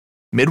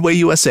Midway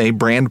USA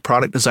brand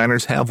product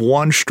designers have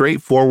one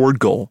straightforward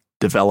goal: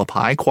 develop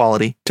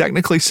high-quality,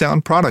 technically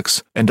sound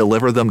products and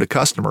deliver them to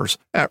customers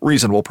at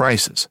reasonable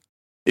prices.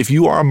 If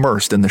you are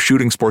immersed in the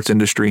shooting sports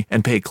industry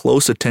and pay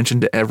close attention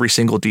to every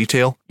single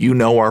detail, you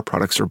know our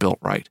products are built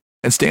right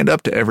and stand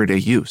up to everyday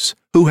use.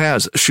 Who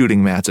has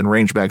shooting mats and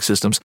range bag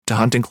systems to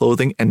hunting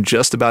clothing and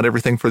just about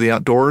everything for the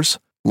outdoors?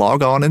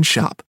 Log on and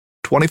shop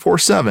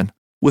 24/7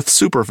 with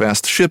super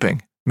fast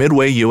shipping.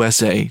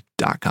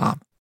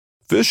 MidwayUSA.com.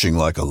 Fishing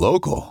like a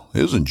local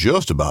isn't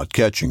just about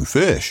catching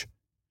fish.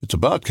 It's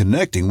about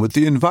connecting with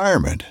the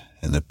environment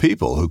and the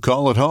people who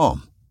call it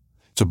home.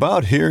 It's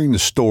about hearing the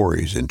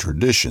stories and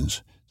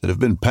traditions that have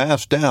been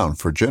passed down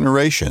for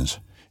generations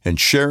and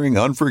sharing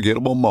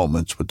unforgettable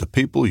moments with the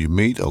people you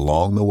meet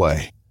along the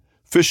way.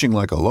 Fishing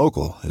like a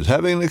local is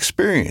having an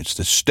experience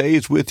that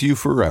stays with you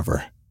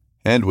forever.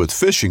 And with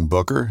Fishing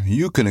Booker,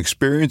 you can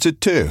experience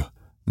it too,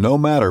 no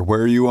matter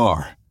where you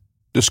are.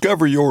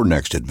 Discover your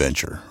next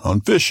adventure on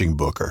Fishing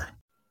Booker.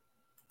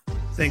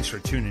 Thanks for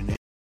tuning in.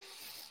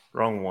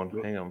 Wrong one.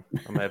 Hang on.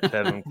 I'm going to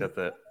have him cut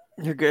that.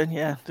 You're good.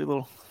 Yeah, do a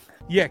little.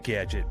 Yak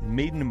Gadget,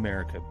 made in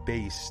America,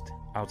 based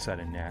outside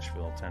of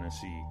Nashville,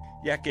 Tennessee.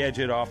 Yak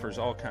Gadget offers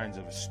all kinds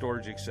of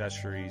storage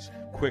accessories,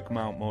 quick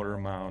mount motor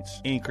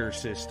mounts, anchor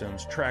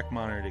systems, track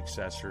mounted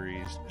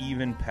accessories,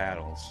 even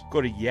paddles. Go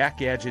to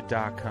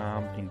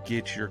yakgadget.com and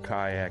get your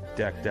kayak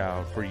decked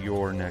out for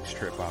your next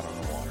trip out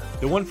on the water.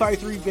 The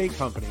 153 Bait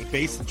Company,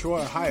 based in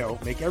Troy, Ohio,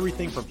 make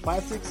everything from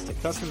plastics to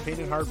custom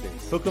painted hard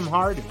baits. Hook 'em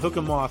hard and hook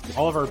 'em often.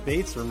 All of our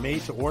baits are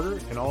made to order,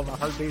 and all of our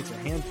hard baits are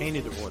hand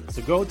painted to order.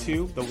 So go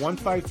to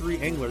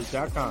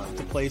the153anglers.com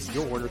to place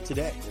your order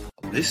today.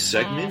 This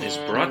segment is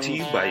brought to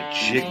you by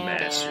Jig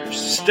Masters.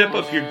 Step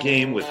up your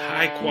game with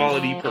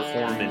high-quality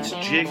performance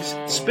jigs,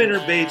 spinner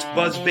baits,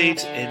 buzz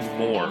baits, and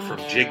more from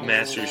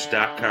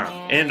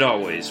jigmasters.com. And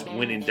always,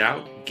 when in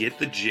doubt, get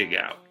the jig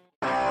out.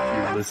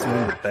 You're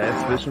listening to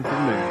Bass Fishing for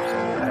Noobs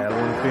on the Paddle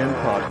and Fin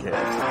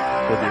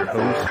podcast with your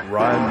hosts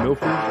Ryan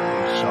Milford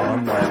and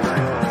Sean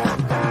Landry.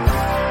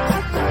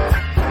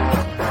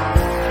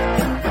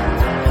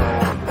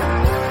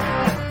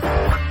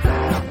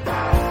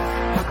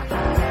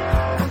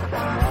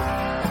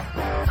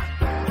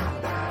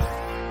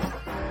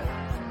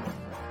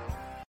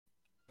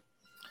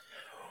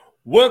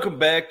 Welcome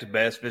back to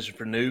Bass Fishing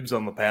for Noobs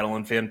on the Paddle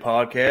and Fin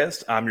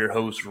podcast. I'm your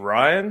host,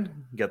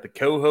 Ryan. Got the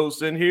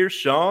co-host in here,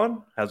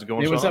 Sean. How's it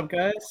going, Sean? What's up,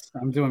 guys?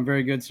 I'm doing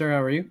very good, sir.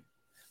 How are you?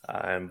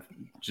 I'm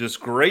just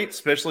great,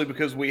 especially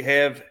because we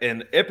have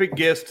an epic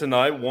guest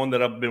tonight, one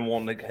that I've been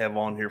wanting to have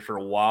on here for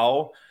a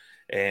while.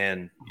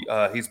 And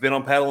he's been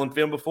on Paddle and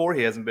Fin before.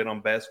 He hasn't been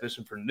on Bass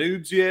Fishing for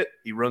Noobs yet.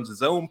 He runs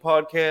his own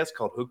podcast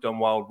called Hooked on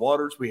Wild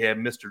Waters. We have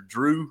Mr.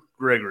 Drew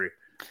Gregory.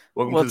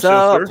 Welcome to the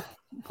show, sir.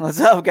 What's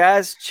up,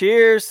 guys?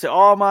 Cheers to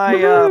all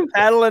my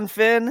Paddle and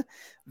Fin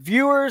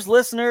viewers,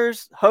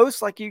 listeners,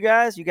 hosts like you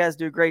guys. You guys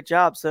do a great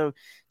job. So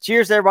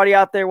cheers to everybody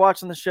out there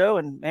watching the show.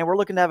 And, man, we're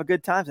looking to have a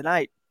good time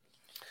tonight.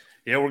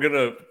 Yeah, we're going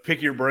to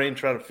pick your brain,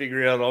 try to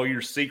figure out all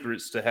your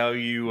secrets to how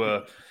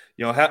you,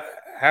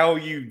 how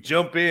you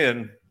jump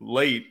in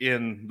late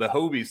in the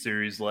Hobie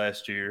series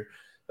last year.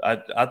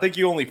 I think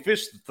you only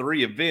fished the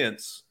 3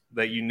 events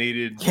that you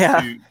needed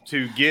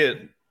to get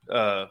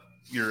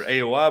your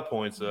AOI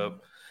points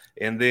up.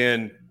 And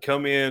then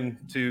come in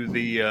to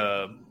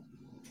the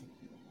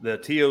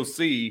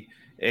TOC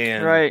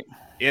and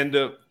end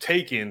up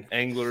taking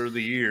Angler of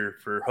the Year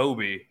for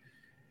Hobie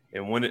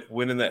and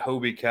winning that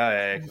Hobie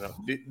kayak.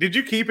 Did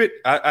you keep it?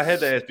 I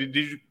had to ask. Did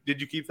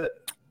you keep that?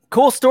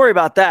 Cool story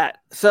about that.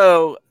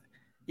 So,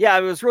 yeah,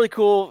 it was really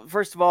cool.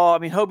 First of all, I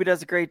mean, Hobie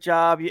does a great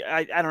job.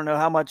 I don't know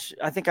how much.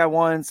 I think I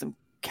won some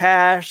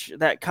cash,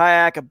 that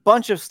kayak, a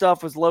bunch of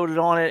stuff was loaded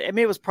on it. I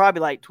mean, it was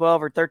probably like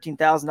 $12,000 or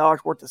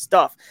 $13,000 worth of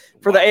stuff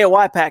for the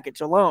AOI package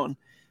alone.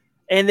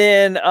 And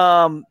then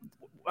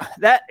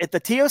that at the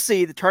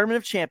TOC, the Tournament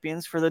of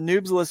Champions, for the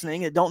noobs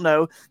listening that don't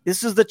know,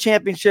 this is the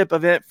championship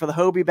event for the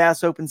Hobie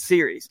Bass Open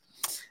Series.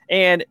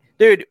 And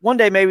dude, one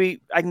day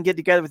maybe I can get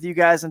together with you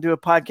guys and do a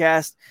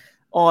podcast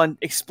on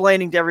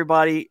explaining to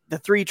everybody the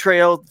 3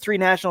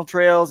 national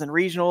trails and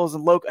regionals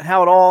and local, and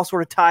how it all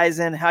sort of ties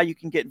in, how you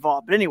can get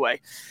involved. But anyway,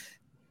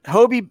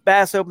 Hobie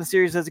Bass Open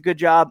Series does a good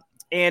job.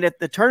 And at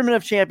the Tournament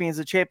of Champions,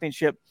 the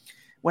championship,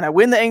 when I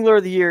win the Angler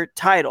of the Year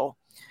title,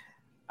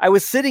 I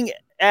was sitting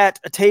at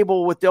a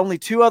table with the only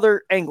 2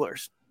 other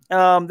anglers.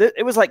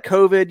 It was like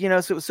COVID,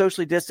 so it was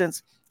socially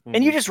distanced. Mm-hmm.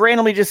 And you just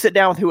randomly just sit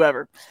down with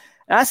whoever.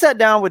 And I sat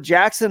down with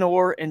Jackson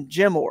Orr and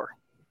Jim Orr.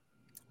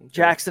 Okay.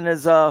 Jackson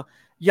is a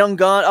young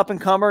gun,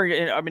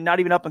 up-and-comer. I mean,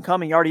 not even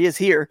up-and-coming. He already is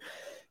here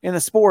in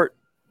the sport.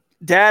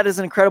 Dad is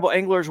an incredible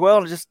angler as well,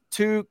 and just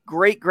 2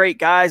 great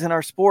guys in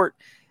our sport.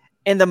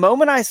 And the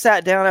moment I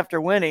sat down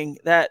after winning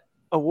that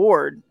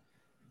award,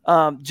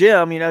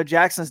 Jim,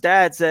 Jackson's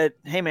dad said,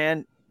 "Hey,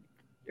 man,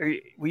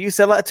 will you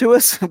sell that to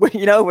us?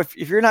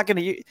 If you're not going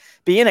to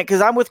be in it,"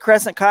 because I'm with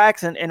Crescent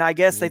Kayaks, and I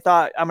guess they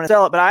thought I'm going to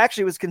sell it. But I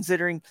actually was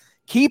considering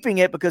keeping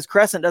it because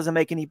Crescent doesn't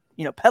make any,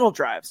 pedal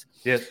drives.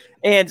 Yes.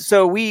 And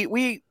so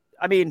we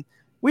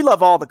we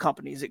love all the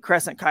companies at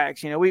Crescent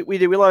Kayaks. We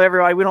love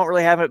everybody. We don't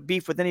really have a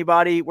beef with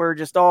anybody. We're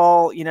just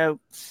all,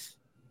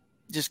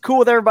 just cool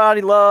with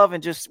everybody,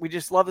 we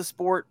just love the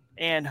sport.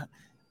 And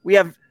we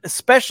have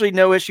especially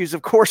no issues,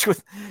 of course,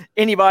 with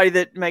anybody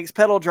that makes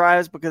pedal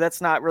drives, because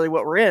that's not really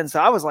what we're in. So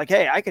I was like,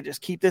 hey, I could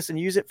just keep this and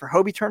use it for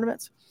Hobie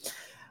tournaments.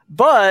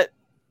 But,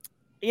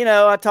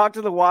 I talked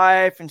to the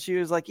wife and she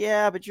was like,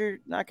 yeah, but you're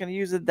not going to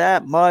use it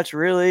that much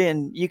really.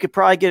 And you could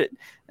probably get it.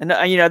 And,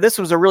 this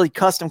was a really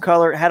custom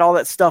color. It had all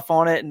that stuff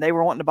on it and they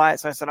were wanting to buy it.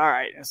 So I said, all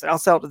right. I said, I'll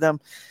sell it to them.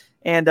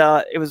 And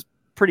it was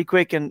pretty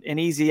quick and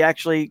easy.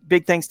 Actually,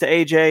 big thanks to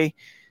AJ.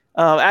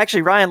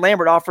 Actually, Ryan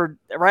Lambert offered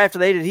right after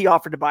they did. He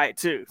offered to buy it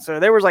too. So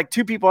there was like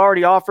 2 people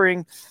already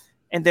offering,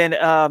 and then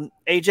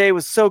AJ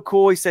was so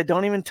cool. He said,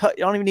 "Don't even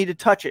need to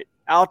touch it.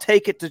 I'll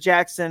take it to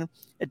Jackson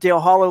at Dale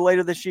Hollow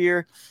later this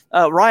year."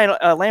 Ryan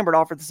Lambert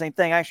offered the same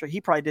thing. Actually,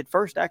 he probably did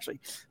first. Actually,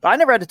 but I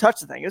never had to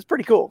touch the thing. It was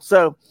pretty cool.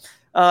 So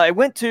it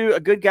went to a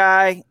good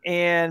guy,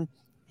 and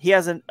he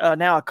has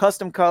now a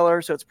custom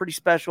color. So it's pretty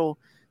special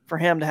for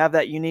him to have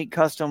that unique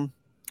custom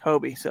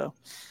Hobie. So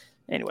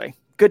anyway.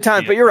 Good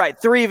times, but you're right.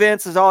 3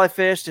 events is all I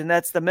fished, and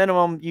that's the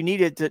minimum you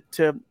needed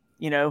to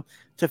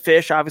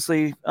fish.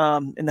 Obviously,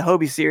 in the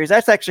Hobie series,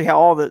 that's actually how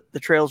all the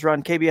trails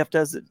run. KBF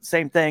does the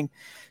same thing.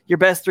 Your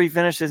best 3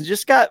 finishes.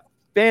 Just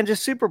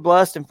super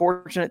blessed and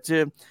fortunate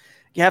to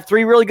have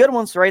 3 really good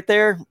ones right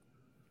there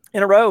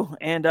in a row,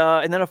 and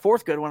then a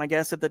 4th good one, I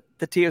guess, at the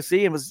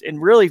TOC,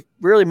 and really,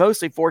 really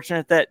mostly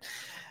fortunate that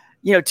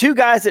 2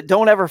 guys that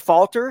don't ever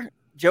falter.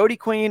 Jody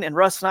Queen and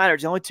Russ Snyder,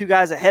 the only 2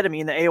 guys ahead of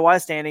me in the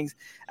AOY standings,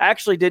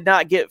 actually did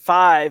not get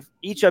 5.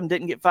 Each of them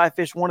didn't get 5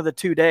 fish one of the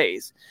 2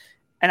 days.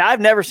 And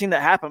I've never seen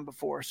that happen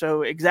before.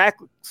 So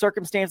exact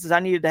circumstances I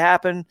needed to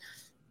happened.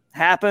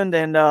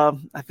 And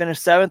I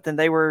finished 7th, and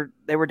they were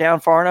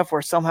down far enough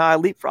where somehow I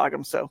leapfrogged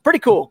them. So pretty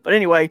cool. But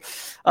anyway,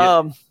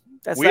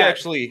 that's we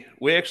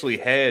actually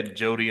had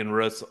Jody and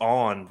Russ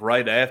on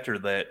right after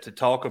that to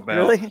talk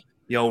about,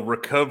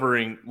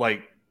 recovering,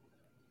 like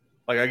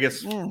I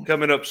guess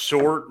coming up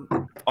short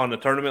on a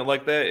tournament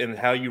like that, and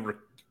how you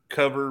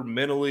recover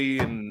mentally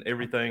and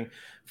everything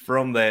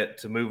from that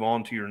to move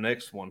on to your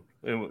next one.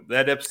 And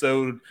that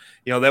episode,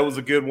 that was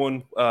a good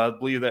one. I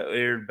believe that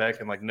aired back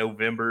in like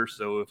November.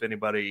 So if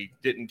anybody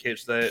didn't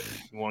catch that,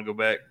 you want to go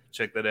back,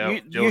 check that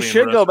out. You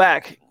should go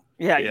back.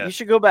 Yeah, you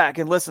should go back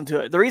and listen to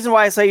it. The reason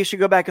why I say you should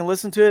go back and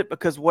listen to it,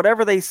 because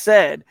whatever they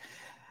said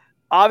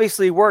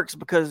obviously works,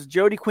 because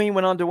Jody Queen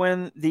went on to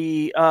win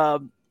the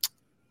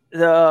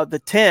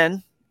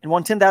 10 and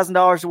won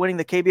 $10,000 to winning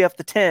the KBF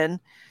the 10,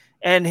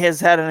 and has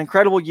had an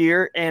incredible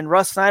year. And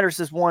Russ Snyder's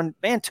has won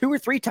 2 or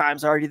 3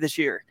 times already this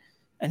year,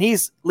 and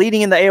he's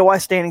leading in the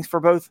AOY standings for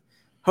both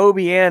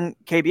Hobie and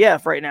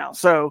KBF right now.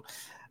 So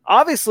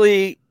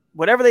obviously,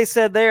 whatever they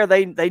said there,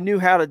 they knew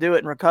how to do it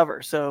and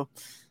recover. So,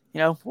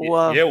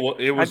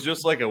 it was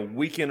just like a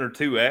weekend or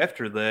 2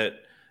 after that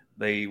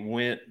they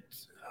went.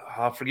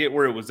 I forget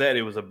where it was at.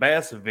 It was a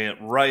bass event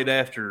right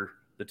after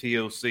the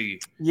TOC.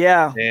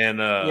 Yeah, and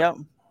yep.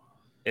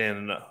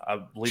 And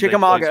I believe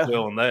Chickamauga. they placed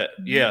well on that.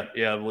 Yeah,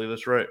 I believe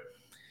that's right.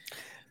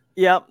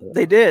 Yep,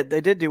 they did. They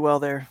did do well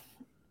there.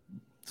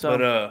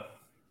 So,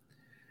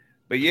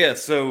 but yeah.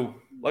 So,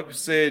 like we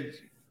said,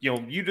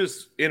 you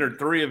just entered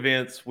 3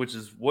 events, which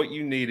is what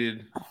you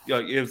needed.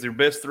 It was your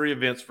best 3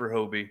 events for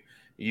Hobie.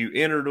 You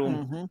entered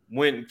them,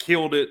 went and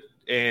killed it,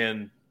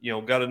 and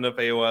got enough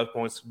AOI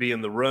points to be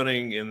in the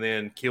running, and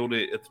then killed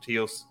it at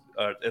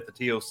the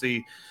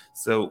TOC.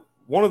 So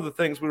one of the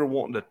things we were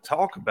wanting to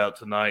talk about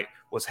tonight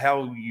was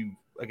how you,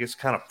 I guess,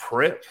 kind of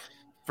prep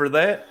for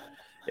that.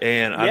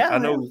 And I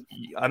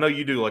know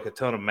you do like a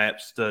ton of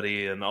map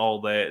study and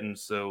all that, and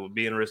so it'd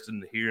be interested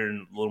in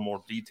hearing a little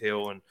more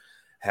detail and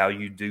how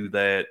you do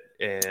that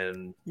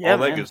and all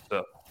that good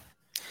stuff.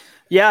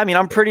 Yeah, I mean,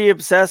 I'm pretty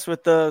obsessed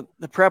with the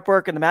prep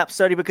work and the map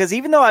study, because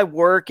even though I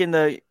work in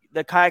the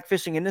kayak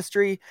fishing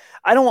industry,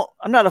 I'm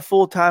not a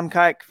full-time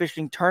kayak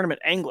fishing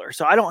tournament angler.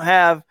 So I don't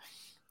have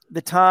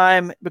the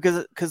time,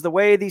 because the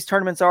way these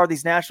tournaments are,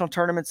 these national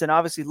tournaments and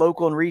obviously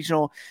local and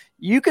regional,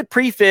 you could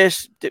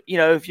pre-fish,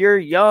 if you're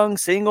young,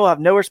 single, have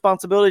no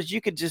responsibilities,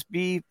 you could just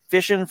be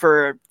fishing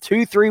for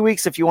 2-3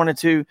 weeks if you wanted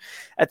to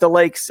at the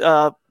lakes,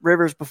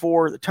 rivers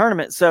before the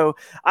tournament. So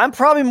I'm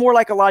probably more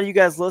like a lot of you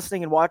guys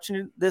listening and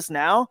watching this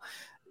now.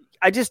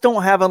 I just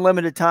don't have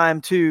unlimited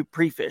time to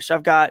pre-fish.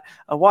 I've got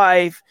a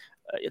wife,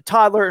 a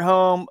toddler at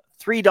home,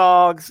 3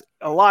 dogs,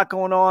 a lot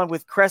going on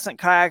with Crescent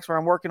Kayaks, where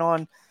I'm working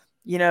on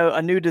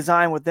a new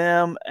design with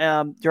them,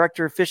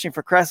 director of fishing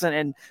for Crescent,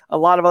 and a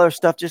lot of other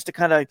stuff just to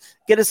kind of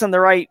get us on the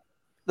right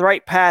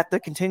path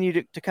to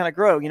continue to kind of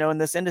grow, in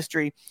this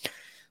industry.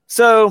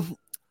 So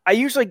I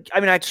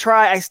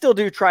still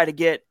do try to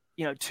get,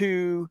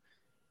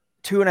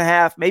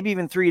 2.5, maybe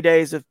even 3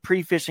 days of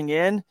pre-fishing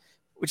in,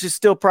 which is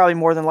still probably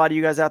more than a lot of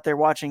you guys out there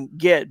watching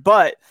get.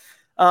 But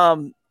a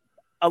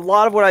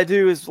lot of what I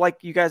do is, like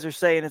you guys are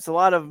saying, it's a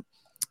lot of,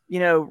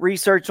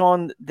 research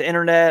on the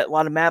internet, a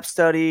lot of map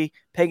study,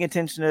 paying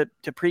attention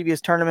to previous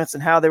tournaments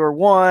and how they were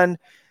won,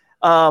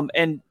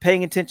 and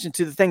paying attention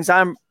to the things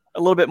I'm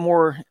a little bit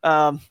more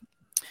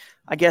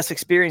I guess,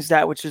 experienced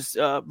that, which is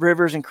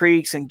rivers and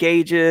creeks and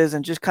gauges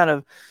and just kind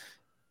of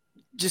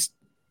just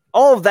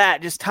all of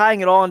that, just tying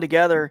it all in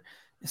together.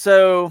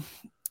 So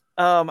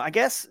I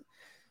guess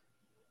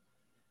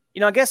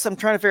I'm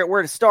trying to figure out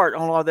where to start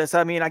on all of this.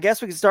 I mean, I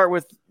guess we could start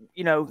with,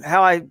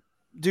 how I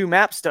do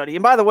map study.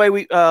 And by the way,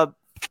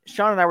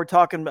 Sean and I were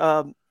talking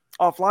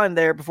offline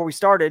there before we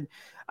started.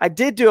 I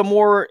did do a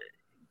more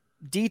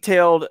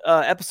detailed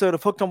episode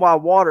of Hooked on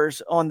Wild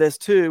Waters on this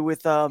too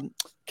with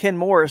Ken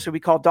Morris, who we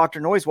call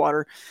Dr.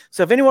 Noisewater.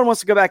 So if anyone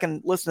wants to go back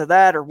and listen to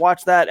that or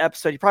watch that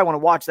episode, you probably want to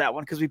watch that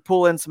one because we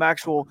pull in some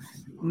actual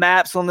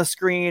maps on the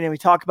screen and we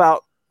talk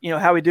about,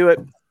 how we do it.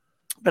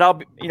 But I'll,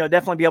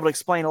 definitely be able to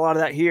explain a lot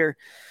of that here.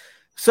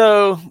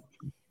 So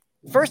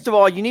first of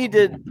all,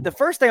 the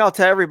first thing I'll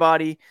tell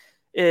everybody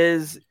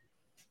is,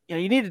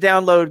 you need to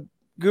download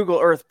Google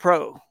Earth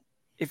Pro.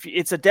 If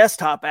it's a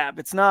desktop app,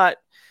 it's not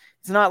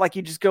like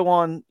you just go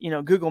on,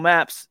 Google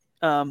Maps.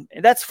 And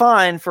that's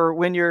fine for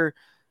when you're,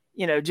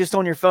 just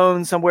on your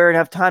phone somewhere and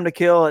have time to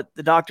kill at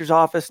the doctor's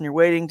office and you're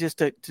waiting just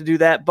to do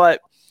that.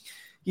 But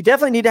you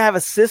definitely need to have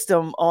a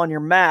system on your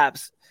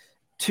maps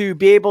to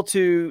be able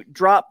to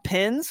drop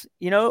pins.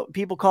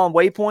 People call them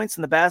waypoints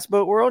in the bass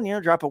boat world.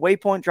 Drop a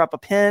waypoint, drop a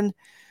pin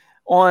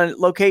on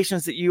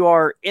locations that you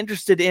are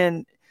interested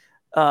in,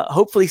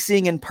 hopefully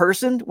seeing in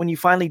person when you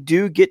finally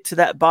do get to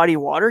that body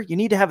of water. You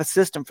need to have a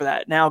system for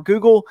that. Now,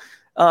 Google,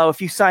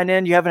 if you sign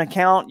in, you have an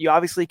account, you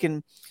obviously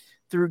can,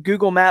 through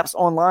Google Maps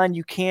online,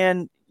 you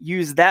can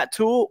use that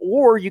tool,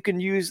 or you can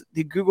use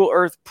the Google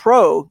Earth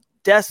Pro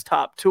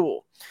desktop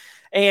tool.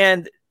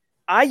 And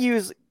I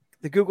use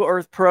the Google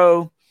Earth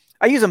Pro.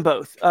 I use them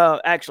both,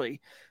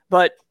 actually.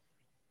 But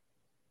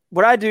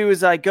what I do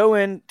is I go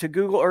into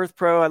Google Earth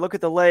Pro, I look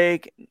at the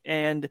lake,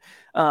 and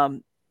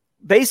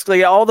basically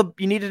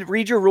you need to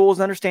read your rules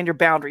and understand your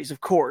boundaries, of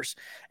course.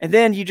 And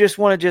then you just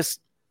want to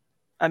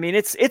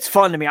it's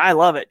fun to me. I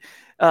love it.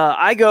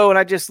 I go and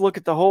I just look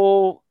at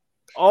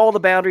all the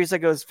boundaries. I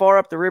go as far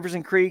up the rivers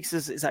and creeks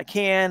as I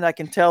can. I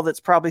can tell that's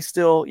probably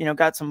still,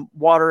 got some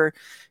water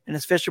and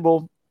it's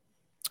fishable.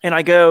 And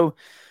I go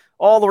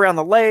all around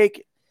the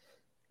lake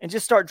and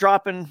just start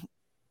dropping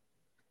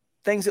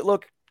things that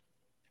look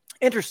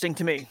interesting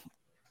to me.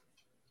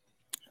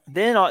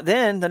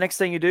 Then the next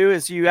thing you do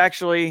is you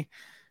actually,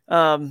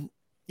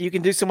 you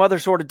can do some other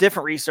sort of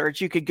different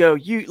research. You could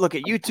look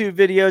at YouTube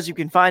videos. You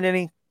can find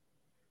any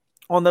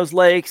on those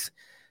lakes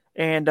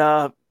and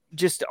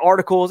just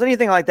articles,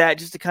 anything like that,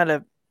 just to kind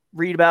of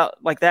read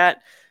about like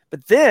that.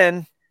 But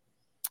then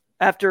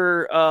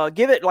after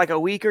give it like a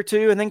week or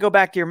two and then go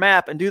back to your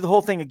map and do the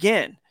whole thing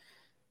again.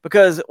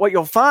 Because what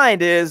you'll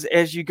find is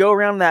as you go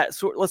around that,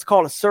 let's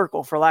call it a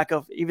circle for lack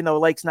of, even though a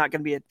lake's not going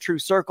to be a true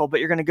circle, but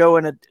you're going to go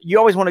you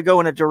always want to go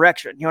in a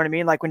direction. You know what I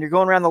mean? Like when you're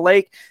going around the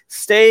lake,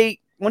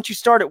 once you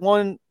start at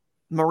one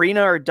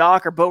marina or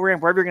dock or boat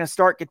ramp, wherever you're going to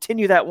start,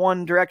 continue that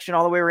one direction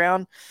all the way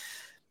around.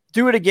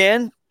 Do it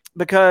again,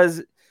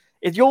 because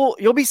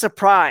you'll be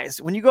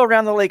surprised when you go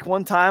around the lake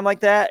one time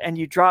like that and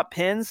you drop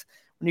pins.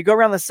 When you go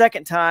around the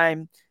second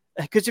time,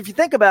 because if you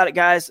think about it,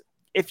 guys,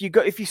 if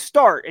you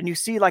start and you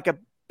see like a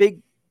big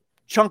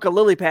chunk of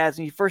lily pads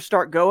and you first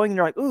start going and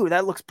you're like, ooh,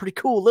 that looks pretty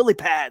cool, lily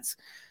pads.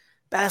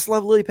 Bass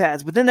love lily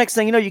pads. But then next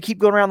thing you know, you keep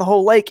going around the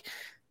whole lake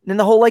and then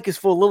the whole lake is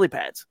full of lily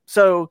pads.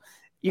 So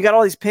you got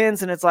all these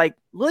pins and it's like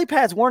lily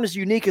pads weren't as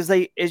unique as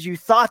you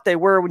thought they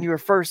were when you were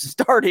first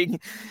starting.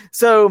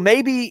 So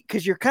maybe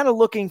because you're kind of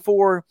looking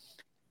for,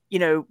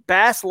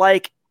 bass,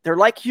 like they're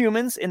like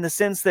humans in the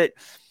sense that,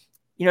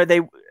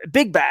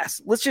 big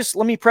bass.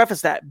 Let me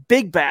preface that,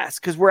 big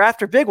bass, because we're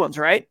after big ones,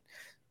 right?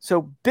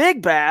 So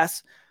big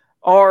bass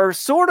are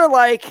sort of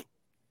like,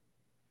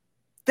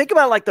 think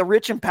about like the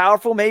rich and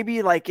powerful,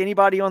 maybe like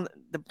anybody on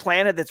the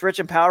planet that's rich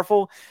and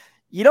powerful.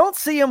 You don't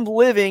see them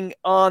living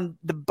on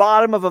the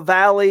bottom of a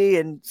valley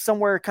and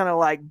somewhere kind of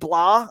like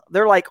blah.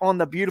 They're like on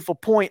the beautiful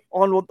point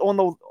on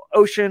the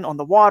ocean, on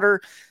the water,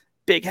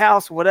 big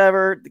house,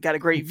 whatever. They got a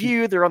great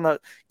view. They're on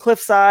the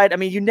cliffside. I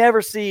mean, you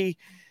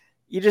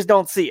just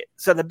don't see it.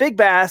 So the big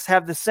bass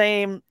have the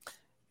same,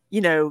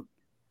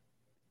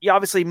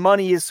 obviously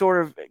money is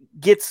sort of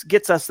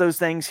gets us those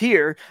things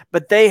here,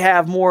 but they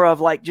have more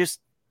of like just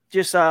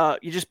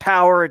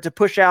power to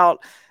push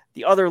out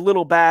the other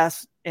little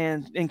bass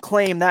and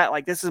claim that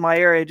like, this is my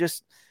area.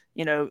 Just,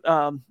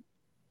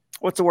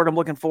 what's the word I'm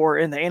looking for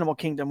in the animal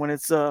kingdom when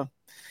it's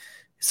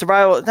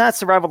survival, not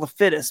survival of the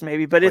fittest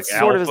maybe, but it's like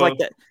sort of is like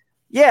that.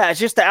 Yeah. It's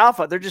just the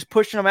alpha. They're just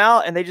pushing them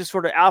out and they just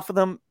sort of alpha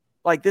them.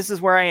 Like, this is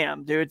where I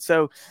am, dude.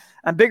 So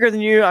I'm bigger than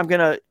you. I'm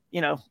going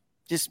to,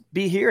 just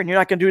be here and you're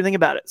not going to do anything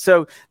about it.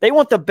 So they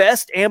want the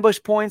best ambush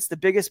points, the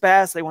biggest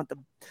bass. They want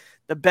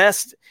the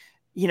best,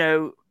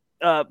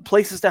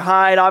 places to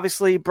hide,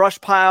 obviously brush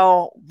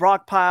pile,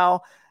 rock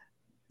pile.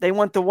 They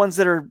want the ones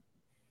that are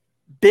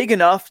big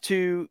enough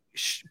to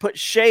put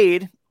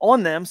shade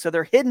on them. So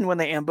they're hidden when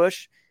they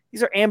ambush.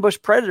 These are ambush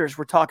predators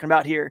we're talking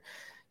about here.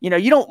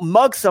 You don't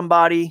mug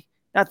somebody.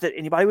 Not that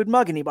anybody would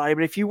mug anybody,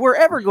 but if you were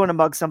ever going to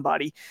mug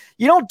somebody,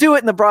 you don't do it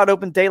in the broad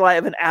open daylight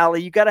of an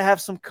alley. You got to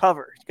have some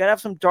cover. You got to have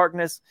some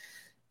darkness.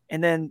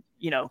 And then,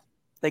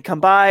 They come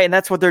by, and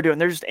that's what they're doing.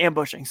 They're just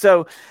ambushing.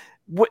 So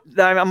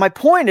my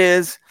point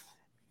is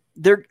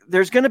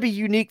there's going to be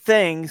unique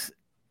things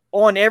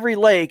on every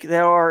lake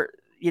that are,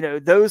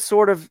 those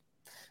sort of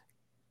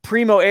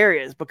primo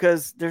areas,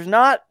 because there's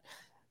not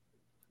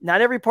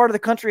every part of the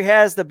country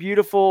has the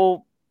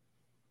beautiful,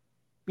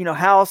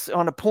 house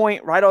on a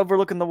point right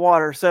overlooking the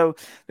water. So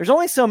there's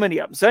only so many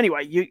of them. So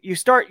anyway,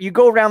 you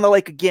go around the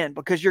lake again,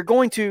 because you're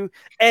going to,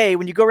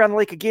 when you go around the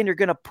lake again, you're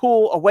going to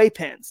pull away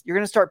pins. You're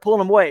going to start pulling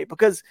them away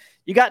because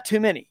you got too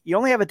many. You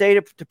only have a day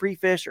to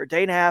pre-fish, or a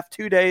day and a half,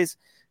 2 days,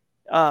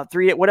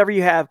 3 days, whatever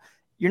you have.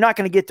 You're not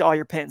going to get to all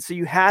your pins. So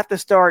you have to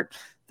start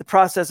the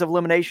process of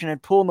elimination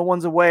and pulling the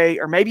ones away,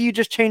 or maybe you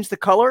just change the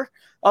color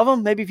of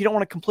them. Maybe if you don't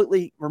want to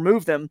completely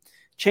remove them,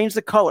 change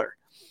the color.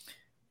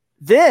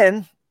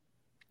 Then,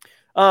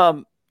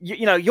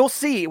 you'll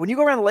see when you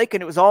go around the lake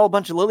and it was all a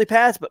bunch of lily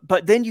pads,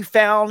 but then you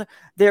found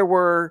there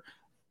were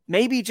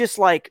maybe just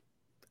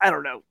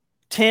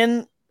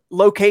 10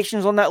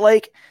 locations on that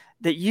lake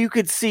that you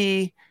could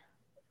see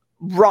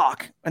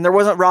rock, and there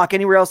wasn't rock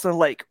anywhere else in the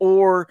lake,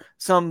 or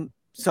some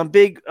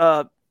big,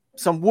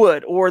 some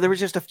wood, or there was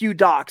just a few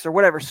docks or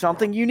whatever,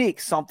 something unique,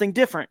 something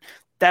different.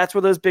 That's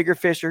where those bigger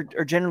fish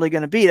are generally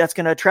going to be. That's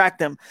going to attract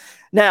them.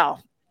 Now,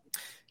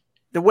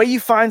 the way you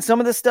find some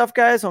of this stuff,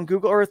 guys, on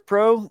Google Earth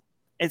Pro,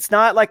 it's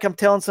not like I'm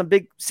telling some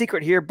big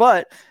secret here,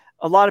 but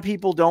a lot of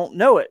people don't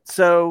know it.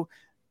 So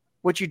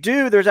what you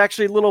do, there's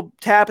actually a little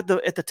tab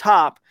at the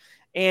top,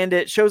 and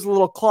it shows a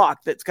little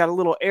clock that's got a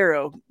little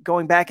arrow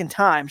going back in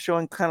time,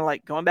 showing kind of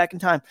like going back in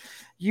time.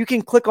 You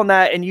can click on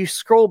that and you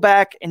scroll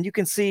back, and you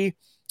can see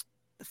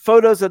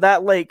photos of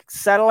that lake,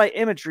 satellite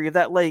imagery of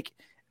that lake,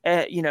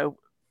 at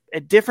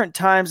different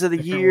times of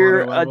the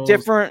year,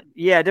 different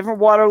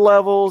water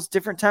levels,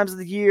 different times of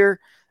the year,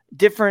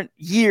 different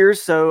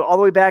years. So all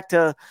the way back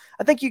to,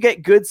 I think you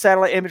get good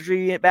satellite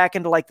imagery back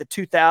into like the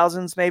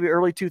 2000s, maybe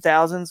early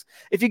 2000s.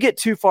 If you get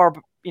too far,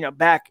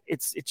 back,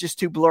 it's just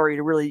too blurry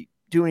to really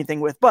do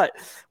anything with. But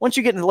once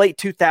you get in the late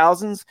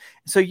 2000s,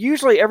 so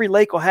usually every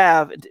lake will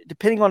have,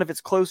 depending on if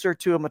it's closer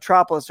to a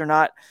metropolis or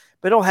not,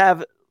 but it'll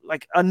have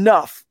like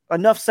enough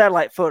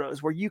satellite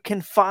photos where you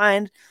can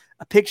find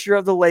a picture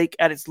of the lake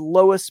at its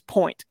lowest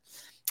point.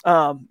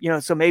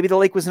 So maybe the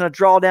lake was in a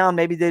drawdown,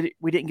 maybe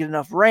we didn't get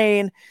enough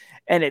rain,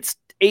 and it's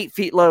 8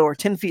 feet low or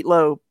 10 feet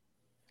low.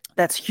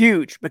 That's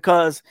huge,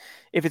 because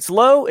if it's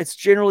low, it's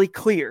generally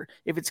clear.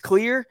 If it's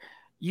clear,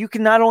 you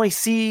can not only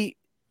see,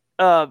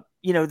 the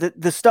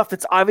stuff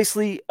that's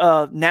obviously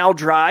now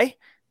dry,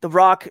 the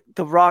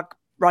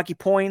rocky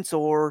points,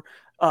 or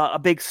a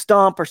big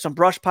stump, or some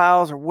brush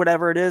piles, or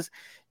whatever it is,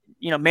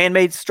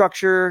 man-made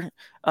structure.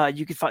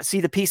 You can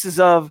see the pieces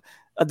of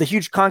the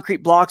huge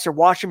concrete blocks, or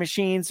washing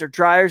machines, or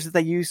dryers that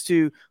they use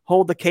to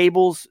hold the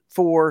cables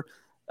for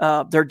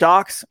their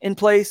docks in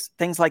place,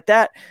 things like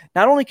that.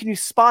 Not only can you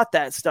spot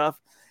that stuff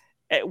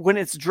when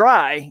it's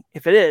dry,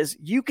 if it is,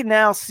 you can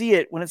now see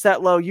it when it's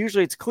that low.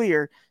 Usually it's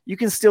clear. You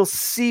can still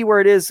see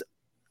where it is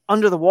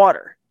under the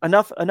water,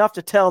 enough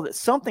to tell that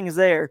something is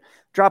there.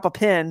 Drop a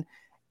pin,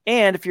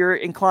 and if you're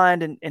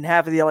inclined and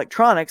have the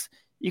electronics,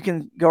 you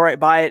can go right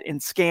by it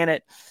and scan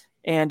it,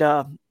 and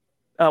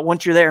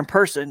once you're there in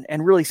person,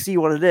 and really see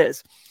what it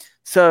is.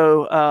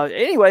 So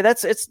anyway,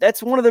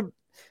 that's one of the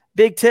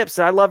big tips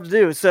that I love to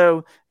do.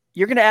 So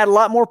you're going to add a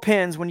lot more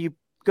pins when you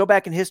go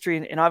back in history,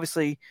 and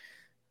obviously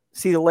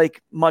see the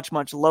lake much,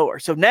 much lower.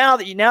 So now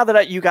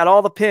that you got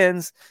all the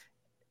pins,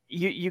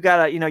 you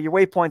got your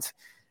waypoints,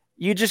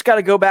 you just got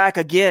to go back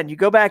again. You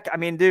go back. I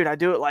mean, dude, I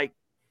do it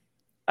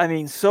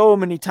so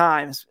many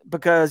times,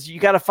 because you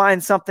got to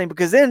find something,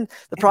 because then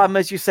the problem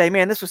is you say,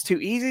 man, this was too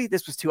easy.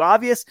 This was too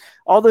obvious.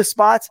 All those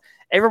spots,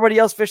 everybody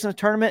else fishing the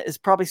tournament is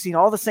probably seeing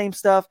all the same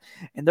stuff,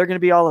 and they're going to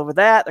be all over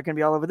that. They're going to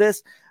be all over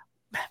this.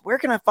 Where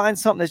can I find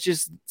something that's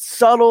just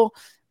subtle,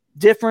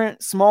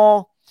 different,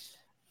 small?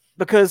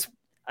 Because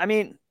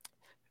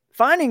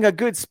finding a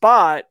good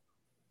spot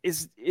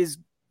is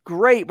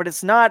great, but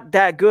it's not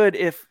that good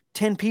if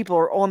 10 people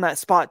are on that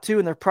spot too,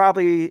 and there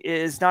probably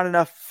is not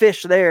enough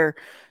fish there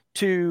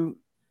to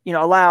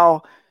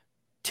allow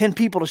 10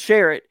 people to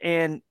share it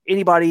and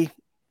anybody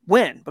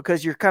win,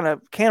 because you're kind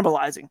of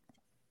cannibalizing.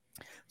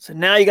 So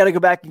now you got to go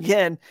back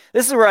again.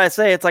 This is where I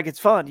say it's like it's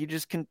fun. You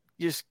just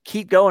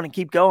keep going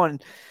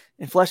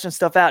and fleshing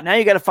stuff out. Now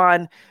you got to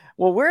find,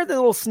 well, where are the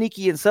little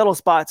sneaky and subtle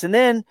spots? And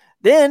then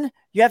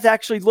you have to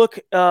actually look.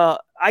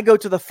 I go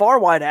to the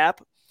Farwide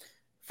app.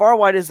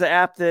 Farwide is the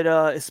app that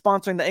is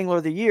sponsoring the Angler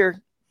of the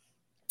Year.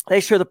 They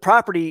show the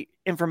property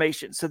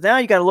information. So now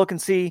you got to look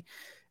and see.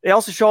 They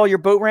also show all your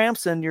boat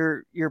ramps and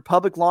your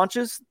public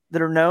launches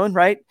that are known,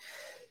 right?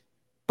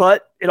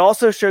 But it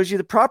also shows you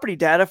the property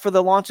data for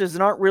the launches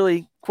that aren't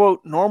really,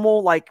 quote,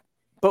 normal, like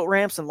boat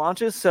ramps and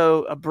launches.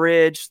 So a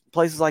bridge,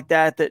 places like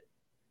that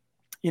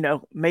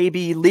may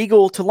be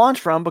legal to launch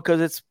from because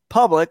it's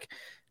public.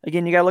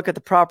 Again, you got to look at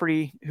the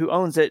property, who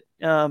owns it.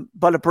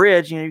 But a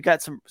bridge, you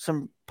got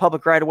some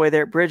public right of way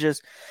there at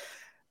bridges.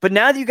 But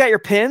now that you got your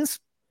pins,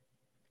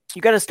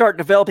 you got to start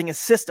developing a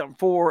system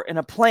and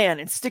a plan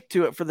and stick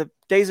to it for the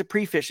days of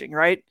pre-fishing,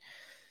 right?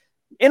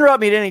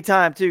 Interrupt me at any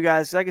time too,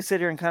 guys. I can sit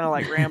here and kind of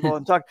like ramble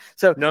and talk.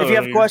 So if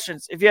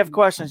you have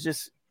questions,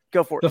 just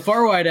go for it. The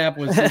Far Wide app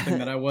was something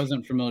that I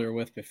wasn't familiar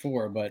with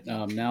before, but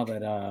now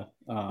that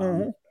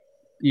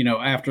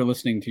after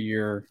listening to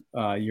your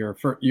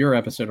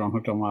episode on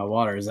Hooked on Wild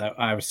Waters, that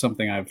I was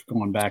something I've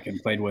gone back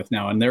and played with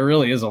now, and there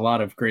really is a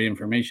lot of great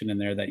information in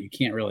there that you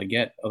can't really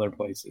get other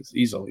places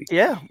easily.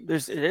 Yeah,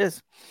 it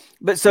is.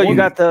 But so you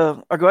got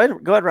the. Go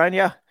ahead, Ryan.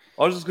 Yeah.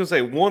 I was just gonna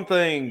say one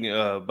thing.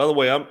 By the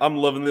way, I'm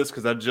loving this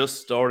because I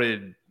just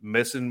started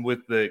messing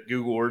with the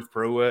Google Earth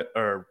Pro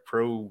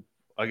Pro.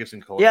 I guess you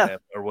can call it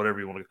app or whatever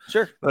you want to.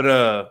 Sure.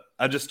 But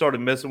I just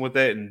started messing with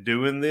that and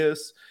doing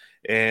this,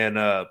 and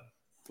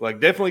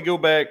definitely go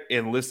back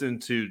and listen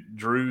to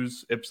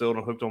Drew's episode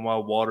on Hooked on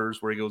Wild Waters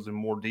where he goes in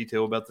more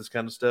detail about this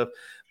kind of stuff.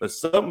 But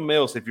something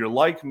else, if you're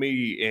like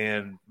me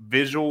and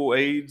visual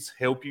aids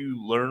help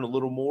you learn a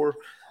little more,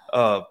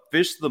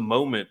 Fish the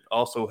Moment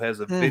also has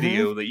a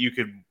video that you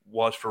could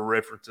watch for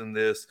referencing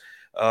this.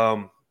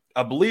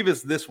 I believe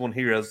it's this one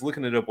here. I was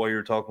looking it up while you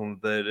were talking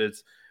that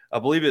I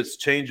believe it's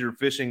Change Your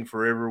Fishing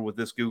Forever with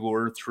this Google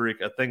Earth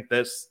trick. I think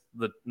that's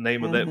the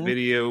name of that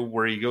video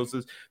where he goes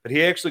this. But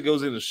he actually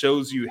goes in and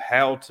shows you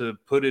how to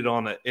put it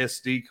on an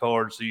SD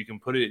card so you can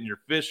put it in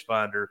your fish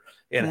finder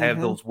and have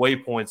those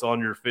waypoints on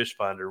your fish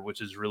finder, which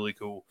is really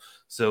cool.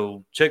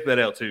 So check that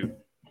out too.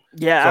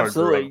 Yeah, sorry,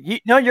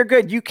 absolutely. You're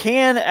good. You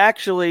can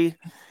actually,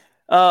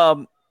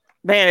 man,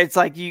 it's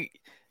like you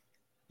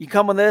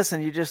come on this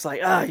and you just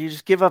like, you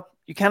just give up.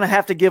 You kind of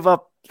have to give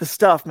up the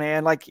stuff,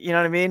 man. Like, you know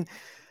what I mean?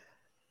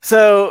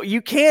 So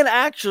you can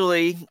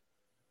actually,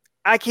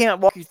 I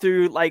can't walk you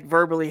through like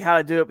verbally how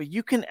to do it, but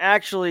you can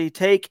actually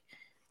take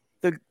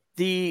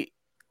the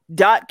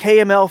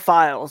 .kml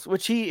files,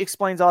 which he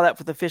explains all that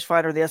for the fish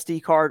finder, the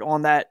SD card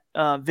on that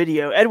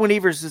video. Edwin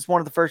Evers is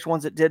one of the first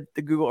ones that did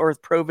the Google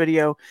Earth Pro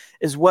video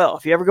as well.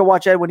 If you ever go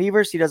watch Edwin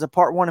Evers, he does a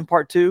part 1 and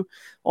part 2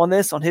 on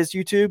this on his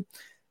YouTube.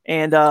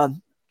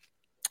 And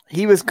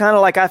he was kind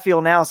of like I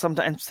feel now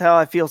sometimes, how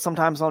I feel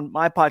sometimes on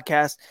my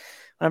podcast.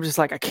 I'm just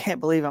like, I can't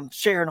believe I'm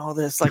sharing all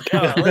this. Like,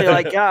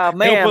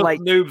 man, like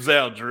noobs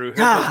out, Drew. Dude,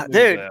 out.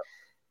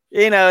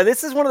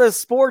 This is one of those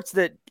sports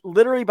that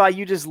literally by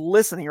you just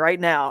listening right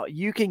now,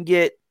 you can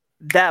get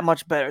that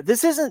much better.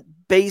 This isn't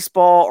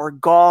baseball or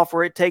golf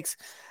where it takes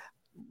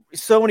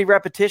so many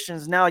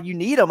repetitions. Now you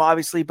need them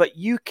obviously, but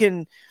you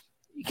can't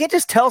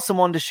just tell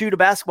someone to shoot a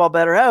basketball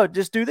better. Oh,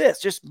 just do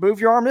this, just move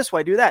your arm this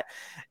way, do that.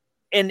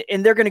 And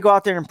they're going to go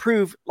out there and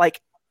improve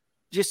like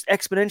just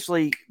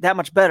exponentially that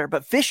much better.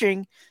 But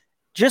fishing,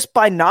 just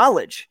by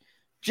knowledge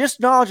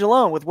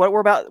alone with what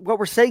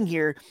we're saying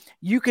here,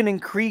 you can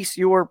increase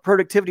your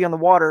productivity on the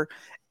water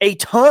a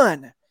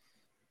ton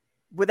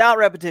without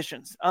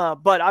repetitions.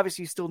 But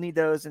obviously you still need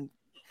those.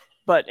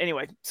 But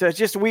anyway, so it's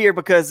just weird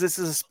because this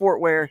is a sport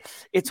where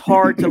it's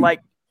hard to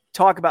like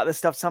talk about this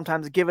stuff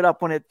sometimes, give it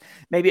up when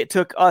maybe it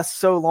took us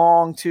so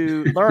long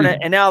to learn it.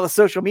 And now the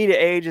social media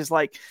age is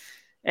like,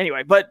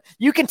 anyway, but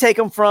you can take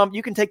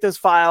those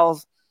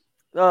files,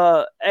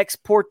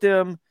 export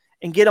them,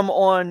 and get them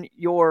on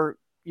your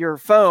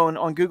phone,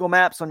 on Google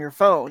Maps on your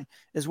phone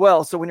as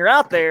well. So when you're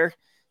out there,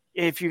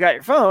 if you got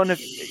your phone,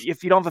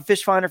 if you don't have a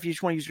fish finder, if you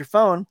just want to use your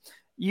phone,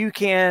 you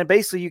can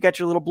basically, you got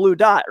your little blue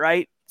dot,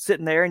 right,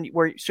 sitting there and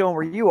showing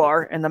where you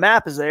are, and the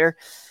map is there,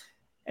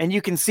 and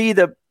you can see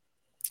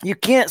you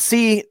can't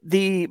see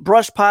the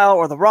brush pile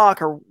or the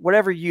rock or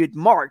whatever you'd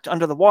marked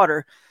under the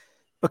water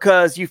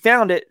because you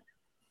found it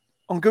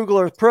on Google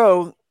Earth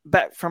Pro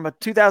back from a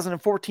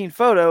 2014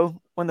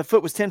 photo when the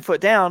foot was 10 foot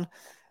down.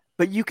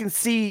 But you can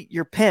see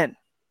your pin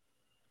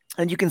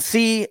and you can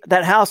see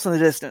that house in the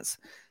distance.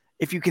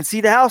 If you can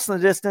see the house in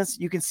the distance,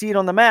 you can see it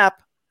on the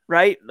map,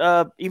 right?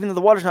 Even though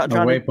the water's not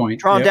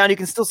drawing down, you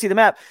can still see the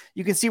map.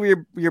 You can see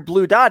where your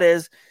blue dot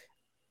is.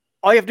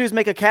 All you have to do is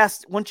make a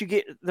cast. Once you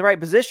get the right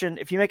position,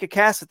 if you make a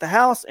cast at the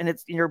house and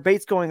your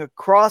bait's going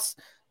across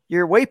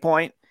your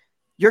waypoint,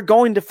 you're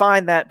going to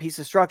find that piece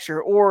of structure.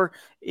 Or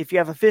if you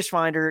have a fish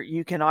finder,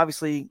 you can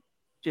obviously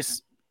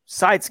just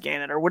side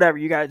scan it or whatever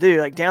you got to do,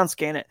 like down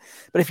scan it.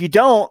 But if you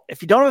don't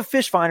have a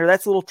fish finder,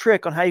 that's a little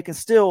trick on how you can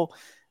still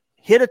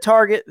hit a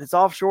target that's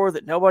offshore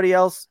that nobody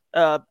else,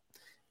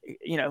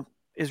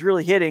 is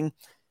really hitting,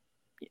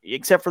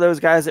 except for those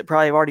guys that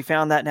probably have already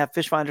found that and have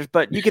fish finders.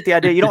 But you get the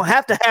idea. You don't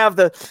have to have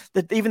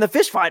even the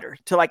fish finder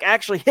to like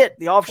actually hit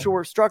the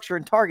offshore structure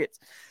and targets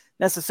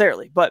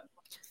necessarily. But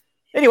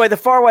anyway, the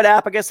Far Wide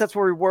app, I guess that's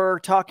where we were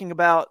talking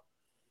about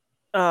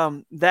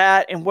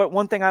that. And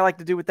one thing I like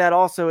to do with that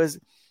also is,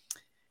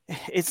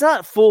 it's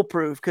not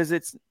foolproof because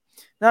it's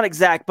not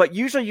exact, but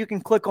usually you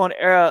can click on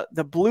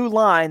the blue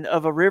line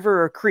of a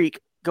river or creek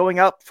going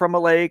up from a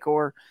lake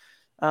or,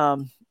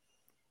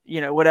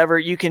 whatever.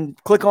 You can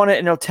click on it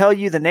and it'll tell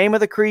you the name of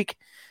the creek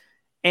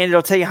and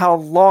it'll tell you how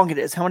long it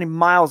is, how many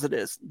miles it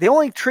is. The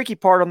only tricky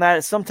part on that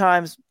is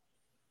sometimes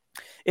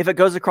if it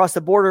goes across the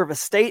border of a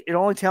state,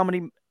 it'll only tell how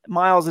many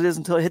miles it is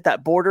until it hit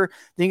that border.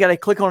 Then you got to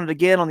click on it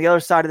again on the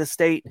other side of the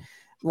state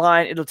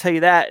line. It'll tell you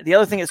that. The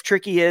other thing that's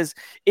tricky is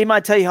it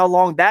might tell you how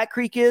long that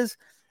creek is,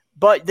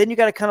 but then you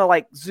got to kind of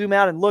like zoom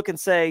out and look and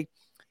say,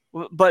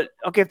 But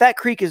okay, if that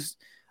creek is,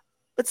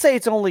 let's say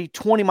it's only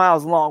 20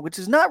 miles long, which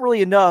is not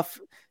really enough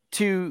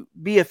to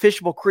be a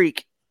fishable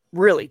creek.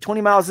 Really,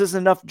 20 miles isn't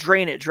enough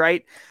drainage,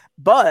 right?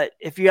 But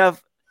if you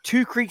have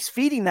two creeks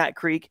feeding that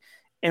creek,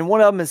 and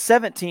one of them is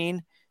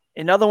 17,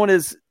 another one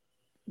is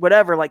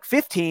whatever, like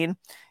 15,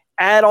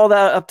 add all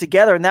that up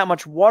together, and that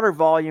much water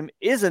volume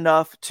is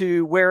enough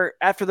to where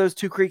after those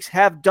two creeks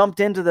have dumped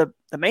into the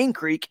main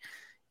creek,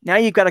 now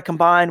you've got to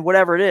combine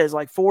whatever it is,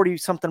 like 40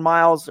 something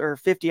miles or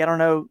 50. I don't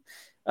know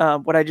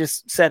what I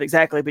just said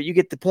exactly, but you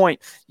get the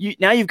point.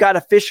 Now you've got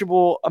a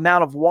fishable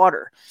amount of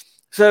water.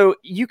 So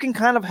you can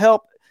kind of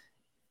help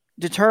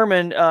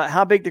determine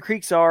how big the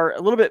creeks are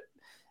a little bit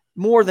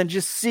more than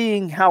just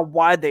seeing how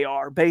wide they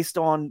are based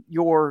on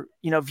your,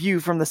 view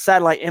from the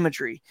satellite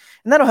imagery.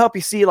 And that'll help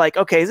you see like,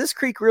 okay, is this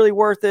creek really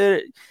worth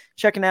it?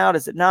 Checking out,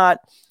 is it not?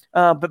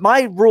 But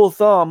my rule of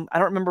thumb, I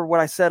don't remember what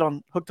I said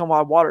on Hooked on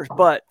Wild Waters,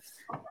 but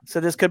so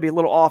this could be a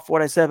little off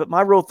what I said, but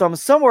my rule of thumb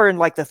is somewhere in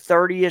like the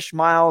 30-ish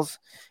miles.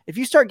 If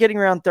you start getting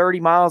around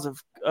 30 miles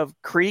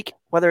of creek,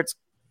 whether it's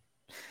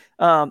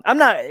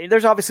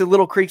there's obviously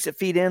little creeks that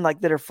feed in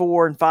like that are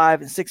 4 and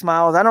 5 and 6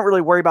 miles. I don't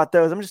really worry about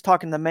those. I'm just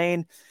talking the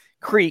main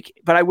creek,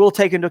 but I will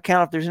take into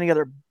account if there's any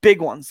other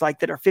big ones like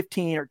that are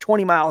 15 or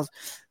 20 miles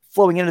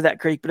flowing into that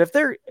creek. But if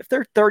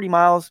they're 30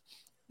 miles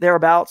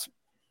thereabouts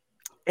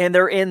and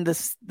they're in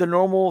the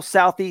normal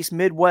Southeast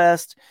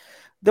Midwest,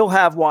 they'll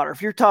have water.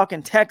 If you're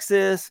talking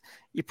Texas,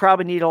 you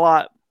probably need a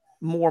lot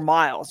more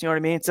miles. You know what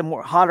I mean? It's a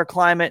more hotter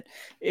climate.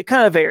 It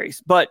kind of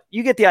varies, but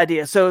you get the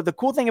idea. So the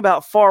cool thing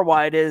about Far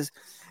Wide is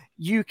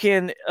you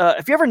can,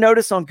 if you ever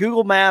notice on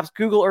Google Maps,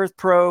 Google Earth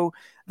Pro,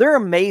 they're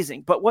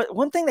amazing. But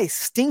one thing they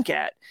stink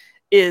at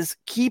is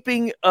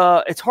keeping,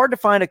 it's hard to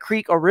find a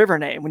creek or river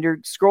name when you're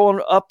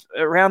scrolling up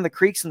around the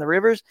creeks and the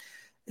rivers.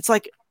 It's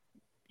like,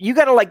 you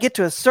got to like get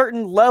to a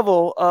certain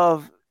level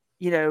of,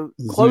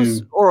 close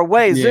Zoom. or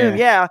away, Yeah. zoom.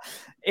 Yeah.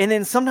 And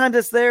then sometimes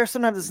it's there,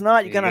 sometimes it's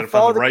not. You gotta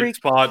follow the right creek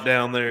spot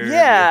down there.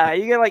 Yeah,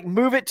 you gotta like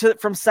move it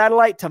from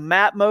satellite to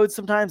map mode.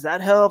 Sometimes that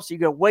helps. You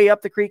go way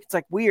up the creek. It's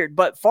like weird,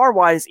 but Far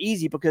Wide is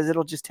easy because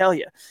it'll just tell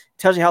you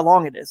how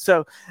long it is.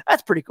 So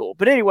that's pretty cool.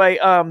 But anyway,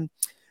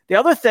 the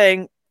other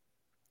thing,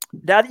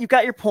 now that you've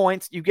got your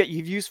points, you've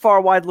used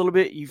Far Wide a little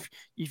bit. You've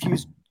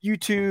used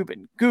YouTube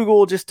and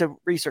Google just to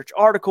research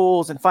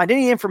articles and find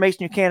any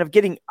information you can of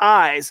getting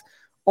eyes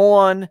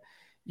on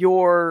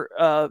your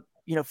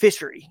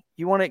fishery.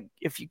 You want to,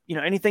 if you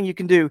anything you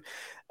can do.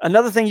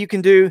 Another thing you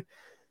can do,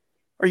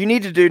 or you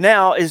need to do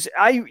now, is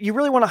you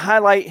really want to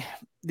highlight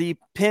the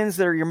pins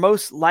that are your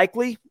most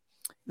likely,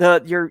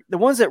 the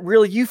ones that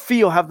really you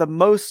feel have the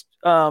most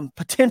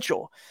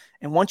potential.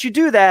 And once you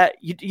do that,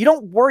 you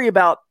don't worry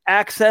about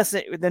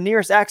accessing the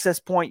nearest access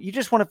point. You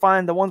just want to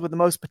find the ones with the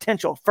most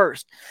potential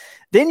first.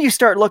 Then you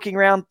start looking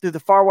around through the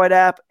Far Wide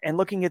app and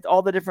looking at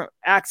all the different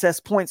access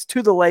points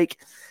to the lake.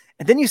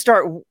 And then you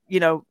start,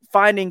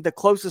 finding the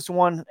closest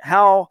one.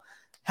 How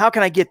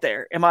can I get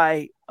there? Am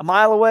I a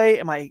mile away?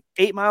 Am I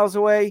 8 miles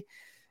away?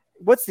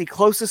 What's the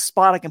closest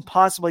spot I can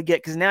possibly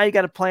get? Because now you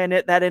got to plan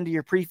that into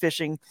your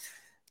pre-fishing,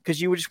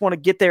 because you would just want to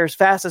get there as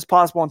fast as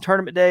possible on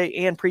tournament day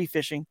and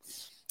pre-fishing.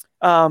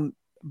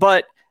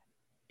 But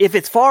if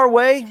it's far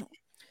away,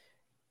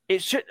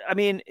 it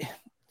shouldn't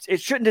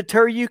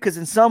deter you, because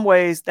in some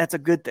ways that's a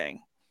good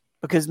thing,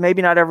 because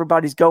maybe not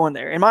everybody's going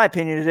there. In my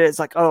opinion, it is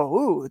like,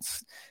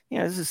 it's,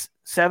 this is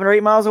 7 or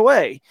 8 miles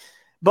away.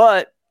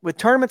 But with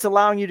tournaments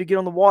allowing you to get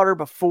on the water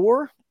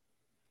before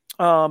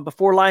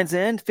lines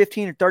end,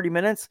 15 or 30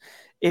 minutes,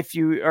 if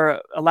you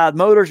are allowed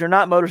motors or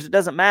not motors, it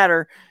doesn't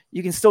matter.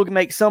 You can still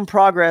make some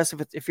progress.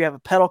 If you have a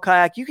pedal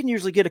kayak, you can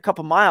usually get a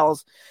couple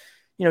miles,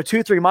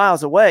 2-3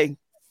 miles away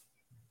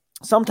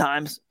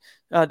sometimes,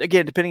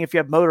 again, depending if you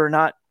have motor or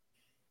not.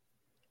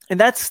 And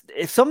that's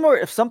if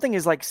something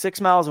is like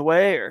 6 miles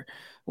away or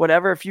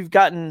whatever, if you've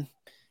gotten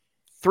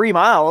 3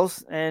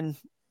 miles and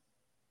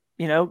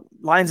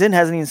Lines End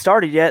hasn't even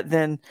started yet,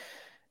 then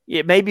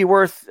it may be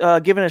worth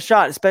giving it a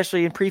shot,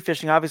 especially in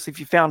pre-fishing. Obviously, if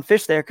you found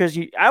fish there, because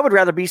I would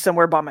rather be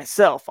somewhere by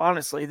myself,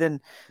 honestly,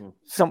 than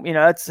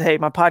that's, hey,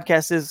 my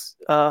podcast is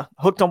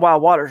Hooked on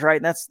Wild Waters, right?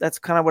 And that's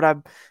kind of what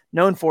I'm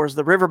known for, is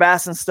the river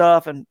bass and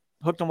stuff, and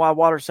Hooked on Wild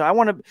Waters. So I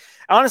want to,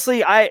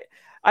 honestly, I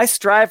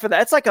strive for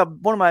that. It's like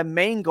one of my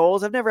main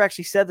goals. I've never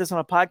actually said this on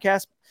a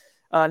podcast,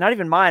 not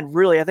even mine,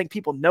 really. I think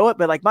people know it,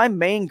 but like my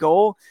main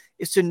goal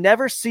is to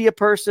never see a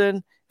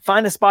person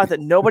find a spot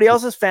that nobody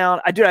else has found.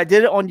 I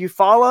did it on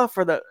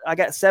Eufaula I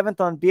got 7th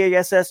on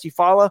BASS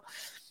Eufaula.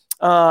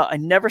 I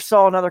never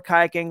saw another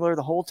kayak angler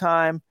the whole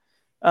time.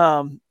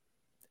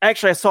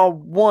 Actually, I saw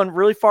one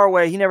really far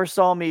away. He never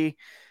saw me.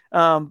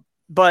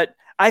 But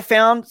I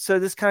found, so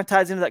this kind of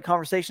ties into that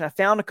conversation, I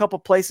found a couple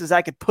places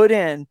I could put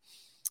in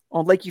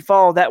on Lake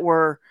Eufaula that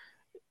were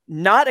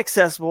not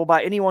accessible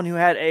by anyone who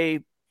had a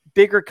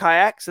bigger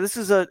kayak. So this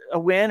is a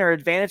win or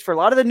advantage for a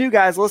lot of the new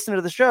guys listening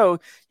to the show.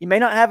 You may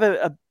not have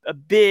a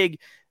big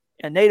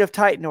Native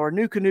Titan or a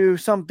new canoe,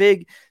 some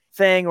big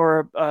thing,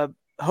 or a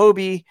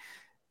Hobie,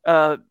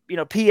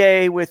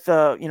 PA with,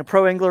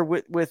 Pro Angler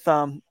with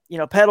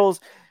pedals.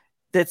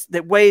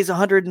 that weighs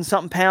 100 and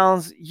something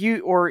pounds,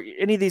 or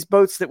any of these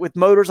boats that with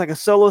motors, like a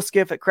solo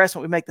skiff at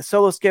Crescent, we make the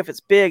solo skiff. It's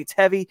big, it's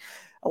heavy.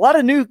 A lot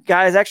of new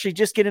guys actually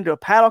just get into a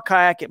paddle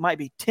kayak. It might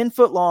be 10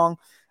 foot long.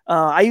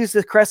 I use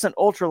the Crescent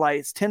Ultralight.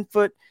 It's 10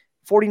 foot,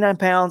 49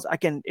 pounds.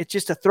 It's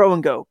just a throw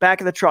and go, back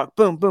of the truck,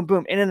 boom, boom,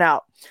 boom, in and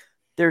out.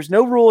 There's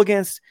no rule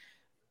against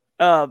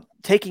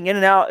taking in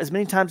and out as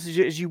many times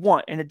as you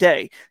want in a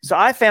day. So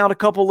I found a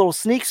couple little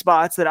sneak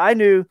spots that I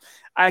knew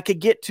I could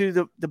get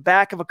to the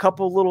back of a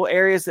couple little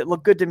areas that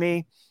looked good to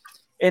me.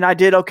 And I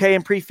did okay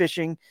in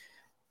pre-fishing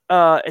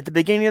at the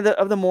beginning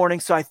of the morning.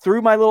 So I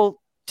threw my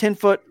little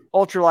 10-foot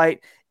ultralight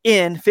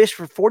in, fished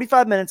for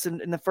 45 minutes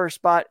in the first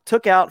spot,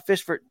 took out,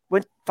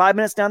 went 5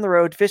 minutes down the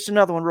road, fished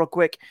another one real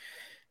quick,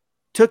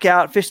 took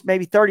out, fished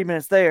maybe 30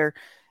 minutes there.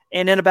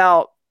 And in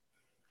about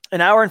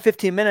an hour and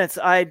 15 minutes,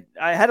 I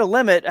had a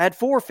limit. I had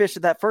 4 fish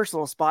at that first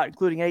little spot,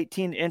 including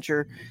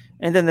 18-incher.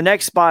 And then the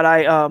next spot,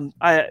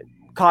 I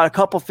caught a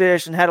couple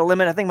fish and had a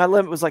limit. I think my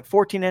limit was like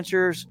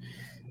 14-inchers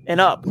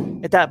and up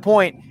at that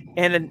point.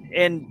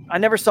 And I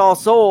never saw a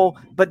soul,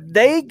 but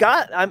they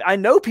got, I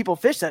know people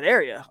fish that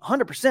area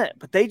 100%,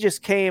 but they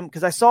just came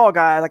because I saw a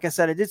guy, like I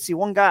said, I did see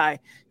one guy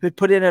who had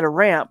put in at a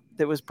ramp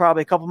that was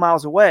probably a couple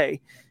miles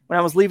away. When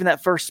I was leaving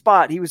that first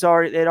spot,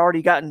 they'd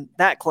already gotten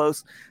that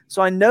close.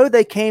 So I know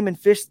they came and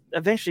fished.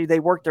 Eventually they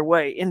worked their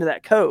way into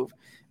that cove,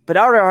 but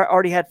I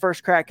already had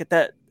first crack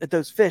at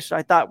those fish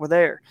I thought were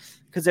there,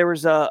 because there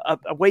was a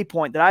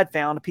waypoint that I'd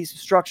found, a piece of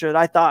structure that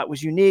I thought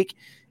was unique,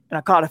 and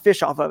I caught a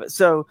fish off of it.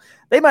 So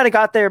they might've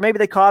got there. Maybe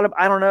they caught him.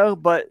 I don't know.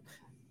 But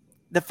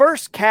the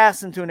first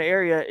cast into an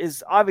area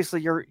is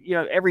obviously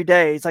every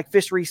day. It's like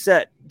fish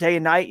reset day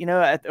and night,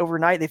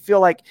 overnight. I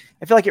feel like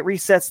it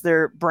resets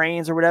their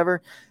brains or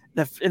whatever.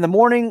 In the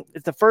morning,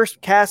 at the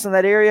first cast in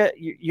that area,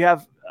 you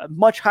have a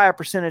much higher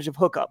percentage of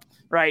hookup,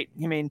 right?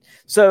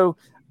 So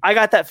I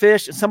got that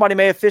fish, and somebody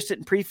may have fished it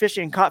in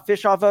pre-fishing and caught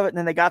fish off of it, and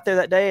then they got there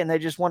that day and they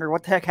just wondered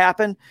what the heck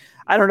happened.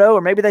 I don't know,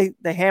 or maybe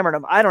they hammered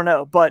them. I don't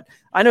know, but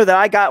I know that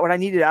I got what I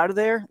needed out of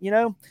there,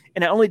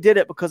 and I only did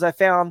it because I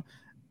found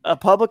a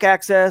public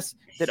access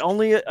that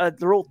only the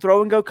little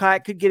throw and go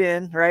kayak could get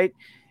in, right?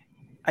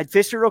 I'd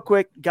fished it real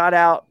quick, got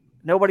out,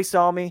 nobody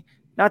saw me.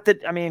 Not that,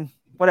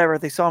 whatever,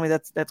 if they saw me,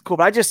 that's cool.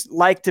 But I just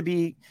like to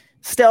be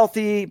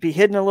stealthy, be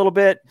hidden a little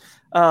bit.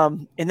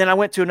 And then I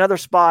went to another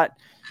spot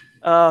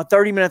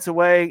 30 minutes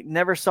away,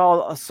 never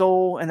saw a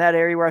soul in that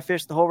area where I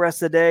fished the whole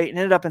rest of the day, and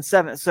ended up in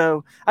 7th.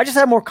 So I just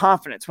have more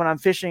confidence when I'm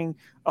fishing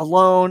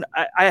alone.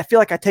 I feel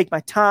like I take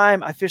my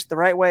time. I fish the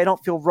right way. I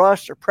don't feel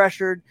rushed or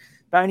pressured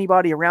by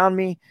anybody around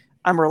me.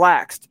 I'm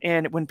relaxed.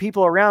 And when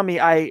people are around me,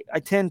 I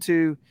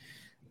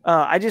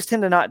just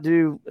tend to not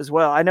do as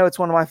well. I know it's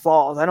one of my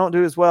flaws. I don't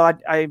do as well.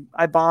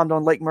 I bombed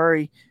on Lake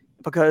Murray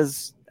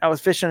because I was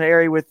fishing an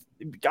area with,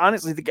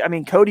 honestly,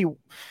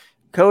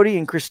 Cody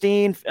and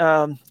Christine,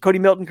 Cody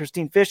Milton,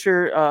 Christine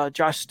Fisher,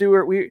 Josh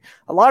Stewart.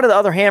 A lot of the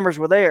other hammers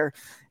were there.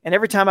 And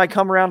every time I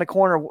come around the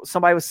corner,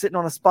 somebody was sitting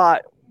on a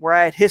spot where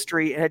I had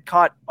history and had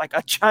caught like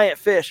a giant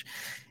fish.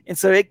 And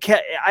so I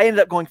ended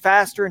up going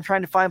faster and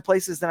trying to find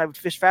places that I would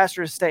fish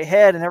faster to stay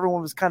ahead. And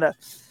everyone was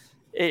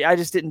I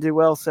just didn't do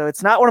well. So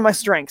it's not one of my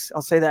strengths.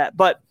 I'll say that.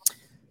 But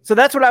so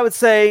that's what I would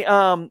say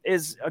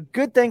is a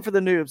good thing for the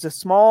noobs. A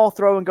small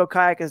throw and go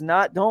kayak is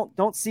not,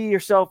 don't see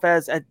yourself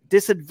as a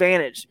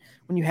disadvantage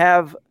when you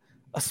have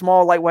a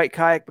small lightweight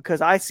kayak,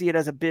 because I see it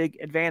as a big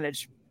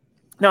advantage.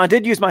 Now, I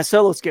did use my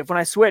solo skiff when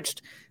I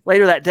switched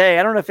later that day.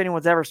 I don't know if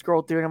anyone's ever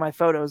scrolled through any of my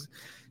photos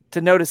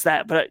to notice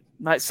that, but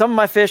some of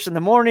my fish in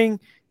the morning,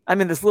 I'm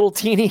in this little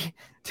teeny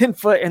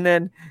 10-foot, and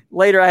then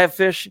later I have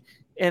fish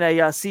in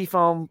a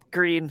seafoam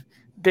green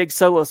big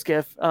solo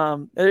skiff.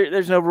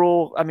 There's no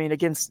rule,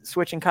 against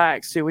switching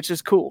kayaks too, which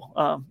is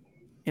cool.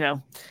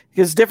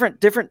 Because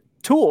different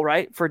tool,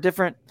 right? For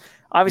different.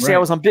 Obviously, right. I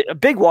was on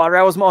big water.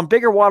 I was on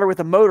bigger water with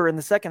a motor in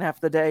the second half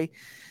of the day.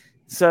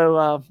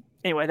 So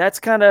anyway, that's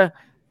kind of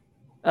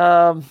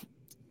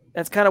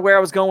where I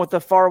was going with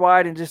the far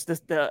wide and just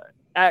the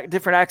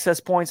different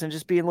access points and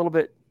just being a little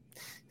bit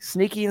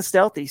sneaky and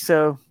stealthy.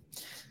 So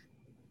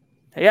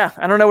yeah,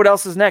 I don't know what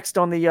else is next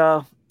on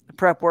the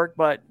prep work,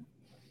 but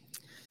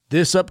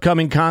this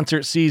upcoming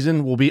concert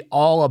season will be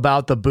all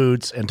about the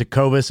boots, and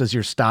Tecovas is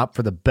your stop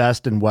for the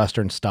best in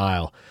Western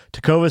style.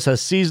 Tecovas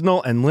has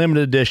seasonal and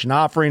limited edition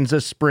offerings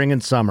this spring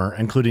and summer,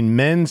 including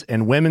men's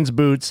and women's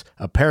boots,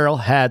 apparel,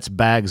 hats,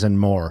 bags, and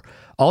more.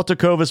 All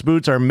Tecovas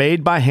boots are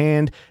made by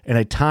hand in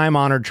a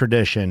time-honored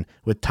tradition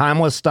with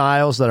timeless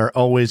styles that are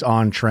always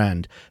on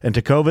trend. And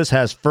Tecovas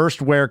has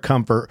first wear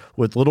comfort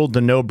with little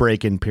to no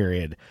break-in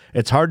period.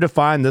 It's hard to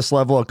find this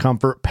level of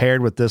comfort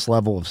paired with this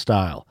level of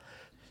style.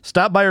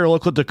 Stop by your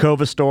local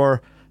Tecovas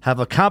store, have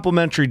a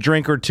complimentary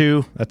drink or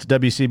two, that's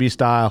WCB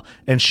style,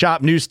 and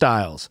shop new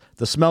styles.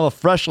 The smell of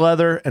fresh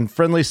leather and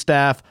friendly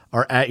staff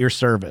are at your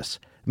service.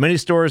 Many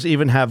stores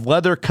even have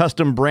leather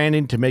custom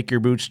branding to make your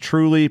boots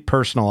truly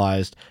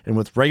personalized. And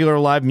with regular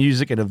live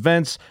music and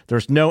events,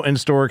 there's no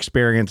in-store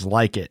experience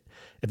like it.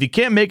 If you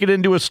can't make it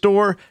into a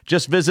store,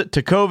 just visit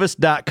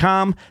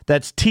tecovas.com.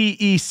 That's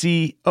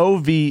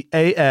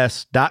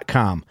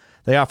TECOVAS.com.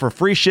 They offer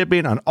free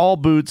shipping on all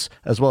boots,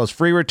 as well as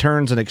free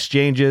returns and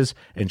exchanges,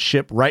 and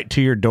ship right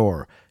to your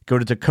door. Go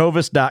to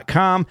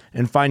tecovas.com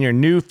and find your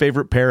new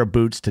favorite pair of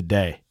boots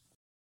today.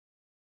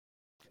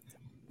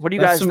 What do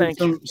you guys think?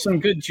 Some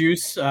good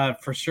juice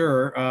for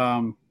sure.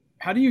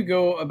 How do you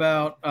go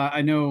about?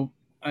 I know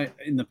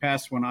in the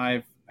past when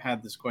I've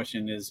had this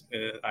question is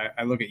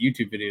I look at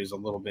YouTube videos a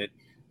little bit.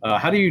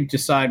 How do you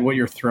decide what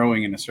you're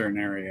throwing in a certain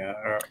area?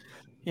 Or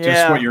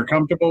just what you're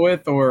comfortable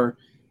with, or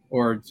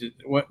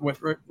what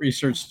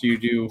research do you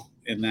do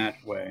in that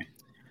way?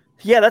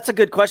 Yeah, that's a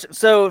good question.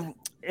 So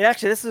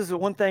actually, this is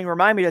one thing.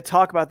 Remind me to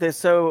talk about this.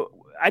 So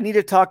I need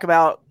to talk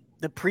about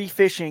the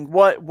pre-fishing,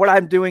 what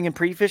I'm doing in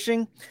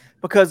pre-fishing,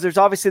 because there's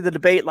obviously the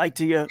debate, like,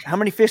 how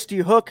many fish do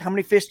you hook? How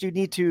many fish do you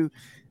need to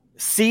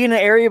see in an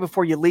area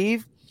before you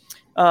leave?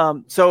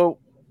 So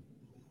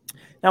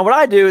now what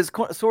I do is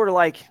sort of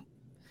like,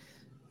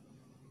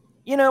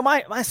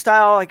 my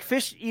style, like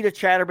fish eat a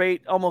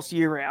chatterbait almost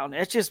year round.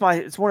 It's just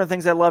it's one of the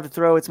things I love to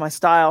throw. It's my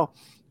style.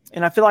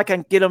 And I feel like I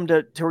can get them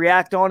to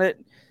react on it.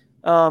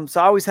 So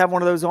I always have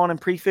one of those on in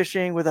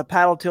pre-fishing with a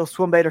paddle tail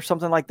swim bait or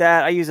something like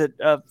that. I use a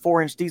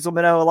 4-inch diesel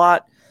minnow a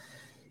lot,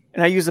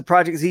 and I use the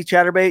Project Z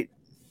chatterbait.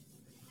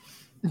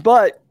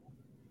 But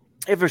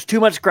if there's too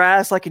much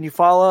grass, like in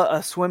Eufaula,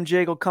 a swim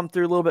jig will come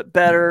through a little bit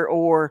better,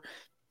 or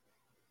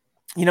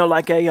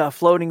like a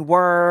floating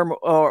worm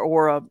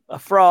or a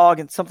frog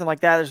and something like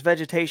that. There's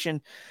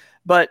vegetation.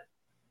 But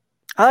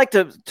I like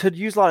to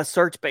use a lot of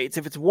search baits.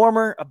 If it's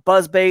warmer, a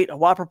buzz bait, a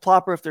whopper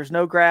plopper. If there's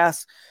no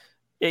grass,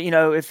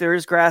 if there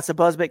is grass, a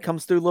buzz bait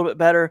comes through a little bit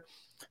better.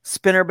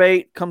 Spinner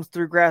bait comes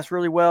through grass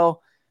really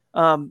well.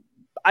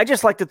 I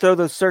just like to throw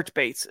those search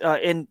baits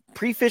in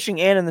pre-fishing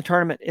and in the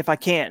tournament if I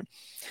can.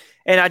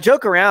 And I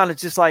joke around.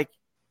 It's just like,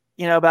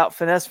 about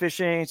finesse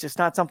fishing. It's just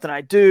not something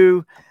I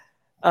do.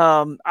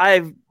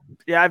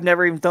 I've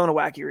never even thrown a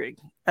wacky rig.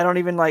 I don't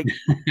even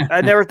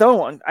I've never thrown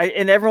one.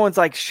 And everyone's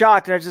like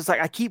shocked. And I just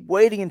I keep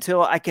waiting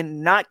until I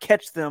can not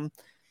catch them.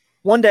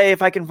 One day,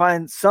 if I can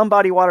find some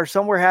body water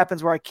somewhere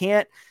happens where I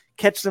can't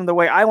catch them the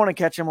way I want to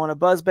catch them on a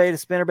buzz bait, a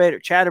spinner bait, or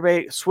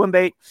chatterbait, a swim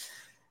bait,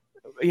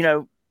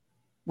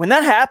 when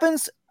that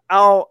happens,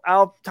 I'll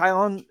tie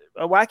on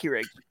a wacky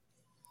rig.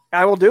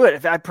 I will do it.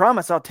 If I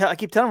promise, I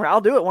keep telling her I'll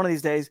do it one of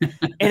these days,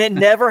 and it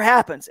never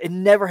happens. It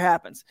never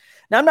happens.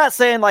 Now, I'm not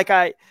saying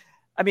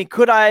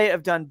could I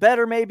have done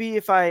better? Maybe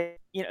if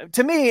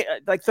to me,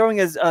 like throwing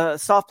a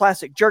soft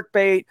plastic jerk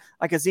bait,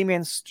 like a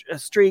Z-Man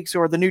Streaks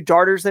or the new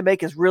darters they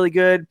make is really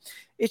good.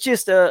 It's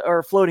just or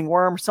a floating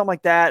worm or something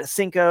like that. A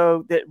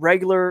Cinco, that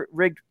regular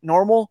rigged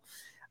normal.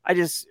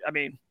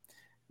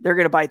 They're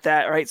going to bite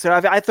that, right? So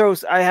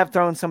I have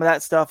thrown some of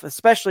that stuff,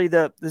 especially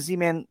the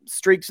Z-Man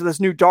Streaks or those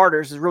new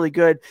darters is really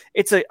good.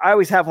 I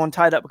always have one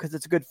tied up because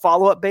it's a good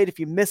follow-up bait. If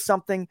you miss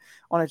something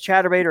on a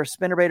chatterbait or a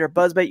spinnerbait or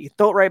buzz bait, you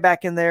throw it right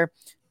back in there,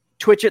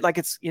 twitch it like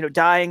it's,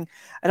 dying.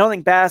 I don't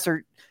think bass,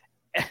 and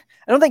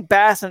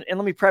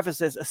let me preface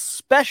this,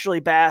 especially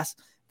bass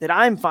that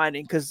I'm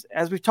finding, because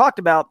as we've talked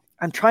about,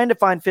 I'm trying to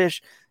find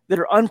fish that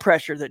are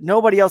unpressured, that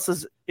nobody else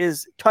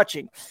is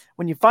touching.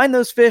 When you find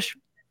those fish,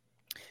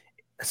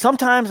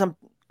 sometimes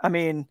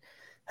I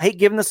hate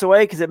giving this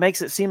away because it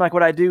makes it seem like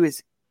what I do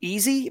is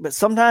easy, but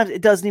sometimes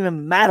it doesn't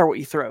even matter what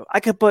you throw. I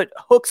could put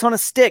hooks on a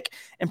stick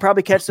and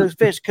probably catch those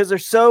fish because they're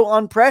so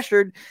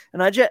unpressured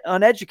and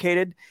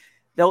uneducated.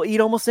 They'll eat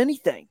almost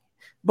anything,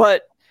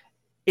 but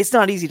it's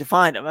not easy to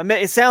find them.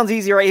 It sounds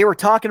easy right here. We're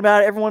talking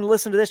about it. Everyone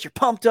listen to this. You're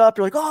pumped up.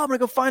 You're like, oh, I'm going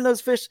to go find those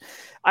fish.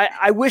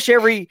 I wish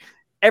every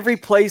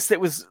place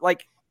that was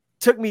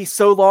took me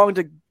so long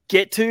to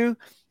get to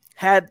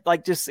had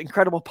just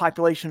incredible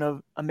population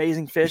of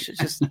amazing fish. It's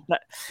just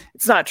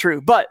it's not true,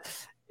 but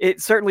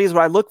it certainly is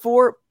what I look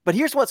for. But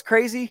here's what's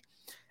crazy.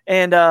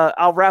 And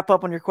I'll wrap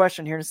up on your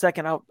question here in a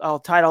second. I'll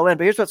tie it all in,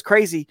 but here's what's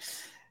crazy.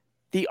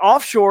 The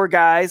offshore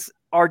guys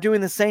are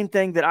doing the same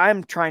thing that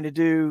I'm trying to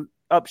do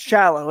up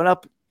shallow and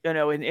up,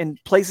 in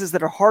places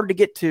that are hard to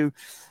get to.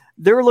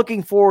 They're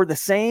looking for the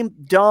same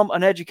dumb,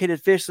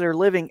 uneducated fish that are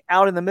living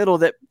out in the middle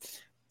that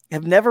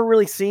have never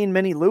really seen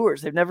many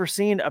lures. They've never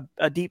seen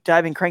a deep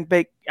diving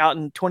crankbait out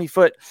in 20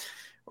 foot,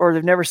 or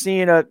they've never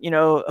seen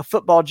a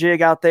football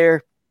jig out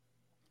there,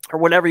 or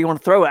whatever you want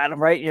to throw at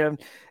them. Right.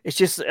 It's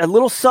just a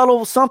little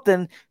subtle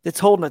something that's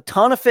holding a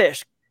ton of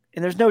fish.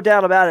 And there's no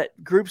doubt about it.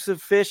 Groups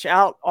of fish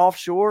out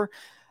offshore,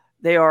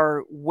 they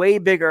are way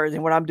bigger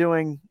than what I'm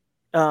doing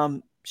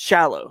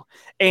shallow.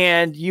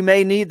 And you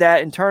may need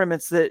that in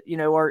tournaments that,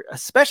 are,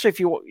 especially if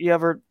you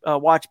ever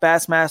watch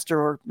Bassmaster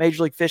or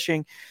Major League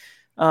Fishing,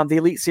 the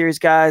Elite Series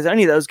guys,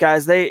 any of those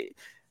guys, the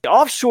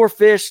offshore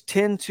fish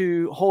tend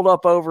to hold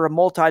up over a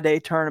multi-day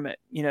tournament,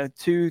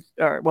 the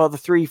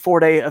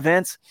 3-4 day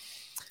events.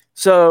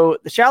 So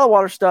the shallow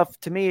water stuff,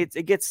 to me,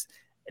 it gets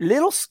a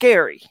little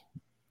scary.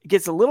 It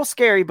gets a little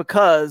scary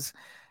because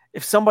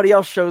if somebody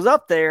else shows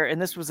up there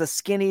and this was a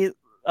skinny,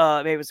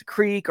 maybe it was a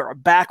creek or a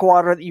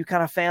backwater that you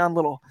kind of found,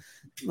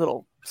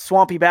 little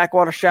swampy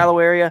backwater shallow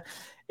area,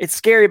 it's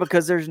scary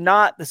because there's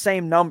not the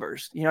same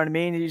numbers. You know what I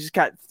mean? You just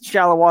got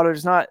shallow water.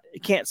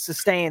 It can't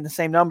sustain the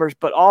same numbers,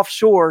 but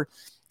offshore,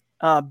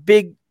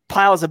 big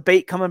piles of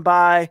bait coming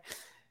by.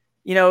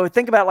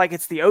 Think about like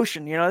it's the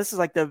ocean. This is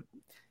like there's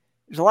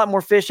a lot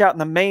more fish out in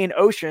the main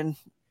ocean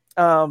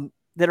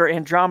that are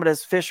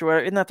Andromedas fish. Or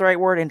isn't that the right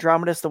word?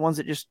 Andromedas, the ones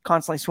that just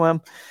constantly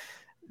swim.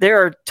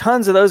 There are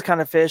tons of those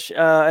kind of fish.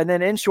 And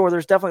then inshore,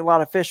 there's definitely a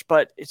lot of fish,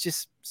 but it's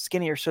just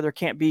skinnier. So there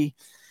can't be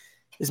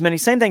as many.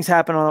 Same things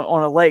happen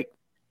on a lake.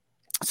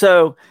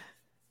 So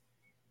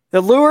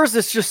the lures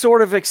is just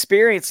sort of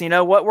experience,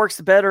 what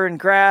works better in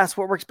grass,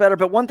 what works better.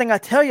 But one thing I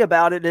tell you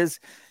about it is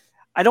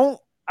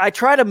I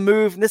try to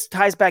move, and this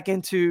ties back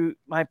into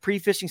my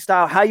pre-fishing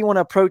style, how you want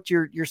to approach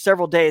your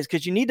several days,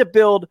 because you need to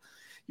build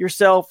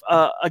yourself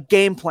a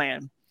game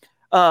plan.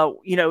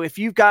 If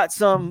you've got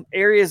some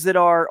areas that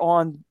are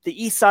on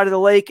the east side of the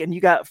lake and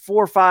you got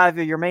 4 or 5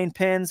 of your main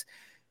pins,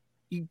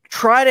 you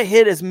try to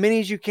hit as many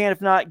as you can,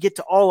 if not get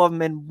to all of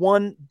them in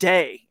one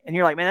day. And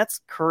you're like, man, that's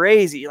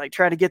crazy. Like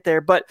try to get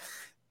there.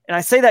 And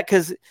I say that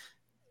because,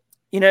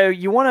 you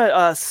want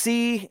to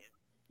see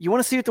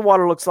what the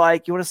water looks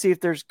like. You want to see if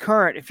there's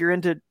current, if you're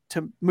into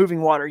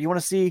moving water. You want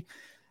to see,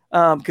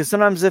 because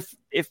sometimes if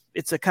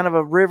it's a kind of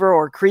a river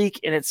or a creek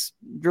and it's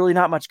really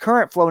not much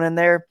current flowing in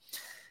there,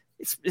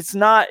 it's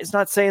not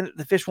saying that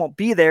the fish won't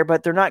be there,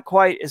 but they're not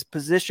quite as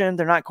positioned.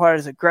 They're not quite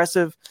as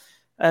aggressive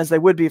as they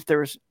would be if there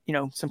was,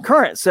 some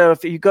current. So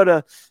if you go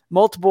to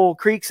multiple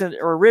creeks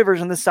or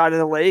rivers on this side of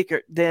the lake,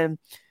 then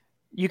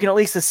you can at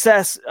least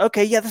assess,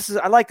 okay, yeah,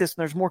 I like this.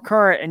 And there's more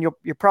current and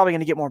you're probably going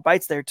to get more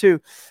bites there too.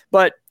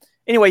 But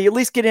anyway, you at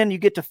least get in, you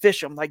get to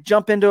fish them, like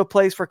jump into a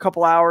place for a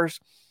couple hours.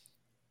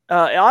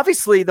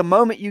 Obviously the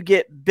moment you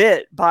get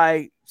bit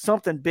by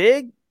something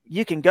big,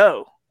 you can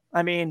go.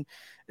 I mean,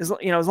 as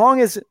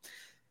long as,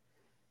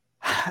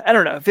 I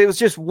don't know, if it was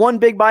just one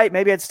big bite,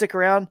 maybe I'd stick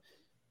around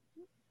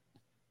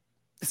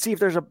to see if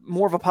there's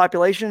more of a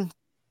population.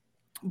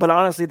 But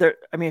honestly,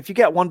 if you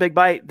get one big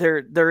bite,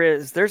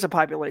 there's a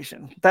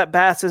population. That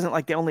bass isn't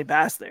like the only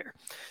bass there.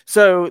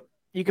 So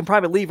you can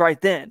probably leave right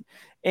then.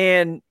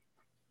 And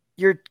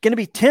you're going to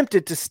be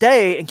tempted to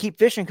stay and keep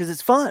fishing because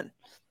it's fun.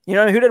 Who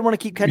doesn't want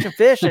to keep catching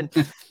fish? And,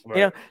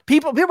 Right.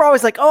 People are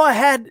always like, oh, I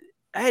had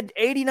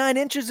 89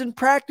 inches in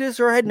practice,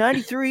 or I had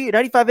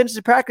 95 inches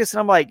in practice. And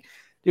I'm like,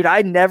 dude,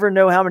 I never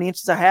know how many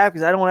inches I have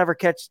because I don't ever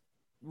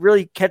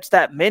really catch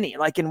that many,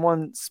 like in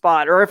one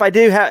spot. Or if I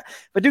do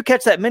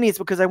catch that many, it's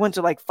because I went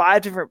to like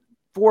 4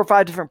 or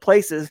 5 different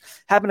places,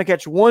 happen to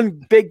catch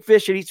one big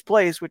fish at each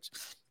place, which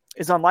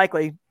is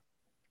unlikely.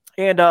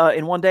 And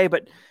in one day,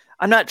 but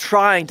I'm not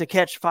trying to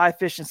catch 5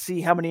 fish and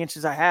see how many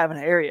inches I have in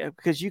an area,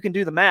 because you can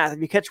do the math. If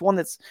you catch one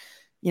that's,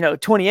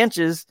 20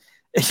 inches,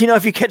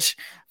 if you catch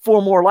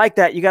 4 more like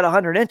that, you got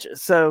 100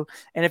 inches. So,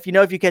 and if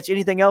you catch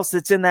anything else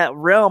that's in that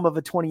realm of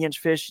a 20-inch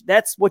fish,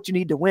 that's what you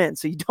need to win.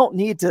 So you don't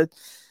need to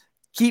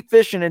keep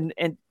fishing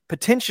and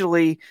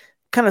potentially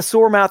kind of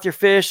sore mouth your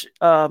fish.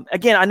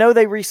 Again, I know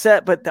they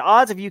reset, but the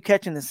odds of you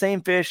catching the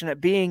same fish and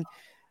it being,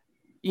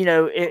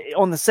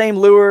 on the same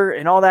lure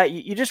and all that,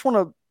 you just want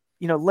to,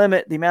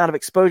 limit the amount of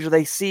exposure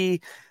they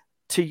see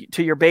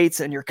to your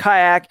baits and your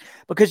kayak,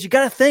 because you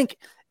got to think,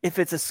 if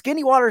it's a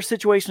skinny water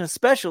situation,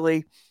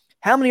 especially,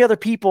 how many other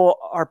people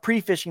are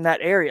pre-fishing that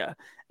area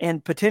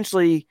and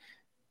potentially,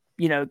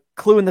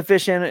 cluing the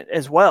fish in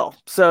as well.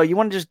 So you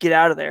want to just get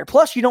out of there.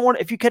 Plus, you don't want,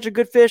 if you catch a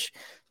good fish,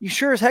 you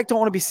sure as heck don't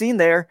want to be seen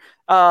there.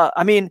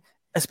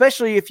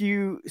 Especially if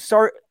you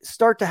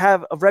start to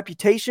have a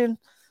reputation.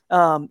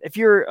 If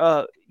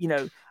you're,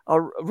 a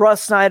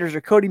Russ Snyder's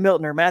or Cody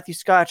Milton or Matthew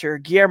Scotch or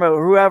Guillermo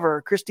or whoever,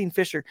 or Christine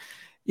Fisher,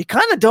 you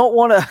kind of don't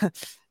want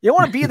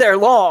to be there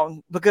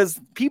long, because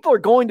people are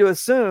going to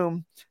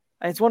assume,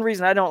 and it's one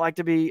reason I don't like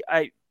to be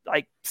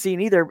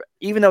seen either,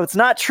 even though it's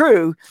not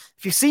true.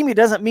 If you see me,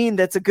 doesn't mean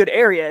that's a good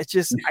area. It's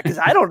just because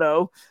I don't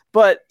know,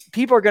 but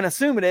people are going to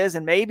assume it is.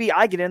 And maybe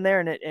I get in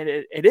there and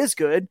it is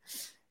good.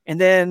 And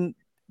then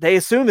they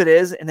assume it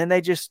is. And then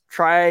they just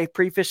try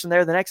pre-fishing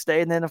there the next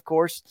day. And then of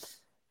course,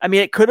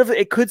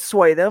 it could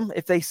sway them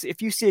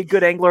if you see a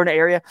good angler in an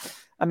area.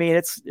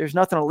 There's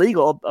nothing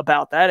illegal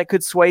about that. It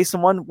could sway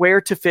someone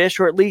where to fish,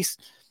 or at least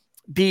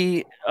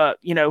be,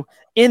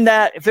 in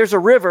that, if there's a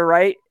river,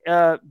 right,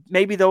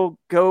 maybe they'll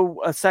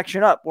go a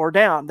section up or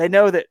down. They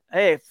know that,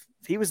 hey, if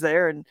he was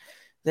there, and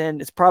then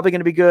it's probably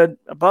going to be good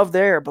above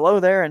there or below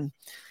there. And,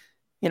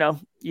 you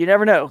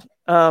never know.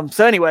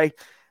 So anyway,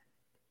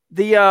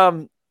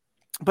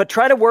 but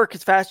try to work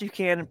as fast as you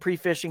can in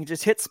pre-fishing,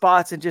 just hit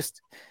spots and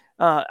just,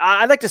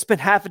 I like to spend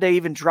half a day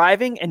even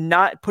driving and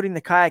not putting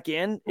the kayak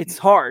in. It's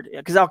hard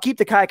because I'll keep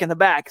the kayak in the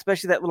back,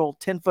 especially that little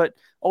 10-foot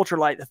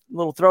ultralight, the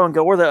little throw and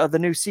go, or the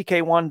new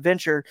CK1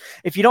 Venture.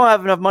 If you don't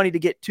have enough money to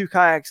get 2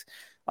 kayaks,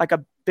 like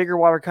a bigger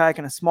water kayak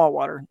and a small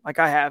water, like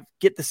I have,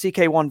 get the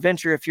CK1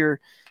 Venture if you're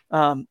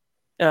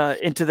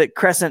into the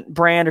Crescent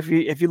brand. If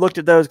you looked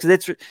at those,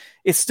 because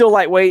it's still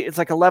lightweight. It's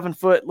like 11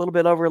 foot, a little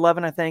bit over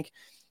 11, I think,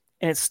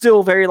 and it's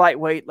still very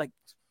lightweight, like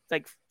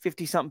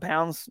 50 something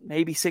pounds,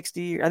 maybe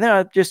 60. I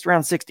think just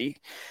around 60.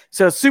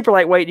 So it's super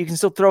lightweight. You can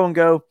still throw and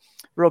go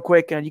real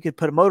quick, and you could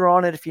put a motor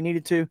on it if you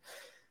needed to,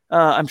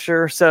 I'm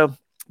sure. So,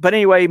 but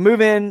anyway,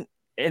 move in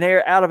and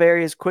out of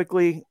areas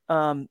quickly.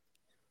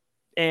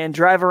 and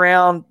drive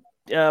around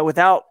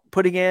without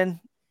putting in.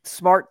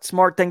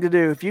 Smart thing to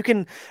do. If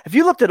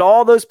you looked at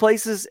all those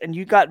places and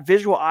you got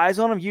visual eyes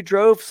on them, you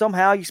drove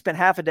somehow, you spent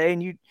half a day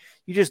and you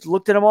just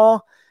looked at them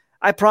all.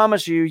 I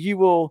promise you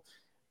will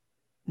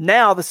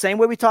now, the same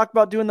way we talked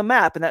about doing the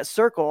map and that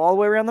circle all the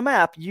way around the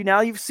map,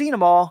 you've seen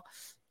them all.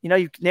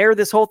 You've narrowed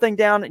this whole thing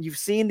down and you've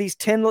seen these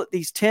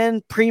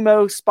 10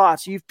 primo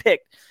spots you've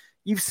picked.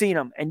 You've seen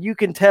them and you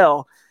can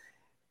tell,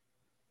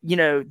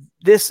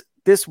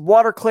 this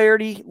water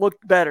clarity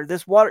looked better.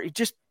 This water,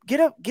 just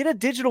get a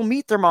digital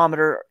meat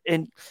thermometer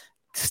and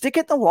stick it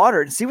in the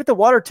water and see what the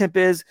water temp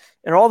is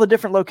at all the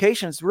different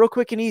locations. Real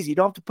quick and easy. You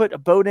don't have to put a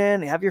boat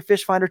in and have your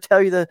fish finder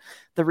tell you the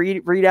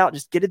readout.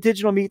 Just get a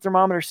digital meat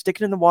thermometer, stick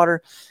it in the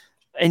water,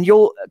 and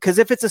because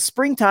if it's a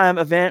springtime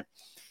event,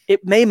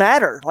 it may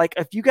matter. Like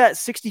if you got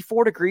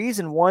 64 degrees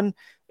in one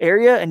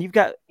area and you've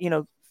got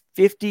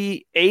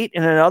 58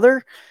 in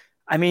another,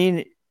 I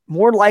mean,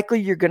 more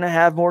likely you're going to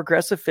have more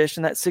aggressive fish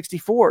in that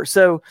 64.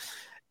 So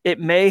it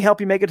may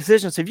help you make a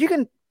decision. So if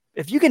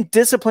you can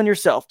discipline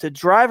yourself to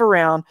drive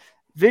around,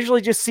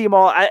 visually just see them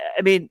all. I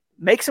mean,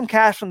 make some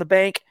cash from the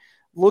bank,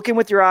 looking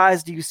with your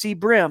eyes. Do you see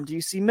brim? Do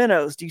you see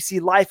minnows? Do you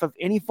see life of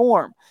any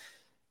form?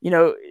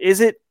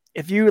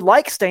 If you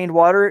like stained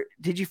water,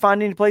 did you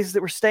find any places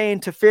that were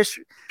stained to fish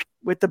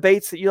with the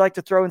baits that you like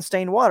to throw in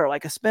stained water,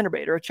 like a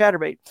spinnerbait or a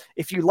chatterbait?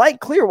 If you like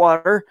clear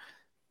water,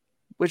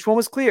 which one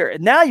was clear?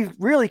 And now you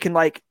really can,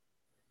 like,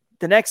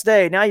 the next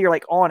day, now you're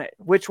like on it.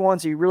 Which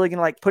ones are you really going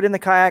to like put in the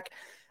kayak?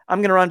 I'm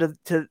going to run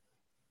to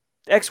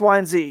X, Y,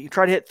 and Z. You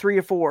try to hit 3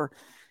 or 4,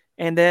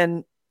 and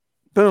then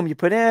boom, you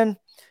put in.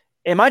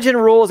 And my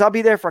general rule is I'll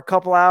be there for a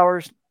couple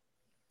hours,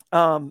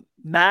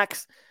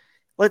 max.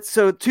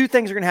 So 2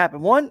 things are going to happen.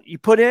 One, you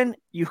put in,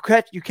 you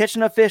catch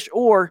enough fish,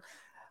 or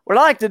what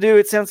I like to do,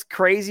 it sounds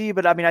crazy,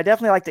 but I mean, I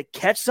definitely like to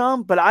catch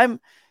some, but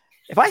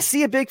if I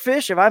see a big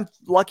fish, if I'm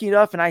lucky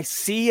enough and I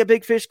see a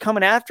big fish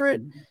coming after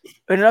it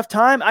in enough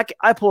time,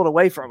 I pull it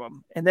away from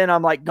them and then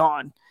I'm like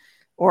gone.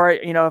 Or,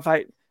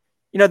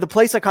 if the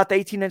place I caught the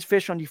 18-inch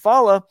fish on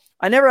Eufaula,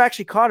 I never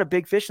actually caught a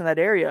big fish in that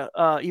area.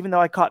 Even though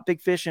I caught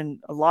big fish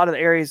in a lot of the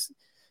areas,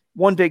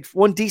 one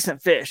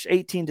decent fish,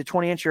 18 to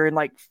 20 incher in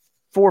like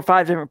 4 or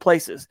 5 different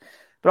places.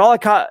 But all I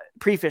caught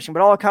pre-fishing,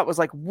 was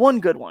like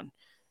one good one.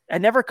 I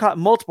never caught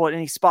multiple at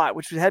any spot,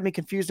 which had me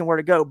confused on where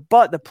to go.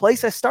 But the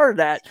place I started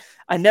at,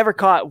 I never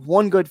caught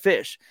one good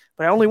fish.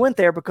 But I only went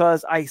there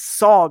because I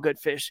saw a good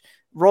fish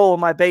roll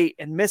my bait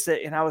and miss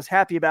it, and I was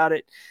happy about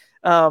it.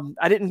 I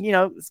didn't,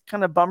 it's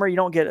kind of a bummer. You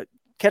don't get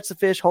catch the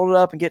fish, hold it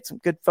up, and get some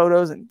good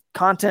photos and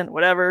content,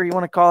 whatever you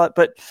want to call it.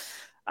 But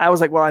I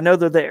was like, well, I know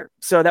they're there.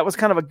 So that was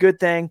kind of a good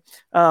thing.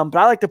 But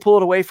I like to pull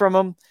it away from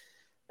them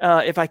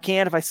if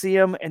I see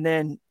them, and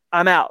then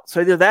I'm out.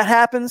 So either that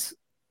happens,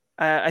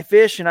 I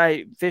fish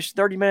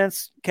 30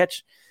 minutes,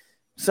 catch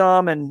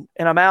some, and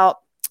I'm out.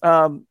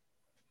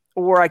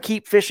 Or I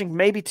keep fishing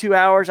maybe 2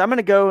 hours. I'm going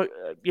to go,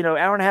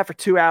 hour and a half or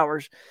 2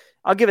 hours.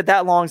 I'll give it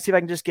that long, see if I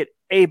can just get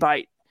a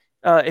bite.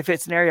 If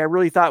it's an area I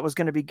really thought was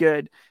going to be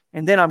good,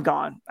 and then I'm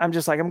gone. I'm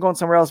just like, I'm going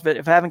somewhere else. But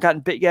if I haven't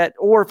gotten bit yet,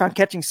 or if I'm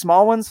catching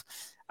small ones,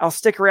 I'll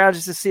stick around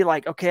just to see,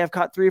 like, okay, I've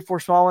caught 3 or 4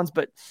 small ones,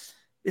 but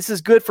this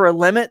is good for a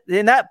limit.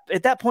 And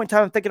at that point in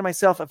time, I'm thinking to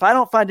myself, if I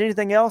don't find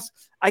anything else,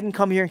 I can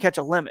come here and catch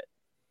a limit.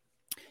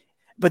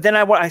 But then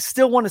I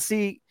still want to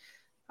see,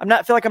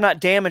 feel like I'm not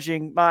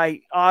damaging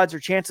my odds or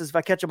chances if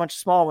I catch a bunch of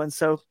small ones.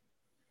 So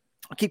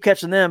I'll keep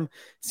catching them,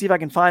 see if I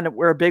can find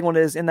where a big one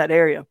is in that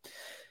area.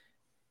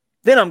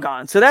 Then I'm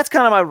gone. So that's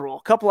kind of my rule.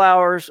 A couple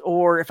hours,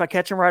 or if I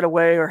catch them right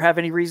away or have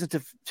any reason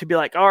to be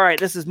like, all right,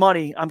 this is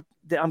money,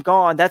 I'm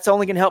gone. That's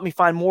only going to help me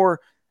find more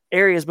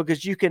areas,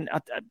 because I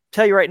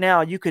tell you right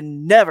now, you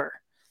can never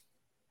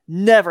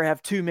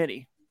have too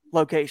many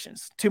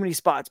locations, too many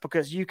spots,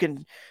 because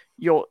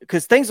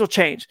because things will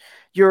change.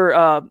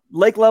 Your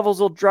lake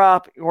levels will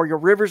drop, or your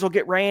rivers will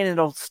get rain and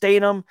it'll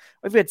stain them.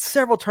 We've had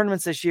several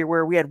tournaments this year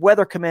where we had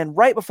weather come in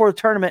right before the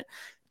tournament.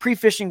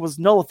 Pre-fishing was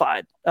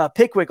nullified.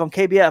 Pickwick on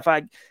KBF,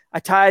 I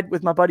tied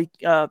with my buddy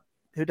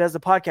who does the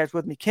podcast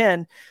with me,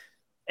 Ken,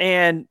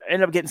 and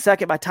ended up getting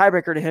second by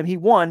tiebreaker to him. He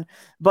won,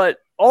 but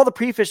all the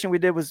pre-fishing we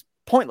did was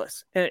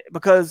pointless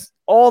because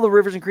all the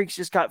rivers and creeks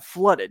just got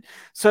flooded.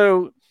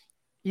 So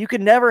you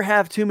could never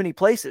have too many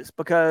places,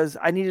 because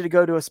I needed to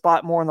go to a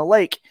spot more on the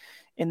lake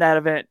in that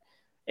event.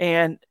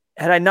 And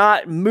had I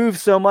not moved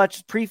so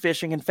much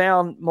pre-fishing and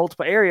found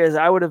multiple areas,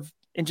 I would have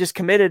just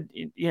committed,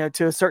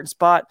 to a certain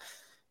spot,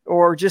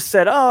 or just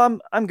said, oh,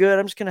 I'm good.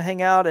 I'm just going to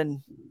hang out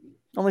and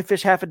only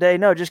fish half a day.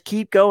 No, just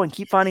keep going,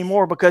 keep finding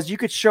more, because you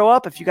could show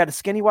up if you got a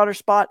skinny water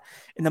spot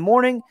in the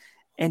morning,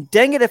 and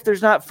dang it if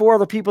there's not 4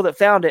 other people that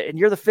found it and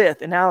you're the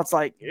 5th. And now it's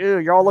like, ew,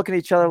 you're all looking at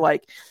each other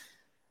like,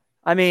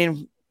 I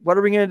mean, what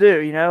are we going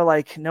to do?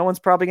 Like, no one's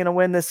probably going to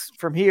win this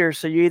from here.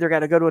 So you either got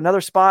to go to another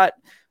spot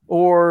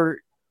or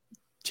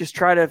just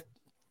try to,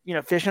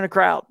 fish in a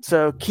crowd.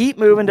 So keep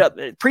moving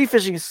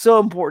pre-fishing is so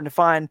important to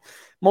find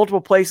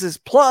multiple places.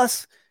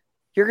 Plus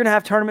you're going to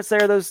have tournaments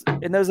there,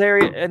 in those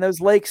areas and those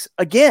lakes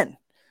again.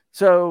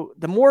 So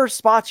the more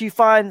spots you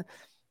find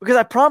Because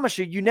I promise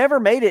you, you never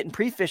made it in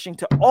pre-fishing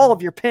to all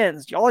of your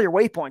pins, all your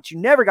waypoints. You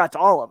never got to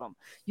all of them.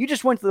 You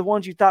just went to the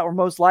ones you thought were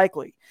most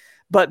likely.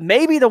 But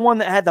maybe the one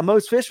that had the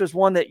most fish was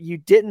one that you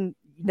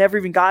never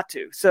even got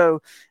to.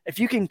 So if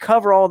you can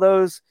cover all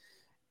those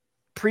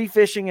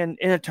pre-fishing in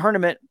a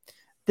tournament,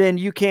 then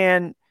you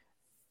can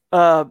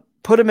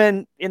put them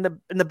in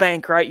the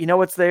bank, right? You know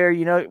what's there,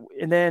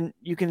 and then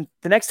you can,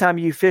 the next time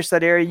you fish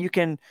that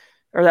area,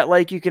 or that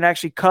lake, you can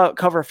actually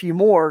cover a few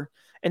more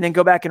and then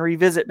go back and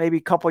revisit maybe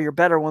a couple of your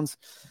better ones.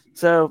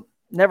 So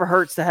never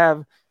hurts to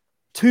have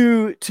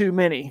too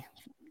many.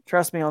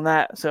 Trust me on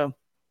that. So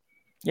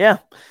yeah.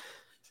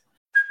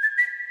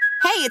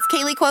 Hey, it's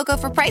Kaylee Cuoco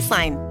for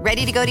Priceline.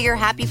 Ready to go to your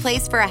happy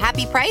place for a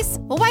happy price?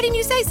 Well, why didn't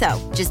you say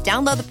so? Just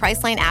download the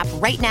Priceline app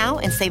right now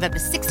and save up to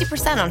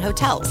 60% on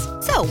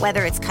hotels. So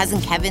whether it's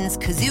Cousin Kevin's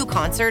Kazoo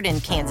Concert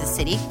in Kansas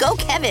City, go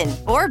Kevin,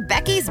 or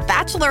Becky's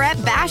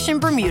Bachelorette Bash in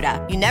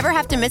Bermuda, you never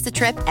have to miss a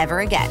trip ever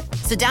again.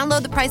 So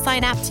download the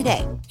Priceline app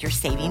today. Your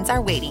savings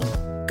are waiting.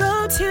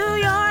 Go to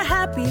your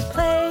happy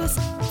place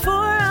for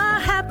a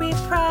happy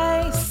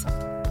price.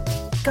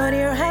 Go to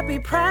your happy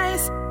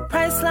price,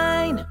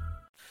 Priceline.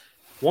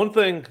 One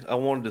thing I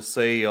wanted to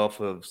say off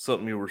of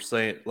something you were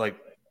saying, like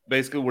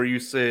basically where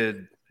you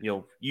said,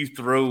 you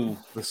throw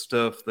the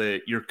stuff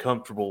that you're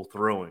comfortable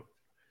throwing.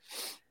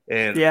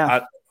 And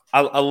yeah,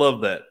 I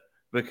love that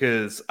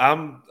because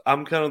I'm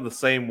kind of the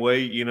same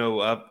way.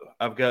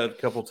 I've got a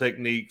couple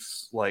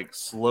techniques, like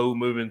slow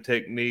moving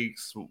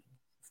techniques,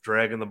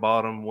 dragging the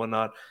bottom,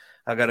 whatnot.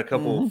 I got a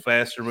couple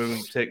faster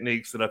moving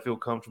techniques that I feel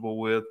comfortable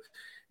with.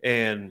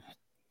 And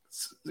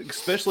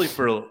especially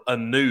for a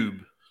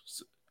noob,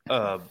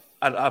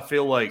 I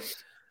feel like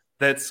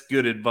that's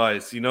good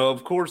advice.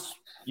 Of course,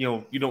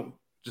 you don't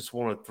just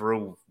want to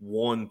throw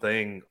one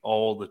thing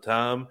all the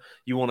time.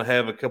 You want to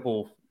have a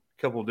couple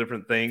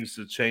different things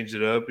to change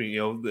it up.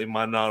 And, they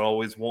might not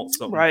always want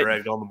something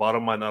dragged on the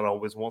bottom, might not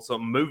always want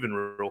something moving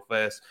real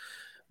fast.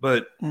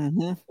 But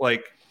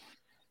like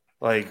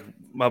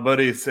my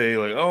buddies say,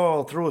 like,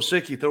 oh, throw a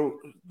shaky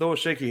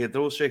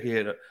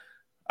head.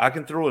 I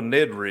can throw a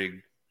Ned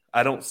rig.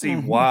 I don't see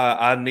why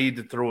I need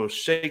to throw a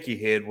shaky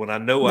head when I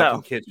know I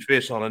can catch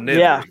fish on a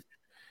Ned rig.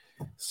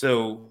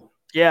 So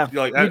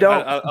like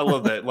I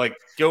love that. Like,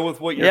 go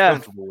with what you're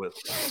comfortable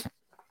with.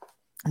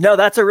 No,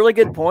 that's a really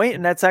good point,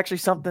 and that's actually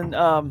something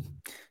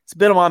it's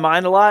been on my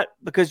mind a lot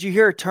because you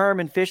hear a term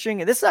in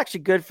fishing, and this is actually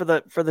good for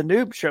the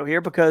noob show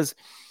here because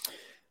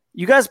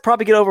you guys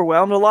probably get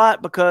overwhelmed a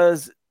lot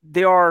because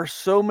there are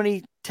so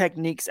many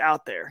techniques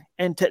out there,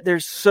 and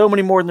there's so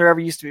many more than there ever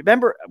used to be.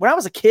 Remember when I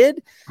was a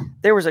kid,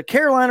 there was a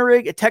Carolina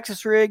rig, a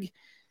Texas rig,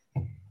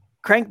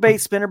 crankbait,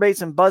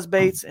 spinnerbaits, and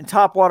buzzbaits, and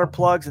topwater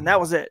plugs, and that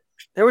was it.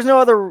 There was no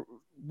other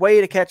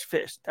way to catch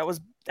fish. That was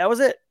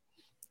it.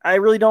 I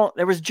really don't.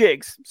 There was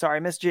jigs. Sorry, I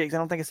missed jigs. I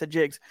don't think I said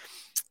jigs.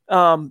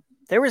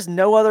 There was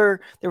no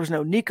other. There was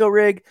no Nico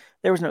rig.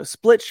 There was no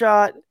split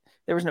shot.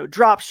 There was no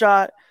drop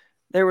shot.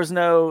 There was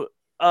no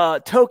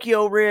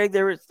Tokyo rig.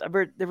 There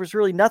was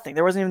really nothing.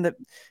 There wasn't even the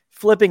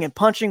flipping and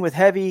punching with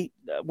heavy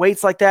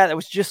weights like that. That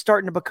was just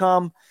starting to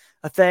become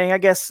a thing. I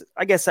guess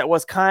that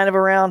was kind of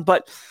around,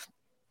 but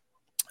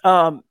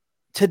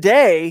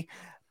today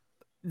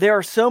there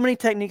are so many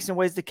techniques and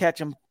ways to catch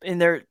them,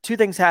 and there are two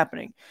things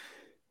happening.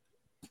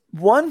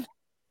 One,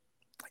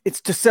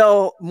 it's to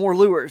sell more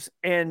lures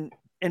and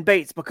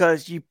baits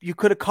because you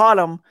could have caught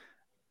them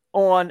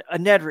on a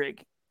Ned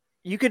rig.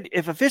 You could,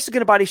 if a fish is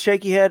going to bite a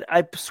shaky head,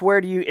 I swear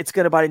to you, it's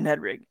going to bite a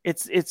Ned rig.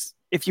 It's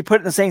if you put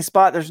it in the same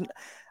spot,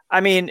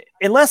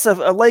 unless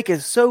a lake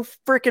is so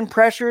freaking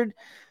pressured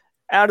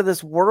out of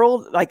this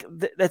world, like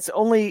that's the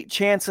only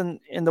chance in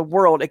the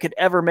world it could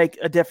ever make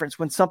a difference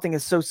when something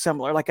is so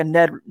similar, like a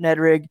Ned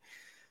rig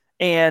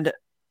and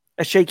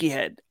a shaky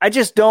head. I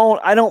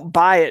don't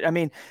buy it. I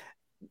mean,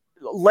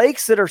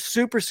 lakes that are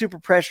super, super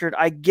pressured,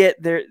 I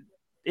get there.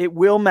 It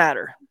will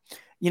matter.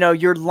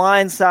 Your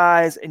line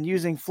size and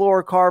using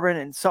fluorocarbon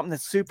and something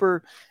that's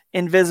super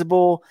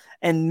invisible,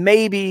 and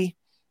maybe,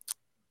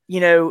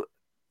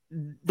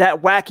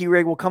 that wacky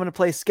rig will come into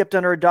play skipped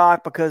under a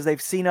dock because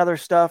they've seen other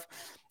stuff.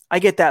 I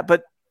get that.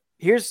 But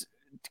here's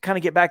to kind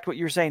of get back to what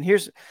you were saying.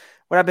 Here's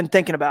what I've been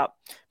thinking about.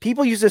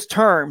 People use this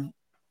term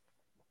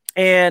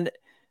and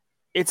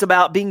it's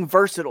about being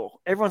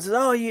versatile. Everyone says,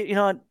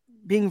 oh,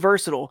 being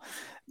versatile.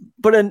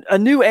 But a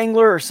new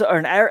angler or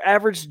an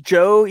average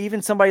Joe,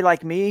 even somebody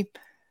like me,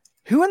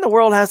 who in the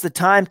world has the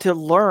time to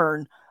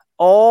learn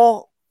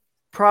all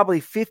probably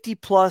 50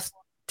 plus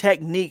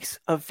techniques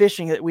of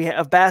fishing that we have,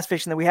 of bass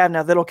fishing that we have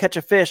now that'll catch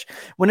a fish,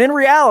 when in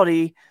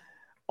reality,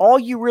 all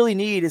you really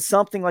need is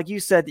something like you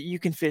said that you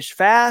can fish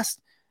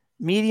fast,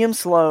 medium,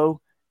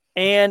 slow,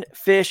 and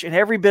fish in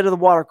every bit of the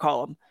water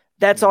column.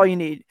 That's all you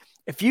need.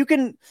 If you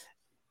can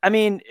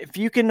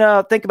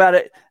think about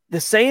it, the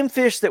same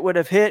fish that would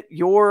have hit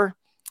your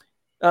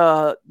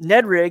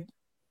Ned rig,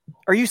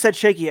 or you said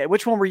shaky head.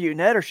 Which one were you,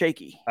 Ned or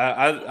shaky?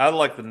 I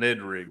like the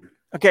Ned rig.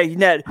 Okay,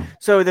 Ned.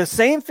 So the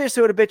same fish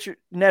that would have bit your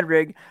Ned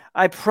rig,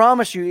 I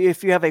promise you,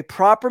 if you have a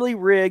properly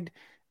rigged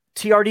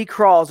TRD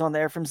crawls on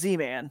there from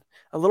Z-Man,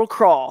 a little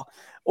crawl,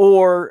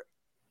 or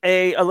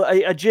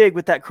a jig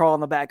with that crawl on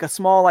the back, a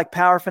small like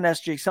power finesse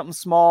jig, something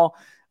small,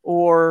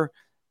 or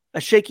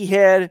a shaky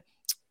head,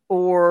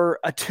 or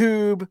a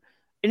tube,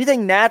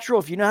 anything natural.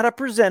 If you know how to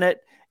present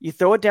it, you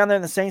throw it down there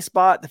in the same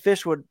spot, the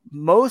fish would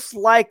most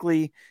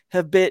likely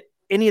have bit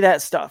any of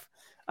that stuff.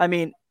 I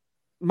mean,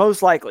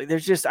 most likely.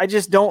 I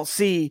just don't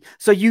see.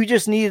 So you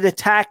just needed a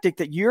tactic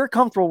that you're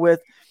comfortable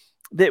with,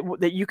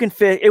 that you can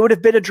fit. It would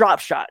have been a drop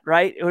shot,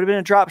 right? It would have been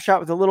a drop shot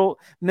with a little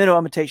minnow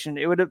imitation.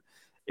 It would have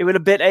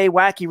bit a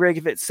wacky rig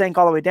if it sank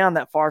all the way down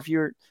that far. If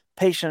you're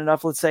patient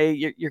enough, let's say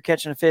you're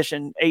catching a fish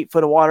in 8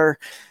 foot of water,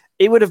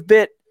 it would have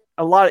bit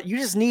a lot. You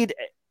just need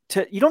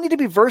to, you don't need to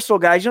be versatile,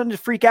 guys. You don't need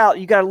to freak out.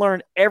 You got to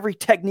learn every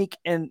technique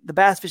in the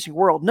bass fishing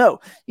world. No,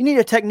 you need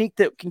a technique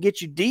that can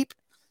get you deep.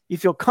 You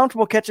feel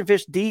comfortable catching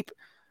fish deep.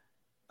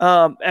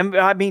 And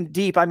I mean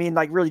deep, I mean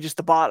like really just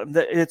the bottom.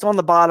 It's on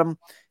the bottom.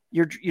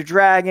 You're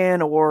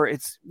dragging, or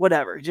it's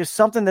whatever, just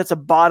something that's a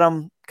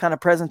bottom kind of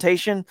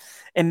presentation.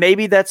 And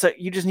maybe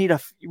you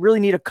really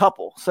need a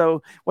couple.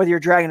 So whether you're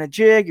dragging a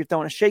jig, you're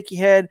throwing a shaky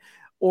head,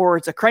 or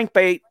it's a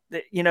crankbait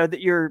that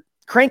you're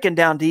cranking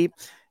down deep,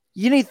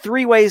 you need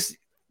 3 ways.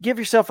 Give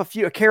yourself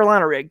a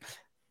Carolina rig.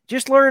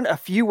 Just learn a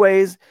few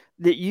ways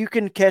that you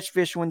can catch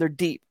fish when they're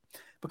deep,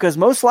 because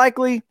most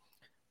likely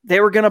they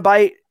were going to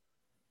bite.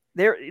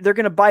 They're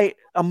going to bite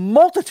a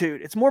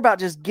multitude. It's more about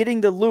just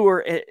getting the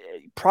lure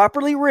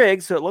properly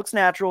rigged so it looks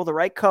natural, the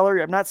right color.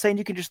 I'm not saying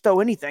you can just throw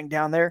anything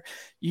down there.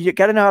 You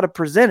got to know how to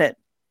present it.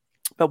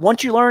 But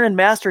once you learn and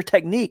master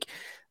technique,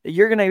 that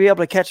you're going to be able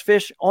to catch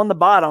fish on the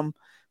bottom,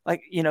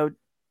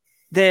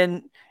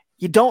 then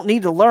you don't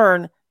need to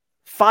learn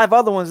 5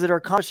 other ones that are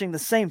accomplishing the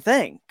same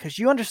thing, because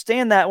you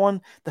understand that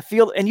one, the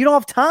field, and you don't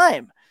have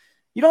time.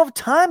 You don't have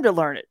time to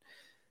learn it.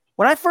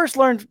 When I first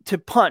learned to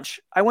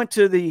punch, I went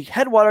to the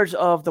headwaters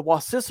of the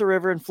Wasissa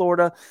River in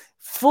Florida,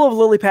 full of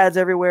lily pads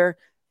everywhere,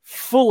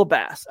 full of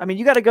bass. I mean,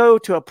 you got to go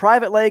to a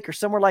private lake or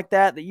somewhere like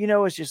that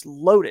is just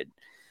loaded.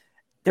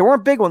 There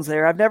weren't big ones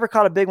there. I've never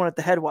caught a big one at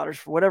the headwaters.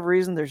 For whatever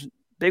reason, there's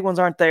big ones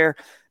aren't there,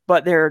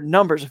 but there are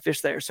numbers of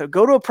fish there. So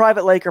go to a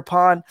private lake or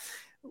pond,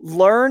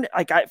 learn.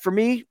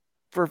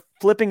 For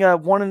flipping a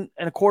 1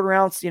 1/4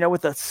 ounce,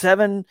 with a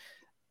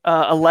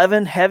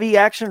 7-11 heavy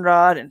action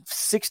rod and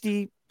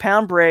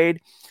 60-pound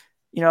braid,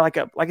 like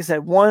I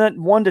said,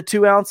 1 to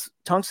 2 ounce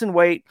tungsten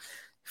weight,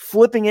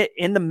 flipping it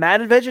in the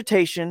matted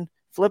vegetation,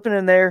 flipping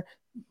in there,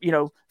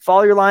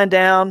 follow your line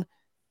down,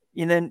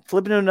 and then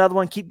flipping to another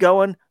one, keep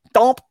going.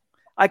 Thump.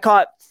 I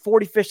caught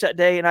 40 fish that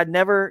day, and I'd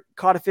never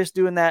caught a fish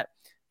doing that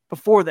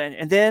before then.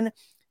 And then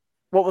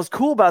what was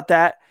cool about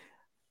that,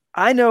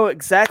 I know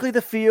exactly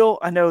the feel.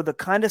 I know the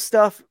kind of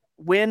stuff,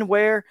 when,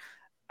 where.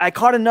 I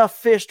caught enough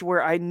fish to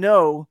where I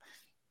know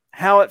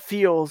how it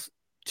feels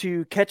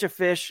to catch a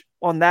fish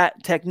on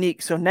that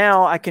technique. So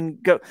now I can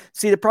go.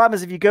 See, the problem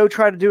is if you go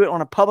try to do it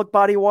on a public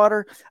body of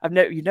water,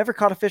 you've never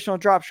caught a fish on a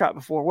drop shot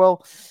before.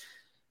 Well,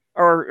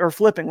 or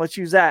flipping, let's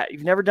use that.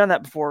 You've never done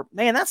that before.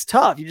 Man, that's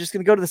tough. You're just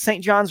going to go to the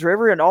St. Johns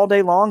River and all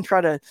day long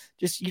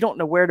you don't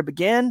know where to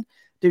begin.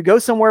 Dude, go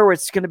somewhere where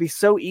it's going to be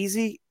so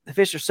easy. The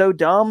fish are so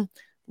dumb.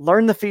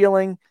 Learn the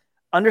feeling,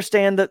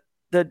 understand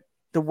the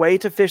way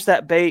to fish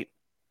that bait.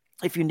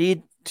 If you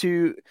need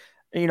to,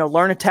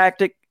 learn a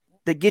tactic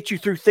that gets you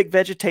through thick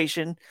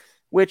vegetation,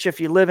 which if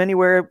you live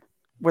anywhere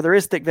where there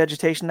is thick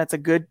vegetation, that's a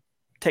good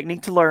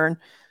technique to learn.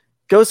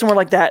 Go somewhere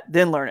like that,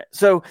 then learn it.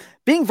 So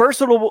being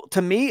versatile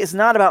to me is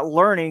not about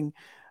learning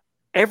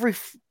every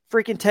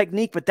freaking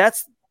technique, but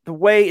that's the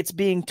way it's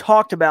being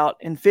talked about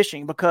in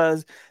fishing,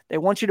 because they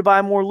want you to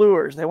buy more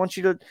lures. They want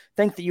you to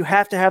think that you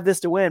have to have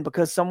this to win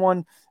because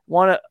someone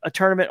won a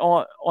tournament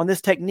on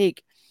this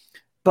technique,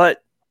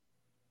 but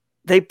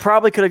they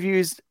probably could have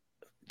used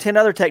 10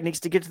 other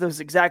techniques to get to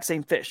those exact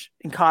same fish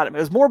and caught them. It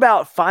was more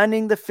about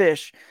finding the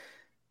fish,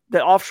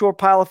 the offshore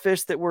pile of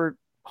fish that were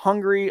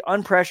hungry,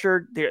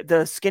 unpressured,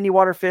 the skinny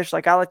water fish.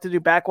 Like I like to do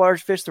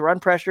backwaters fish that were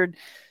unpressured,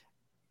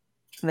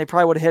 and they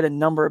probably would have hit a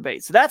number of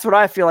baits. So that's what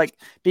I feel like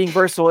being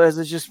versatile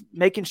is just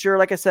making sure,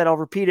 like I said, I'll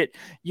repeat it.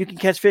 You can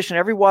catch fish in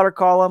every water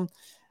column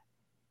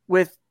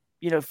with,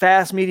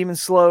 fast, medium, and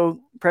slow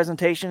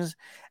presentations.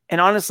 And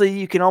honestly,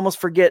 you can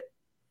almost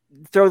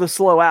throw the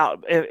slow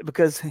out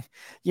because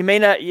you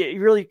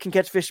really can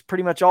catch fish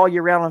pretty much all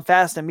year round on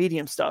fast and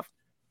medium stuff.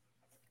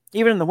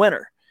 Even in the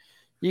winter,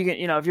 you can,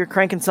 if you're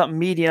cranking something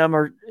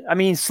medium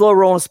slow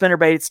rolling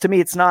spinnerbaits, to me,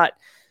 it's not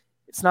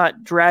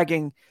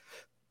dragging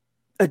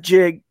a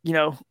jig,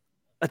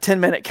 a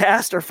 10-minute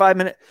cast or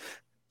 5-minute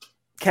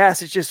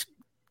cast. It's just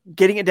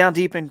getting it down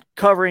deep and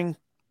covering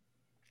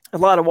a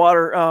lot of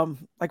water.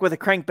 Like with a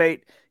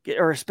crankbait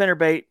or a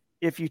spinnerbait,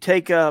 if you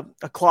take a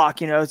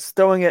clock, it's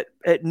throwing it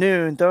at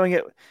noon, throwing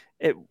it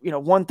at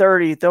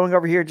 1:30, throwing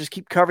over here, just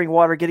keep covering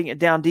water, getting it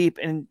down deep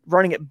and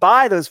running it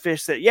by those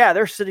fish that,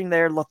 they're sitting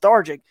there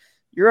lethargic.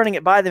 You're running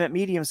it by them at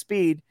medium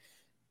speed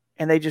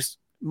and they just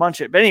munch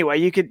it. But anyway,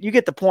 you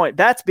get the point.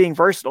 That's being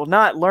versatile,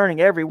 not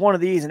learning every one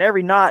of these and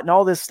every knot and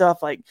all this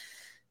stuff. Like,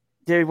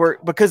 dude,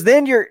 because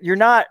then you're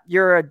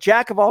a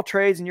jack of all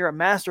trades and you're a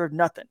master of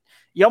nothing.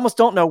 You almost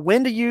don't know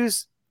when to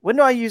use when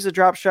do I use a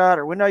drop shot,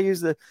 or when do I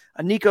use a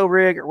Nico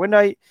rig, or when do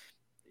I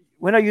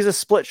use a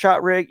split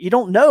shot rig? You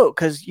don't know,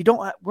 because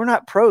we're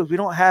not pros. We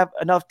don't have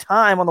enough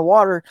time on the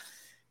water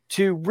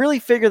to really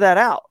figure that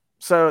out.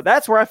 So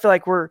that's where I feel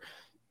like we're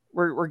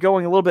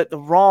going a little bit the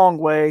wrong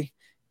way.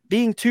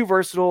 Being too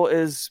versatile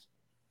is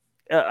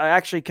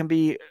actually can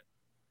be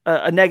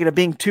a negative.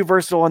 Being too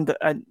versatile,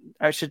 and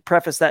I should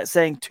preface that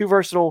saying too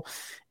versatile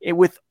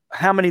with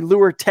how many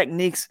lure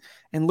techniques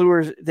and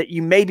lures that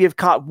you maybe have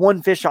caught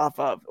one fish off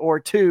of or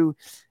two,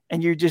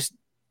 and you just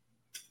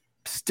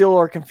still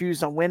are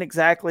confused on when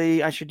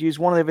exactly I should use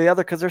one or the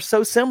other, because they're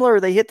so similar.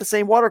 They hit the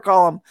same water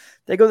column.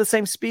 They go the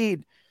same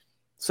speed.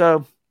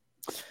 So,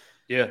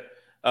 yeah.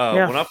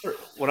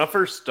 When I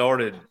first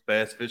started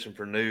Bass Fishing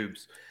for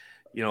Noobs,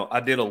 I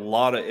did a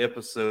lot of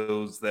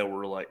episodes that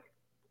were like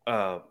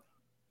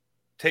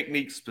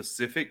technique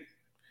specific,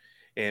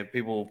 and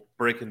people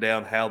breaking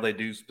down how they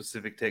do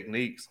specific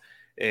techniques.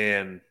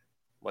 And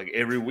like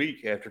every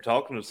week after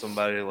talking to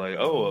somebody, like,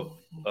 oh,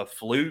 a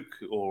fluke,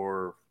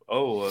 or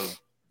a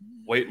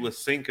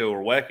weightless Senko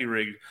or wacky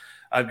rig,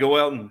 I'd go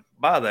out and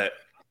buy that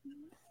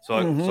so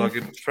I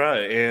could try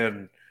it.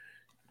 And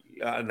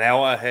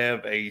now I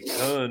have a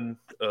ton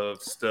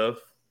of stuff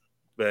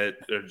that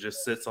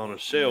just sits on a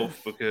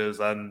shelf because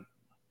I'm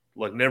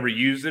like never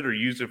used it, or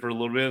used it for a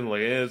little bit and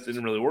like, it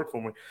didn't really work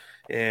for me.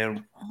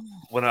 And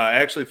when I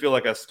actually feel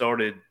like I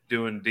started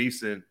doing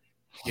decent,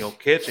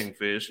 catching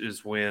fish,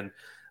 is when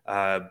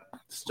I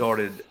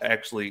started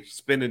actually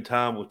spending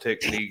time with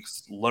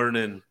techniques,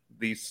 learning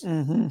these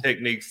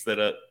techniques that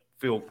I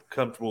feel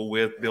comfortable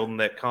with, building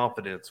that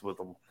confidence with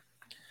them.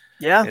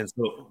 Yeah. And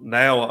so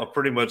now I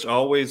pretty much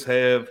always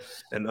have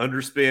an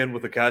underspin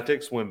with a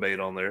Kitech swim bait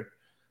on there,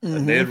 a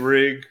Ned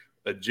rig,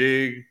 a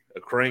jig, a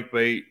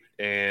crankbait,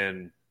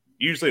 and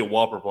usually a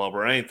whopper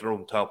plopper. I ain't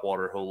thrown top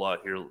water a whole lot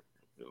here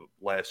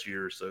last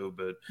year or so,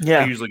 but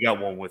I usually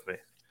got one with me.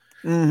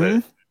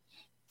 But,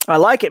 I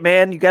like it,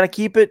 man. You got to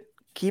keep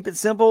it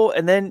simple.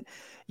 And then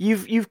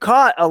you've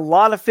caught a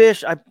lot of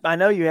fish. I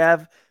know you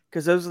have,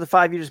 because those are the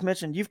 5 you just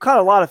mentioned. You've caught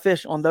a lot of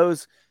fish on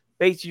those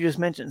baits you just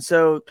mentioned.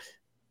 So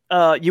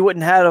you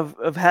wouldn't have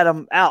had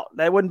them out.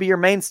 That wouldn't be your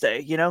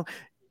mainstay,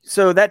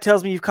 So that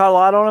tells me you've caught a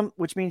lot on them,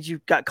 which means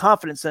you've got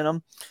confidence in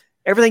them.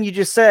 Everything you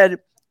just said,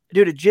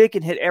 dude, a jig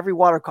can hit every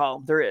water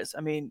column there is.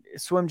 I mean, a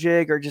swim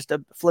jig or just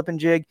a flipping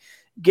jig,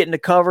 getting to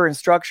cover and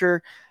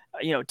structure.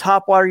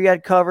 Top water you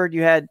had covered.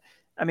 You had,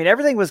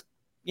 everything was,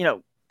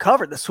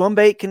 covered. The swim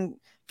bait can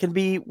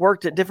be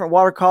worked at different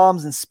water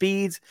columns and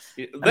speeds.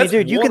 That's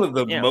one of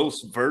the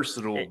most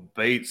versatile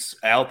baits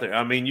out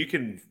there. You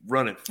can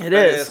run it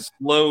fast,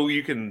 slow.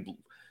 You can,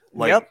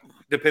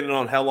 depending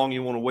on how long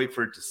you want to wait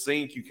for it to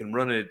sink, you can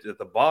run it at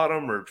the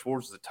bottom or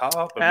towards the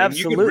top.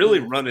 You can really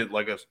run it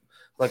like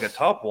a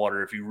top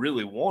water if you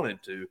really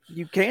wanted to.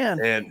 You can,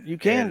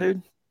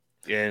 dude.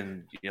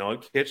 And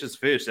it catches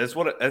fish.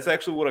 That's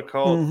actually what I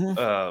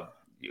call.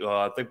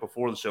 I think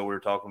before the show we were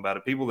talking about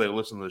it. People that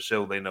listen to the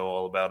show, they know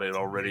all about it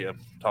already.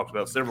 I've talked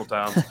about it several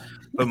times.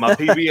 But my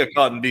PB I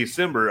caught in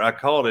December, I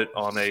caught it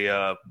on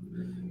a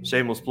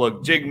shameless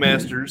plug, Jig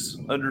Masters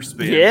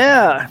underspin.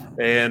 Yeah.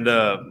 And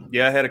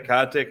I had a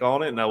Kitech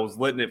on it, and I was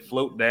letting it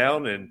float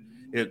down, and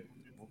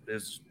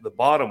the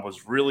bottom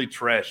was really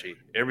trashy.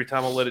 Every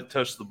time I let it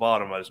touch the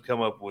bottom, I just come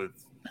up with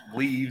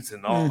leaves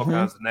and all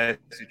kinds of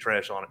nasty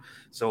trash on it.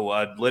 So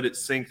I'd let it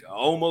sink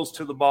almost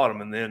to the bottom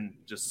and then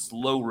just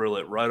slow reel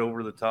it right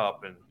over the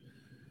top, and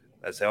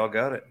that's how I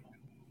got it.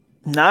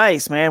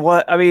 Nice, man.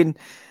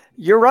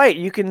 You're right.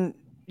 You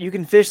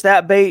can fish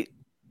that bait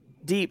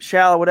deep,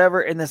 shallow,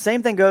 whatever. And the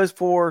same thing goes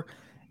for,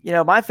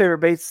 my favorite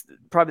bait's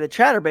probably the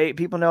chatterbait.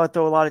 People know I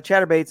throw a lot of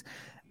chatterbaits,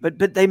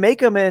 but they make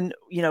them in,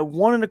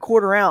 1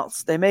 1/4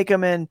 ounce. They make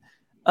them in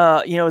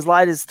as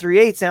light as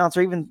 3/8 ounce,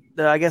 or even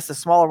I guess the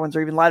smaller ones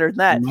are even lighter than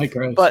that. The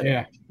micros, but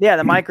the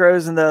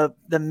micros and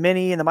the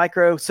mini and the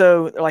micro.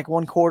 So they're like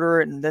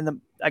 1/4, and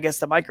then I guess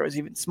the micro is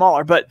even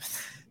smaller. But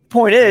the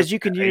point is, you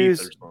can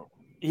use, it's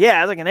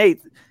like an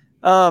 1/8.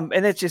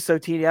 And it's just so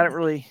teeny. I don't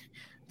really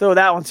throw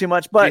that one too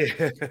much, but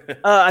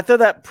I throw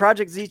that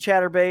Project Z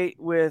chatterbait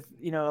with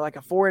like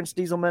a 4-inch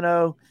diesel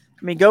minnow.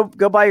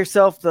 Go buy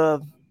yourself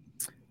the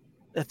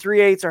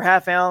 3/8 or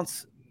 1/2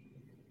 ounce.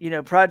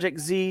 Project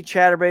Z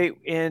chatterbait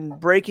in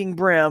breaking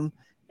brim,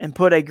 and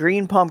put a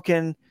green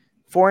pumpkin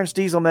 4-inch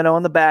diesel minnow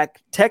on the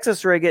back,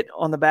 Texas rig it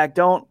on the back.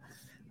 Don't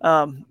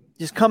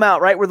just come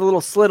out right where the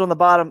little slit on the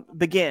bottom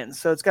begins.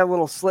 So it's got a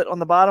little slit on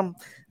the bottom.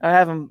 I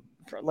have them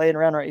laying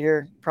around right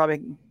here.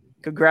 Probably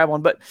could grab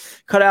one, but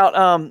cut out,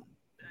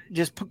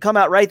 come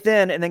out right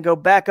then and then go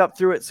back up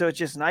through it. So it's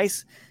just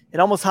nice. It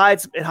almost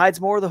hides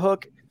more of the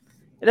hook.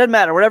 It doesn't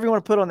matter. Whatever you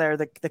want to put on there,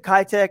 the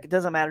Kitech, it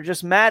doesn't matter.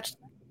 Just match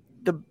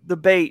the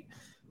bait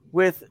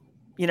with,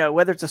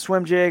 whether it's a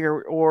swim jig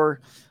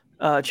or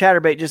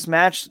chatterbait, just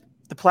match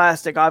the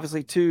plastic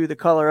obviously to the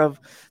color of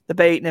the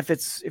bait. And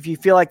if you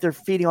feel like they're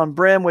feeding on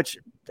brim, which,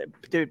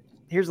 dude,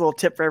 here's a little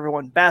tip for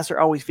everyone. Bass are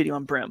always feeding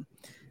on brim.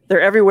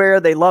 They're everywhere.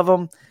 They love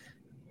them.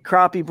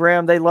 Crappie,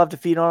 brim, they love to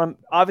feed on them.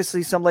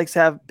 Obviously some lakes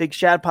have big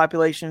shad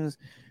populations.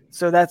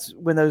 So that's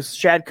when those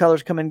shad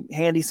colors come in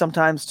handy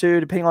sometimes too,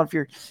 depending on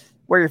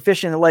where you're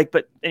fishing in the lake.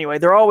 But anyway,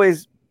 they're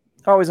always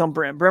on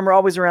brim. Brim are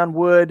always around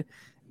wood,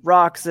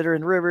 rocks that are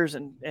in rivers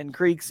and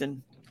creeks.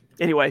 And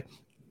anyway,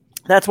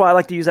 that's why I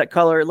like to use that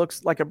color. It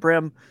looks like a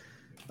brim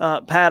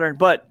pattern,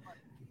 but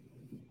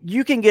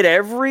you can get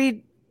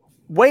every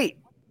weight,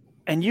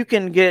 and you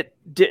can get,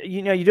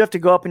 you do have to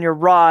go up in your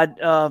rod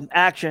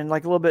action,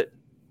 like a little bit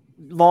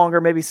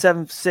longer, maybe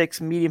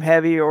 7/6 medium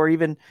heavy, or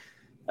even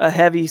a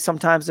heavy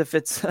sometimes if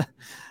it's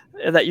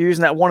that you're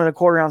using that 1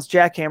 1/4 ounce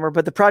jackhammer.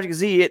 But the Project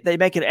Z, they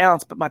make it an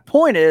ounce. But my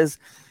point is,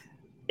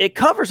 it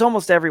covers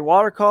almost every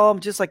water column,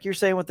 just like you're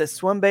saying with the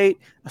swim bait,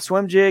 a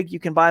swim jig. You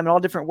can buy them in all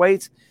different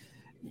weights.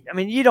 I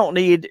mean, you don't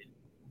need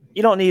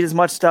as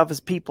much stuff as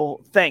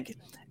people think.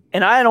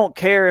 And I don't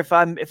care if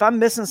I'm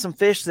missing some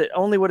fish that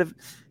only would have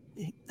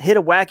hit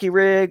a wacky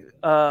rig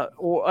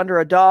or under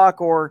a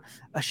dock or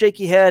a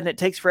shaky head, and it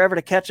takes forever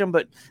to catch them,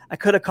 but I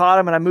could have caught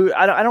them and I moved.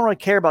 I don't really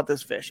care about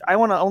those fish. I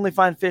want to only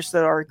find fish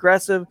that are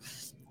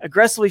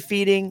aggressively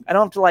feeding. I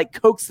don't have to like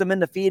coax them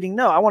into feeding.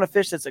 No, I want a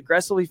fish that's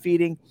aggressively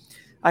feeding.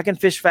 I can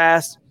fish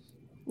fast,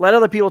 let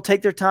other people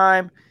take their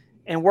time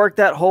and work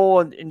that hole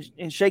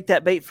and shake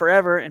that bait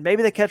forever. And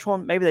maybe they catch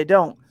one, maybe they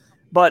don't.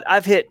 But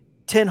I've hit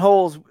 10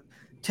 holes,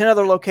 10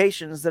 other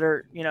locations that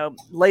are,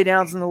 lay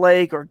downs in the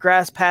lake or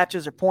grass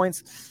patches or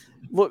points,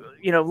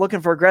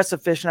 looking for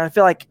aggressive fish. And I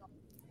feel like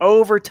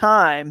over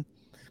time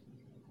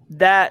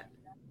that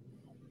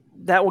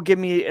will give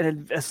me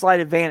a slight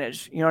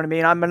advantage. You know what I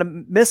mean? I'm going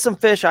to miss some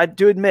fish. I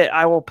do admit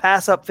I will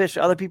pass up fish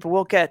that other people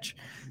will catch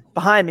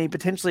behind me,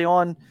 potentially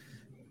on,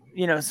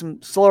 some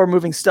slower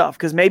moving stuff.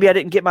 Cause maybe I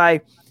didn't get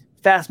my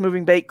fast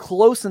moving bait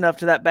close enough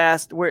to that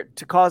bass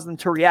to cause them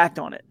to react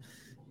on it.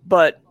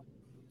 But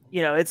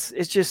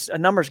it's just a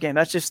numbers game.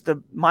 That's just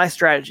my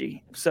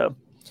strategy. So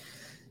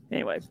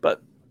anyway,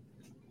 but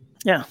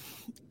yeah.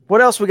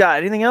 What else we got?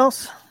 Anything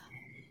else?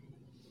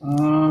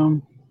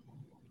 I'm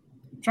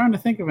trying to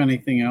think of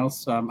anything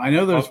else. I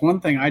know there's one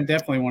thing I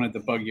definitely wanted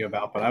to bug you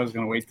about, but I was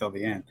going to wait till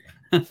the end.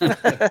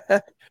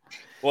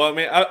 Well, I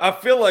mean, I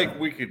feel like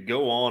we could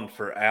go on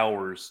for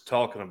hours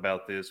talking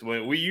about this.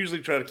 We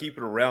usually try to keep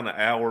it around an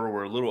hour.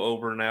 We're a little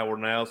over an hour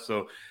now.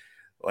 So,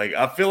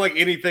 I feel like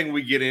anything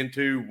we get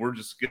into, we're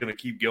just going to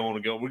keep going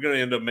and going. We're going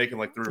to end up making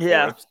like 3 or 4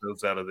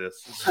 episodes out of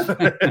this.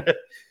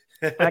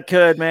 I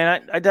could,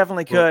 man. I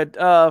definitely could.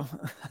 What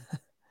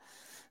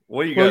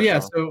do you got? Well, yeah.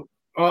 So,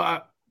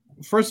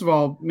 first of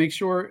all, make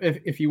sure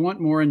if you want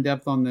more in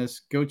depth on this,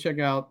 go check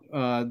out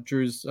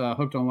Drew's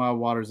Hooked on Wild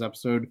Waters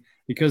episode,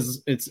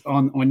 because it's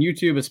on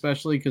YouTube,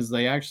 especially because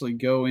they actually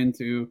go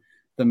into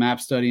the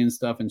map study and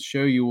stuff and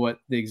show you what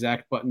the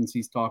exact buttons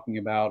he's talking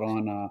about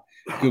on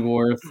Google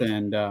Earth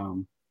and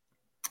on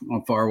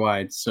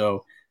FarWide.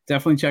 So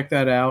definitely check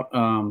that out.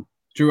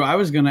 Drew, I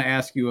was going to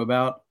ask you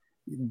about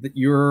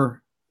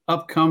your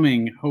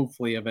upcoming,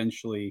 hopefully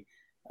eventually,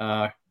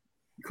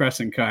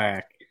 Crescent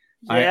Kayak.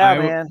 Yeah,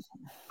 man.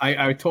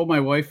 I told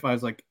my wife, I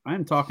was like,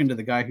 I'm talking to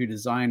the guy who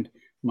designed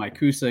my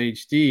Coosa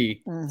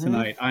HD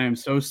tonight. I am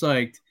so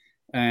psyched.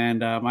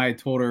 And I had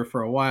told her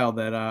for a while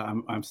that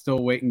I'm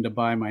still waiting to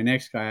buy my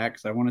next kayak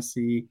because I want to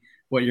see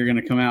what you're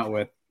going to come out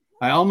with.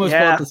 I almost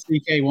bought the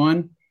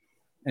CK1,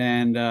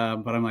 and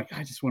but I'm like,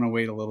 I just want to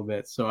wait a little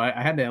bit. So I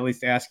had to at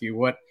least ask you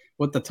what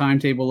the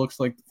timetable looks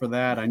like for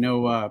that. I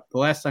know the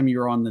last time you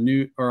were on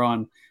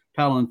on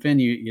Paddle and Fin,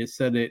 you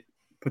said it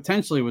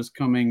potentially was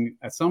coming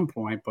at some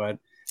point, but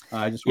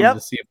I just wanted to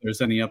see if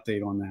there's any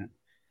update on that.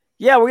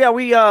 Yeah,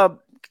 we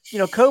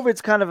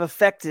COVID's kind of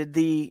affected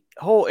the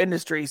whole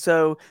industry.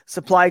 So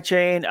supply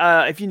chain,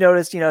 if you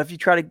notice, if you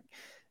try to,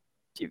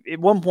 at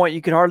one point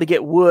you could hardly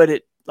get wood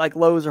at like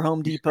Lowe's or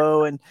Home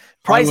Depot, and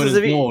prices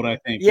of gold, I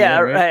think. Yeah,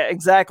 right?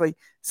 Exactly.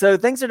 So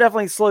things are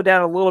definitely slowed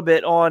down a little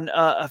bit on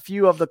a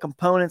few of the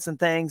components and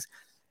things.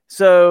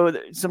 So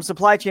some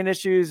supply chain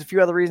issues, a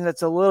few other reasons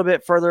that's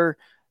going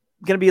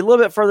to be a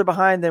little bit further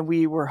behind than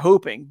we were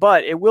hoping,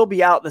 but it will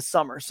be out this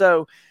summer.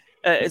 So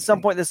at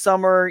some point this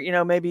summer,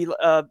 maybe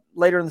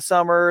later in the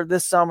summer,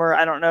 this summer,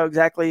 I don't know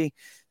exactly,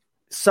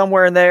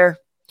 somewhere in there.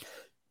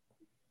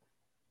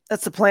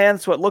 That's the plan.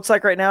 That's what it looks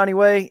like right now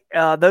anyway.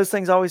 Those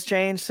things always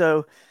change.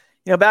 So,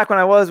 back when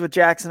I was with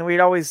Jackson, we'd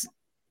always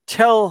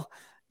tell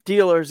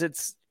dealers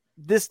it's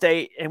this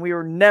date, and we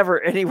were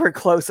never anywhere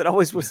close. It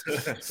always was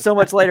so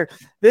much later.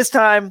 This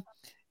time,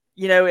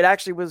 it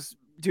actually was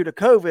due to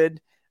COVID.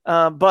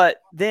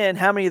 But then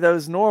how many of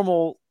those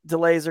normal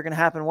delays are going to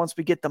happen once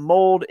we get the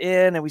mold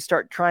in and we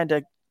start trying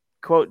to,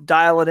 quote,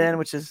 dial it in,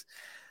 which is,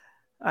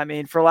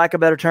 for lack of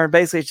a better term,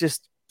 basically it's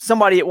just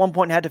somebody at one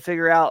point had to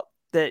figure out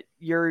that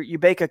you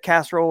bake a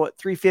casserole at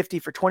 350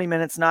 for 20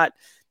 minutes, not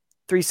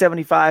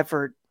 375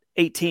 for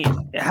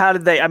 18. How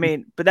did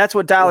they, but that's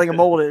what dialing a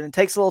mold is. It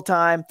takes a little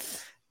time,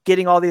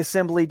 getting all the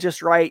assembly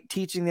just right,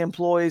 teaching the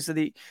employees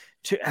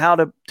how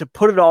to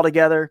put it all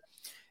together,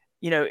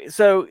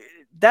 so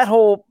that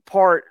whole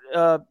part,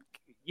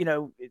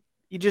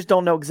 you just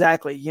don't know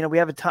exactly. We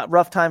have a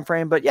rough time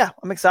frame, but yeah,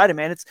 I'm excited,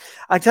 man.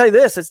 I tell you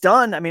this, it's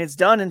done. It's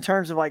done in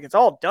terms of it's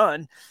all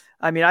done.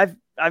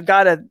 I've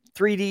got a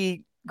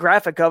 3D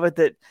graphic of it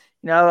that,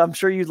 I'm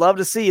sure you'd love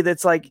to see.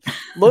 That's like,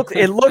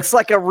 it looks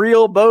like a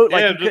real boat.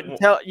 Like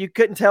you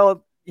couldn't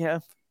tell, Why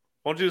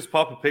don't you just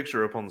pop a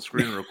picture up on the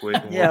screen real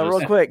quick?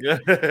 Real quick.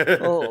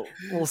 little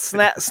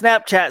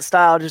Snapchat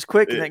style, just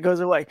quick, and it goes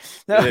away.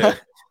 No.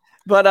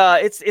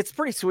 But it's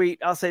pretty sweet.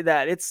 I'll say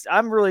that.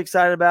 I'm really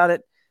excited about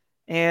it,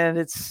 and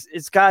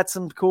it's got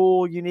some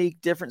cool, unique,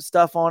 different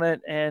stuff on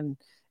it, and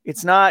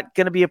it's not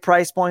going to be a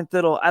price point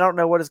I don't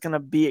know what it's going to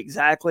be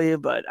exactly,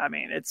 but I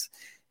mean,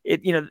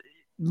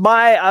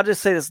 I'll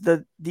just say this,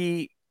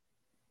 the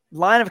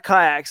line of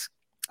kayaks,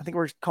 I think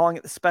we're calling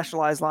it the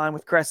specialized line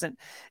with Crescent.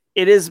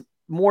 It is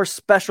more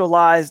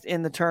specialized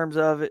in the terms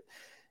of it.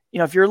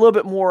 If you're a little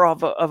bit more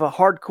of a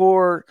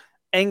hardcore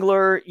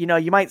angler,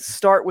 you might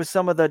start with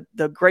some of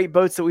the great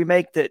boats that we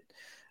make that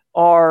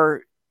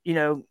are,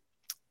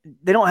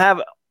 they don't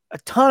have a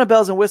ton of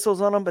bells and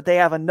whistles on them, but they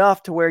have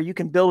enough to where you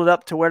can build it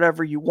up to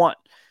whatever you want,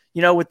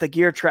 with the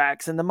gear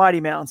tracks and the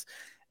Mighty Mounts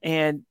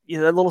and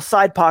the little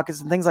side pockets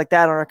and things like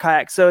that on our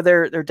kayak. So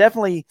they're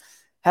definitely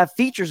have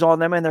features on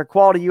them, and they're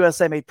quality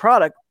USA made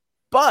product,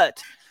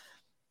 but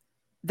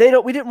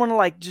we didn't want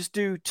to just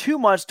do too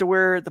much to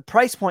where the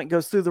price point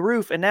goes through the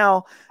roof. And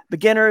now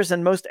beginners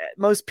and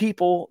most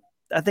people,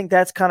 I think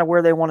that's kind of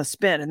where they want to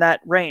spend in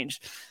that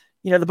range.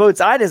 The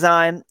boats I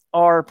design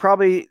are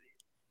probably,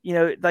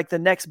 like the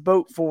next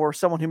boat for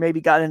someone who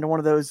maybe got into one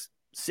of those,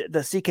 the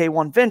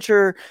CK1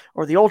 Venture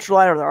or the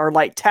Ultralight or our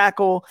light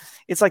tackle.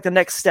 It's like the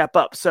next step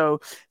up. So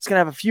it's going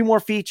to have a few more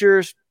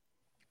features.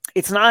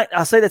 It's got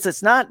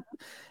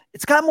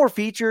more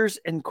features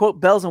and quote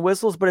bells and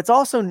whistles, but it's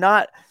also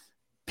not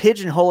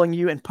pigeonholing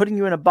you and putting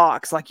you in a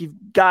box. Like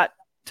you've got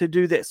to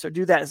do this or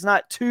do that. It's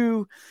not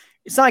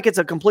like it's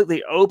a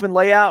completely open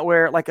layout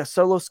where like a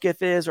solo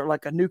skiff is, or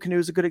like a new canoe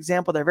is a good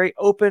example. They're very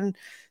open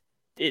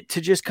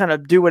to just kind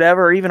of do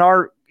whatever. Or even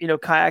our,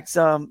 kayaks,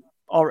 all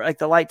like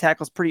the light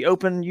tackle is pretty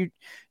open.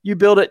 You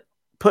build it,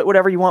 put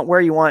whatever you want,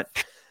 where you want.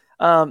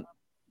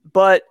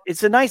 But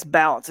it's a nice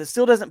balance. It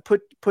still doesn't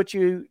put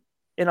you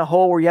in a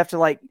hole where you have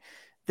to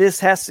this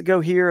has to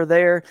go here or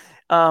there.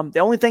 The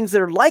only things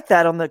that are like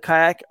that on the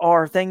kayak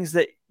are things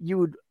that you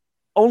would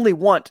only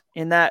want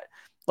in that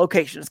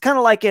location. It's kind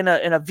of like in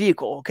a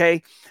vehicle.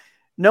 Okay.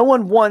 No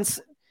one wants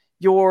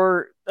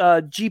your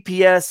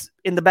GPS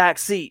in the back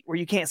seat where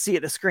you can't see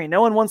it, the screen.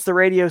 No one wants the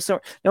radio. So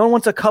no one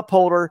wants a cup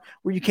holder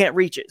where you can't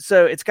reach it.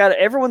 So it's got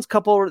everyone's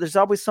cup holder. There's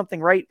always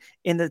something right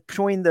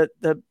between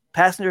the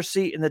passenger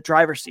seat and the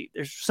driver's seat.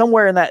 There's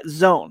somewhere in that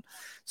zone.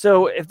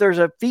 So if there's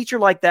a feature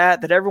like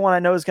that everyone I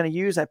know is going to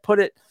use, I put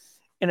it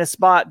in a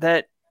spot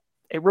that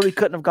it really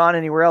couldn't have gone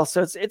anywhere else.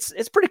 So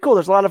it's pretty cool.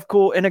 There's a lot of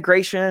cool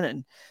integration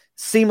and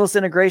seamless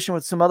integration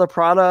with some other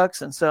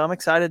products. And so I'm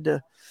excited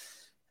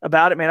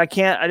about it, man. I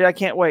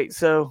can't wait.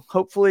 So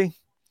hopefully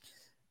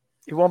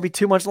it won't be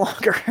too much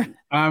longer.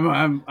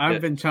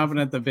 I've been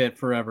chomping at the bit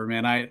forever,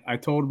 man. I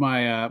told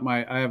I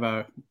have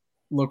a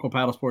local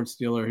paddle sports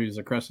dealer who's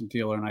a Crescent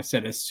dealer, and I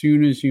said, as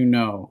soon as you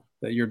know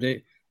that your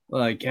day,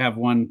 have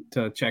one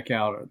to check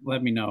out,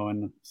 let me know.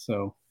 And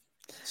so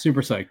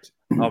super psyched.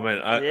 Oh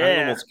man, I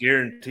almost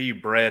guarantee you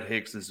Brad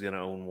Hicks is going to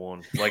own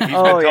one. Like he's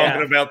been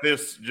talking about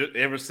this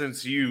ever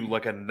since you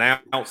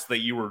announced that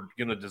you were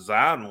going to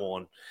design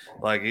one.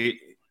 Like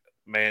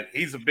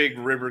he's a big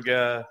river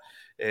guy,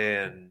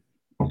 and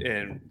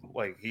I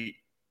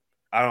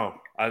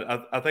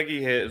think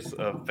he has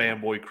a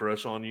fanboy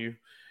crush on you,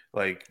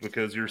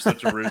 because you're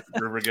such a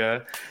river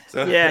guy.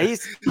 So yeah,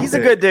 he's a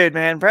good dude,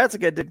 man. Brad's a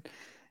good dude.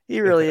 He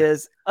really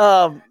is.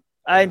 I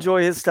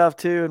enjoy his stuff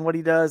too and what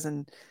he does,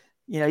 and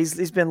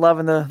he's been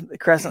loving the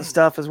Crescent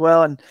stuff as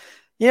well. And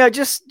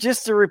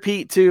just to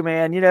repeat too,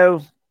 man,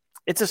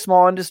 it's a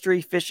small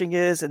industry, fishing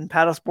is, and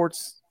paddle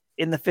sports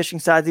in the fishing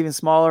side is even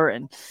smaller.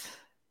 And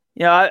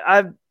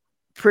I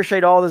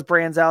appreciate all those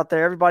brands out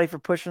there, everybody for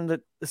pushing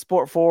the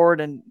sport forward,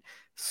 and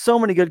so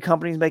many good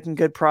companies making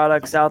good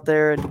products out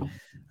there.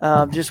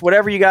 And just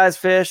whatever you guys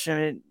fish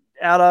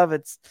out of,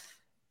 it's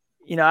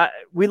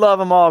we love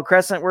them all.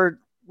 Crescent,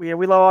 we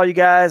love all you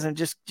guys, and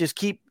just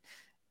keep,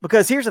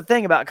 because here's the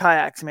thing about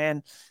kayaks,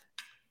 man.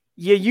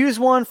 You use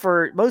one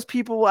for most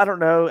people. I don't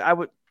know.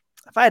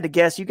 If I had to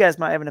guess, you guys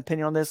might have an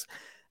opinion on this.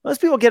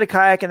 Most people get a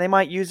kayak and they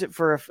might use it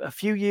for a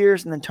few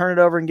years and then turn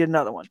it over and get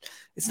another one.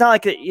 It's not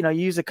like you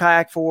use a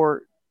kayak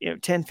for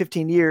 10,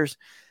 15 years,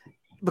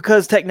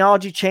 because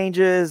technology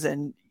changes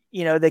and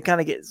they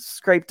kind of get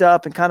scraped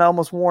up and kind of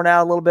almost worn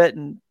out a little bit,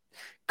 and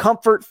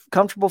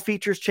comfortable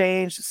features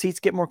change. The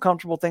seats get more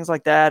comfortable, things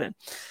like that, and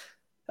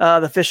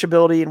the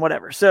fishability and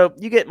whatever. So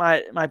you get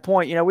my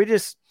point. We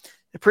just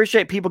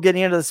appreciate people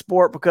getting into the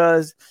sport,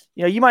 because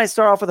you might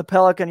start off with a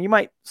Pelican, you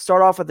might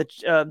start off with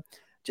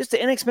just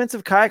an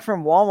inexpensive kayak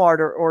from Walmart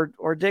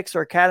or Dick's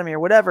or Academy or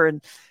whatever.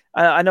 And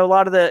I know a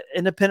lot of the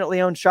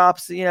independently owned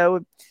shops,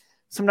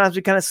 sometimes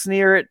we kind of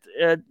sneer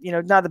at,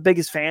 not the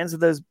biggest fans of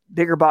those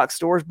bigger box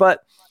stores,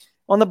 but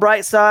on the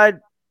bright side,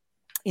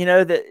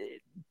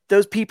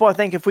 those people, I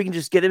think if we can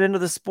just get them into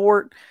the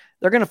sport,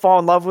 they're going to fall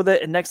in love with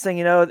it. And next thing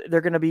you know,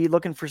 they're going to be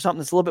looking for something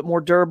that's a little bit more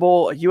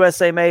durable, a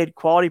USA made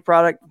quality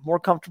product, more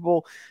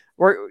comfortable,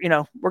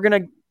 we're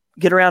going to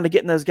get around to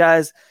getting those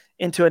guys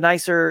into a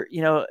nicer,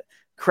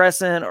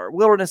 Crescent or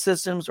Wilderness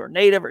Systems or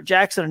Native or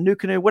Jackson or New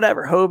Canoe,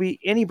 whatever, Hobie,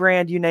 any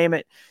brand, you name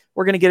it.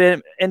 We're going to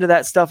get into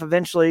that stuff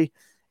eventually.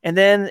 And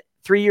then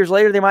 3 years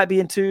later, they might be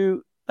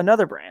into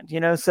another brand,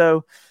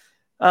 So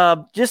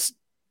just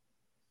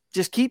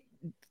keep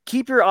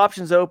your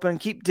options open,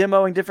 keep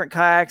demoing different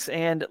kayaks.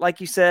 And like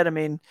you said, I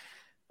mean,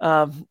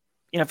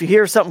 if you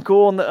hear something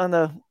cool on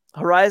the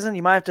horizon,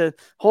 you might have to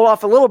hold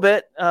off a little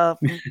bit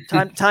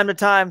from time to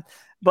time.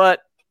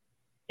 But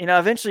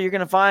eventually you're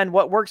going to find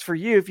what works for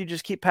you if you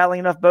just keep paddling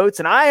enough boats.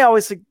 And I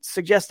always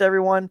suggest to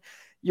everyone,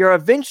 you're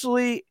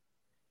eventually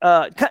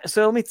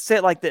so let me say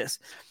it like this.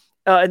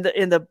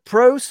 In the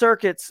pro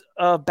circuits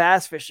of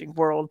bass fishing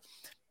world,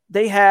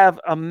 they have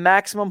a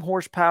maximum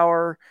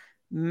horsepower,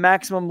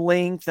 maximum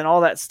length, and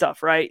all that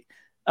stuff, right?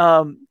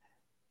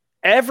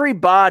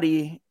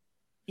 Everybody,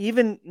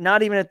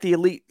 not even at the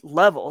elite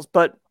levels,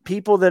 but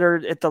people that are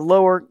at the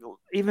lower,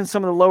 even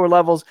some of the lower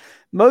levels,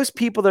 most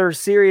people that are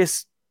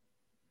serious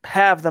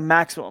have the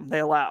maximum they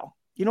allow.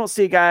 You don't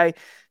see a guy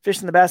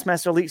fishing the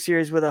Bassmaster Elite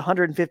Series with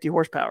 150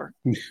 horsepower.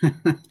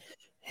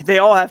 They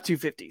all have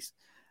 250s.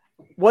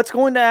 What's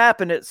going to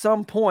happen at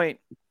some point,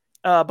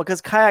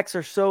 because kayaks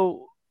are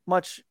so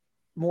much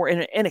more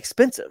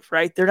inexpensive,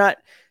 right? They're not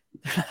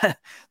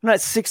 $60,000,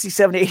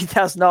 $70,000,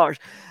 $80,000.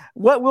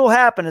 What will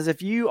happen is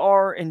if you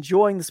are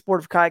enjoying the sport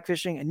of kayak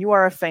fishing and you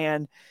are a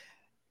fan,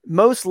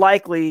 most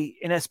likely,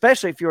 and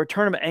especially if you're a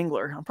tournament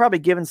angler, I'm probably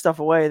giving stuff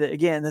away that,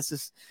 again,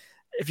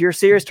 if you're a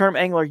serious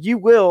tournament angler, you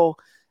will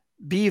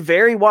be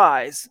very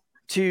wise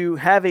to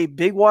have a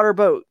big water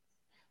boat,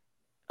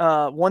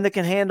 one that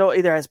can handle,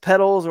 either has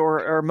pedals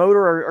or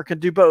motor or can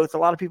do both. A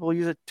lot of people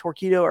use a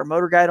Torqeedo or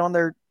motor guide on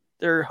their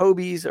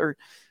Hobies or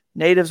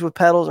Natives with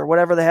pedals or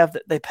whatever they have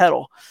that they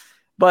pedal.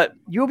 But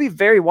you'll be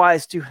very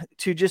wise to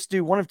just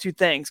do one of two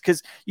things,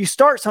 because you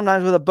start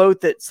sometimes with a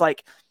boat that's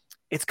like,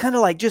 it's kind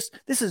of like just,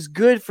 this is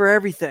good for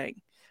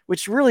everything,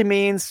 which really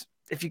means,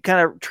 if you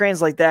kind of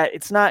translate that,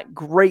 it's not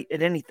great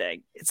at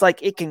anything. It's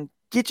like it can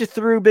get you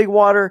through big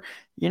water.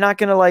 You're not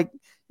going to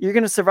you're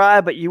going to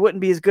survive, but you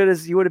wouldn't be as good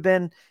as you would have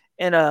been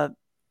in a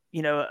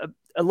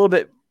little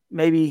bit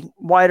maybe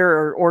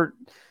wider or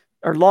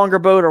longer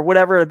boat or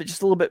whatever, but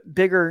just a little bit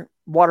bigger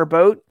water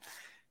boat.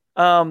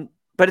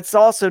 But it's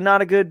also not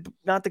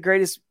the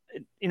greatest,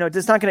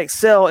 it's not going to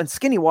excel in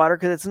skinny water,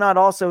 because it's not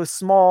also a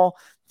small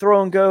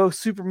throw and go,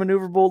 super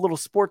maneuverable little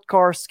sports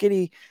car,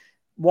 skinny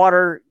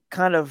water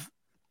kind of,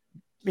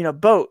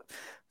 boat.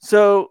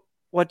 So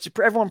what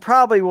everyone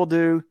probably will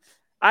do,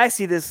 I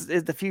see this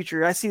as the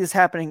future. I see this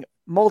happening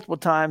multiple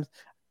times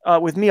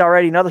with me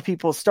already, and other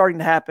people starting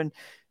to happen.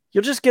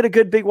 You'll just get a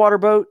good big water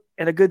boat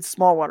and a good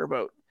small water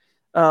boat.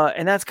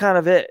 And that's kind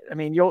of it. I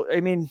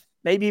mean,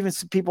 maybe even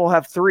some people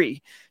have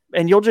three,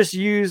 and you'll just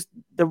use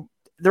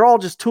they're all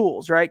just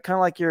tools, right? Kind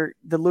of like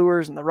the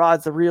lures and the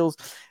rods, the reels,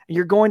 and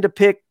you're going to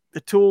pick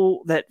the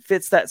tool that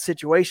fits that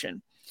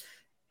situation.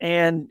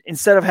 And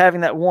instead of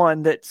having that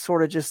one that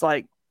sort of just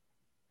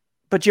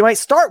but you might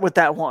start with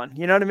that one,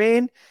 you know what I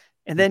mean?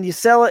 And then you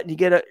sell it and you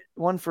get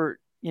one for,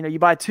 you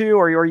buy two,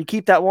 or you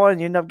keep that one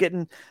and you end up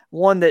getting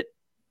one that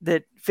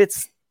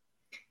fits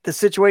the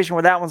situation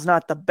where that one's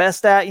not the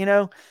best at,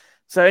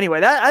 So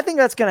anyway, I think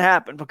that's going to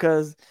happen,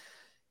 because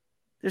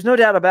there's no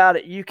doubt about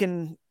it.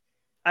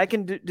 I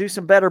can do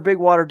some better big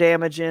water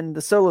damage in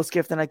the solo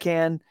skiff than I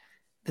can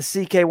the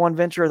CK1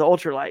 Venture or the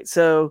Ultralight.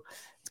 So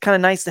it's kind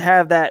of nice to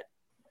have that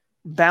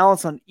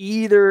balance on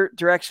either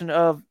direction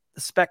of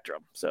the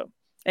spectrum. So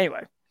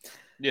anyway.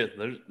 Yeah,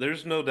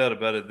 there's no doubt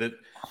about it that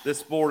this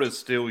sport is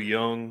still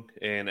young,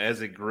 and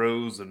as it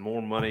grows and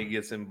more money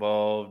gets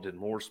involved and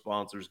more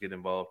sponsors get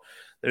involved,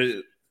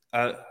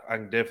 I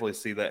can definitely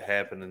see that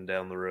happening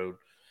down the road.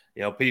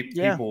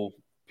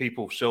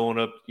 People showing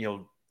up,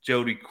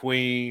 Jody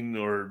Queen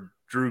or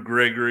Drew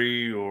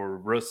Gregory or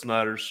Russ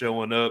Snyder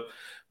showing up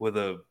with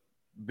a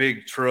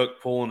big truck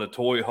pulling a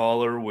toy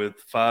hauler with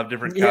 5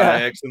 different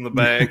kayaks in the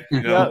back.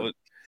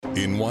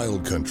 In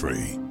Wild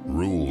Country,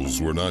 rules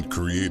were not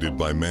created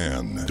by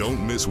man.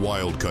 Don't miss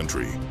Wild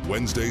Country,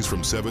 Wednesdays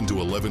from 7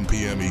 to 11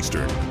 p.m.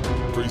 Eastern.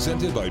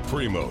 Presented by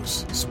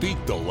Primos. Speak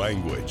the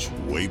language.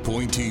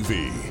 Waypoint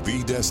TV,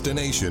 the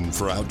destination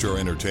for outdoor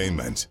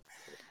entertainment.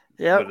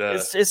 Yeah,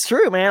 it's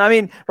true, man. I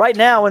mean, right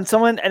now when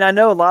someone, and I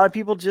know a lot of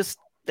people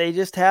they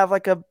just have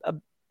like a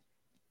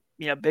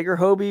bigger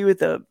Hobie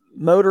with a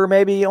motor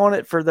maybe on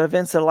it for the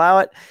events that allow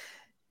it.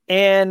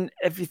 And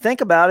if you think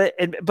about it,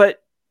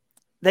 but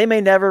they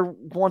may never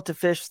want to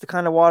fish the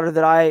kind of water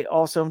that I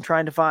also am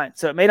trying to find.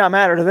 So it may not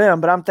matter to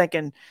them, but I'm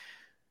thinking,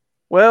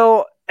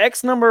 well,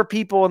 X number of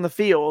people in the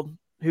field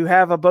who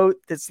have a boat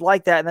that's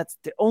like that, and that's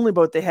the only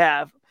boat they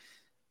have.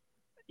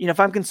 If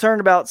I'm concerned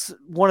about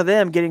one of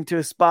them getting to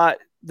a spot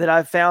that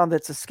I've found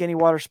that's a skinny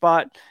water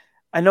spot,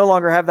 I no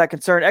longer have that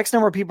concern. X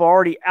number of people are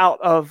already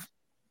out of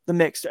the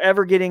mix,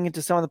 ever getting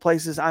into some of the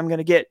places I'm going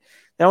to get.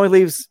 That only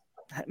leaves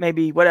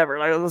maybe whatever,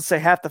 let's say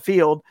half the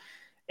field.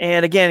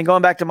 And again,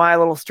 going back to my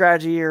little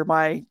strategy or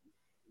my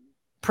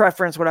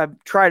preference, what I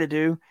try to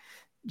do,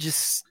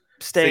 just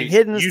staying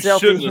hidden. You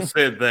stealthy. shouldn't have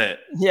said that.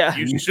 Yeah.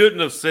 You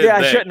shouldn't have said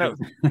that. I shouldn't have.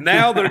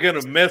 Now they're going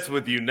to mess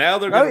with you. Now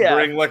they're going to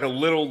bring like a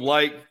little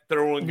light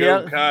throw and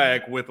go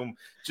kayak with them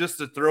just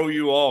to throw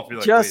you off. You're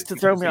like, just to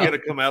throw me off. You got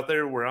to come out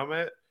there where I'm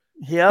at.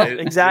 Yeah,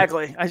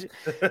 exactly.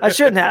 I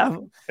shouldn't have.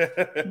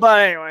 But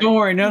anyway. Don't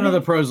worry. None of the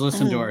pros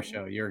listen to our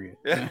show. You're good.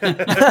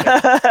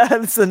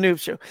 It's a noob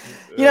show.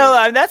 You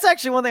know, that's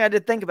actually one thing I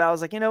did think about. I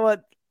was like, you know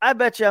what? I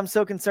bet you I'm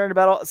so concerned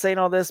about saying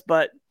all this,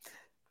 but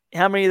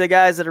how many of the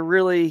guys that are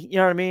really, you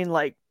know what I mean,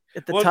 like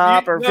at the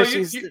top or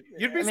fishies?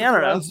 You'd be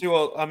surprised.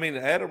 I mean,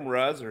 Adam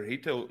Reiser,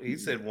 he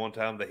said one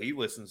time that he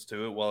listens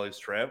to it while he's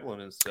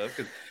traveling and stuff.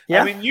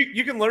 I mean,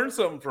 you can learn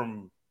something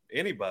from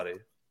anybody.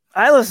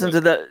 I listen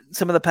to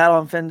some of the Paddle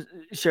and Fin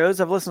shows.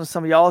 I've listened to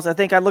some of y'all's. I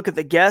think I look at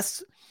the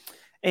guests,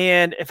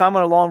 and if I'm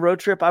on a long road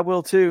trip, I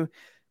will too.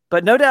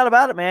 But no doubt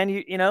about it, man.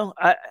 You know,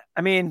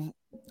 I mean,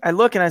 I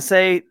look and I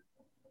say,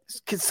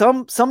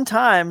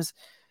 sometimes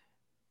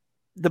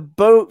the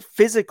boat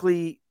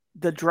physically,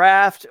 the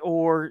draft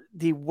or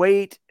the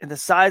weight and the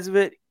size of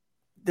it,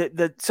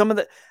 I'm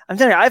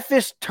telling you, I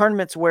fished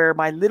tournaments where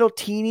my little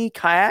teeny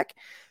kayak,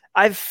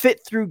 I've fit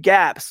through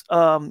gaps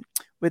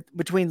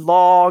between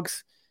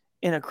logs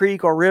in a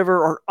creek or river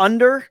or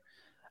under.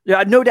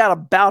 Yeah, no doubt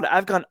about it.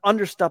 I've gone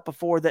under stuff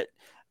before that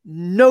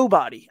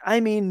nobody,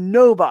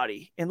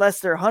 unless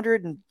they're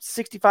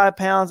 165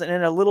 pounds and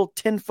in a little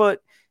 10-foot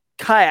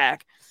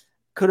kayak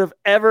could have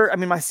ever. I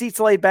mean, my seat's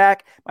laid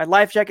back, my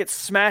life jacket's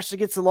smashed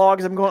against the log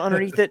as I'm going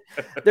underneath it.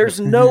 There's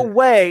no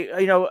way, a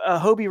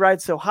Hobie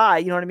rides so high.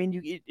 You know what I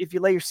mean? If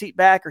you lay your seat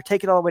back or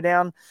take it all the way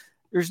down,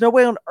 there's no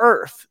way on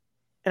earth,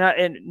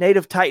 and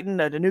Native Titan,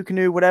 a new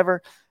canoe,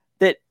 whatever,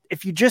 that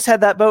if you just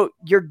had that boat,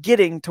 you're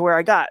getting to where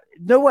I got.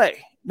 No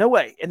way.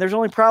 And there's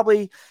only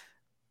probably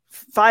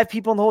 5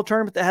 people in the whole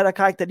tournament that had a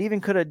kayak that even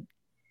could have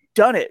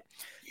done it.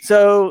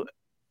 So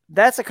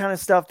that's the kind of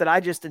stuff that I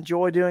just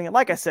enjoy doing. And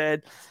like I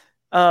said,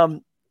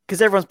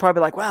 because everyone's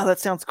probably like, wow, that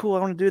sounds cool. I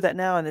want to do that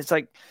now. And it's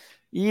like,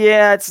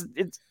 yeah,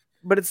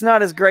 but it's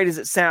not as great as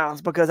it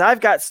sounds, because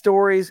I've got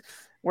stories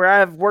where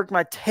I've worked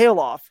my tail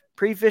off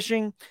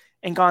pre-fishing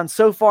and gone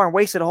so far and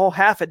wasted a whole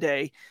half a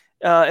day,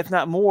 if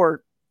not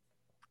more.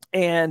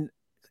 And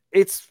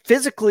it's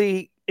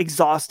physically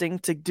exhausting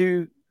to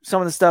do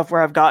some of the stuff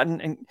where I've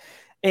gotten,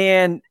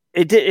 and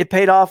it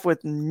paid off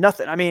with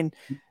nothing.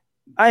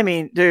 I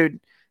mean, dude,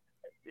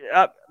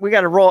 we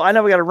got to roll. I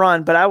know we got to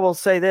run, but I will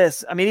say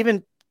this. I mean,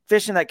 even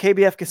fishing that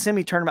KBF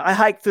Kissimmee tournament, I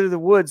hiked through the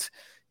woods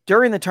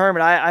during the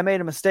tournament. I made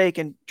a mistake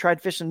and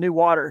tried fishing new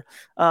water.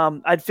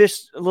 I'd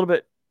fished a little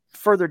bit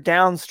further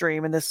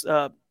downstream in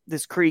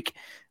this creek,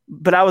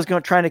 but I was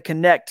trying to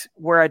connect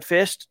where I'd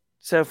fished.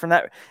 So from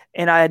that,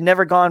 and I had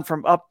never gone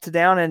from up to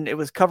down, and it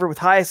was covered with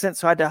hyacinth.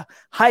 So I had to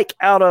hike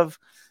out of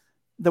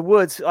the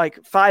woods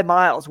like 5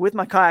 miles with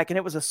my kayak, and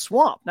it was a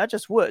swamp, not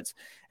just woods.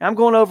 And I'm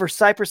going over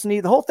cypress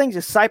knees. The whole thing's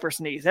just cypress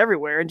knees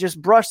everywhere, and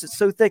just brush that's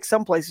so thick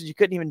some places you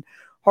couldn't even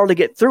hardly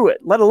get through it,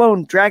 let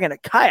alone dragging a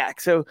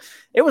kayak. So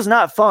it was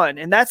not fun.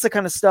 And that's the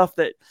kind of stuff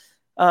that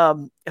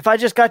if I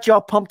just got you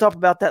all pumped up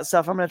about that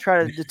stuff, I'm going to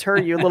try to deter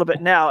you a little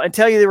bit now and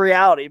tell you the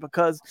reality,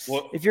 because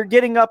if you're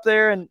getting up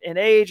there in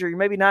age, or you're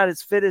maybe not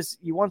as fit as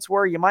you once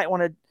were, you might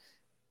want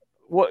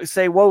to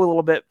say whoa a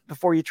little bit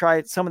before you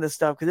try some of this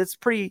stuff, because it's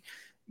pretty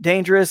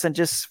dangerous and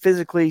just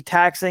physically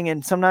taxing.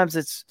 And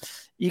sometimes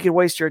you can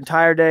waste your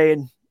entire day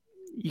and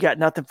you got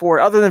nothing for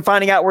it other than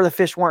finding out where the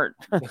fish weren't.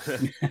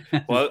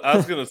 Well, I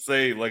was going to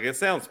say, like, it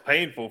sounds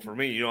painful for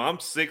me. I'm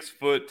 6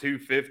 foot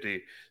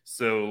 250.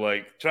 So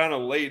like trying to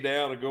lay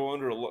down and go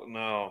under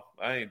no,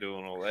 I ain't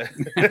doing all that.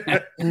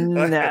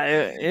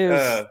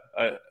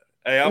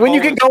 When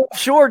you can go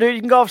offshore, dude,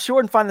 you can go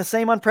offshore and find the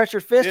same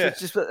unpressured fish. Yeah. It's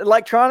just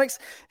electronics,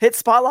 hit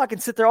spot lock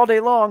and sit there all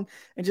day long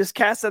and just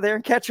cast it there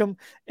and catch them.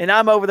 And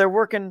I'm over there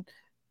working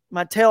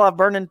my tail off,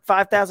 burning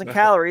 5,000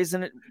 calories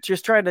and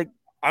just trying to.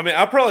 I mean,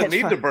 I probably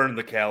need to burn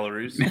the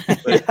calories.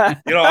 But,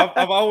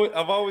 I've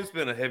always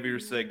been a heavier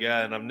set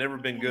guy, and I've never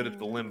been good at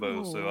the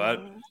limbo. So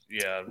I'm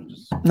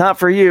just not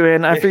for you,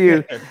 and not for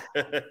you.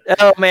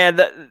 Oh man,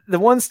 the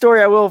one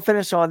story I will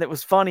finish on that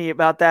was funny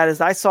about that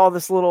is I saw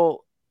this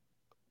little,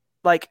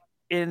 like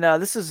in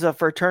this is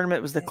for a tournament.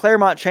 It was the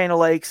Claremont Chain of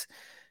Lakes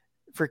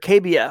for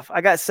KBF. I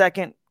got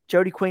second.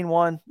 Jody Queen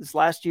won this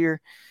last year,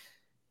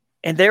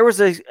 and there was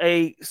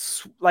a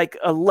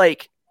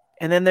lake.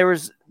 And then there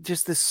was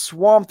just this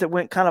swamp that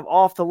went kind of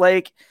off the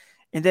lake.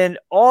 And then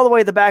all the way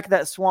to the back of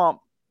that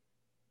swamp,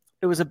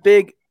 it was a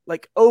big,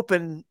 like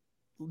open,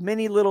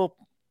 mini little,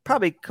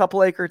 probably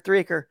couple acre, 3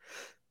 acre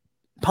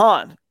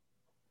pond.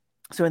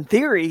 So in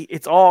theory,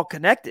 it's all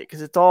connected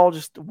because it's all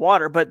just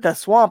water. But the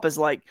swamp is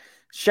like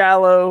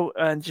shallow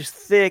and just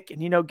thick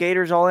and,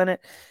 gators all in it.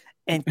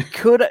 And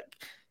could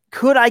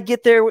I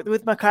get there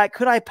with my kayak?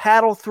 Could I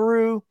paddle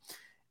through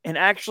and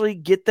actually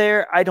get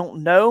there? I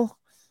don't know.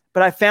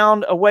 But I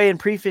found a way in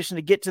pre-fishing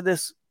to get to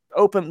this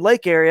open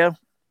lake area.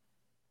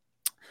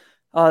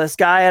 This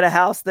guy had a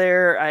house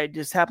there. I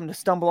just happened to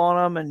stumble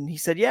on him, and he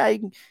said, yeah, you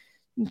can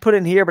put it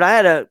in here. But I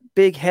had a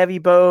big, heavy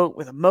boat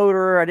with a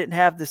motor. I didn't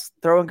have this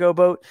throw-and-go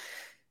boat.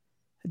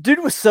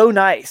 Dude was so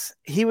nice.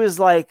 He was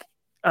like,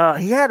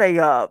 he had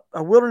a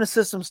Wilderness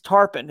Systems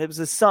tarpon. It was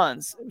his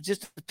son's. It was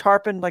just a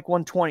tarpon, like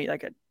 120,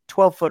 like a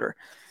 12-footer.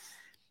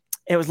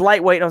 It was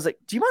lightweight. And I was like,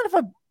 do you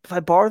mind if I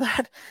borrow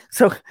that?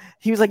 So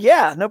he was like,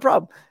 yeah, no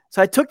problem.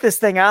 So I took this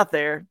thing out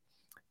there,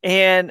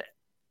 and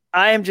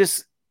I am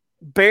just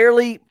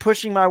barely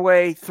pushing my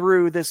way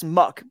through this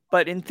muck.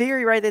 But in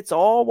theory, right, it's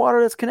all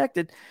water that's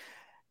connected.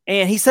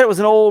 And he said it was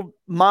an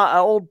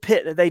old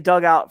pit that they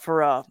dug out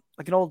for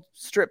like an old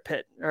strip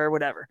pit or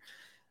whatever,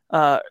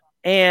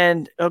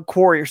 and a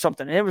quarry or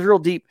something. And it was real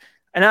deep.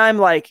 And I'm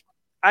like,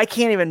 I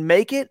can't even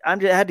make it. I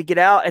had to get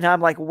out, and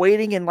I'm like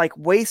wading in like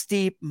waist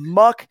deep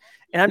muck,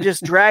 and I'm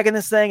just dragging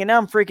this thing. And now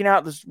I'm freaking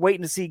out, just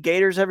waiting to see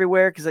gators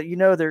everywhere because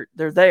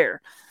they're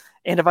there.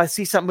 And if I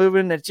see something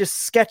moving, it's just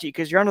sketchy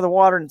because you're under the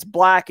water and it's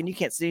black and you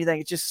can't see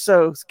anything. It's just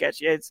so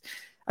sketchy.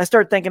 I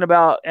start thinking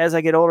about, as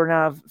I get older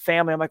now, I have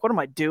family, I'm like, what am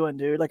I doing,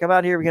 dude? Like, I'm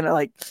out here going to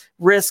like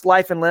risk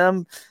life and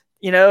limb,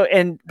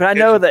 but I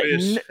know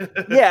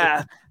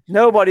that,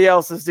 nobody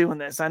else is doing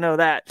this. I know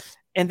that.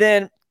 And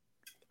then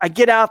I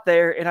get out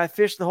there and I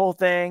fish the whole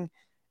thing,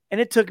 and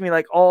it took me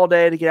like all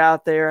day to get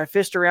out there. I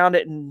fished around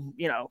it in,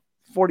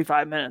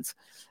 45 minutes.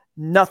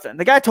 Nothing.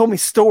 The guy told me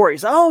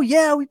stories. Oh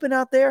yeah, we've been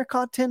out there,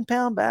 caught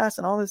 10-pound bass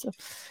and all this stuff.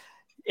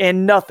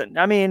 And nothing.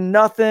 I mean,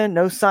 nothing,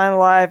 no sign of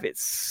life. It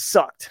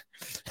sucked.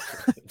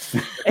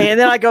 And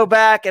then I go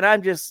back and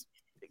I'm just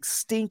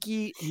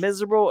stinky,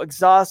 miserable,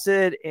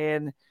 exhausted,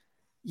 and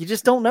you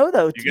just don't know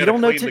though. You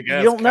don't know. You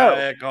don't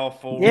know.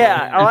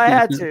 Yeah. Oh, I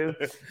had to.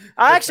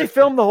 I actually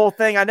filmed the whole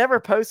thing. I never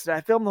posted.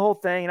 I filmed the whole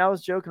thing, and I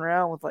was joking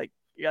around with I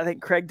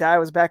think Craig Dye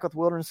was back with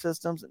Wilderness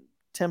Systems and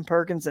Tim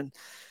Perkins and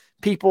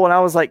people, and I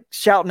was like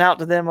shouting out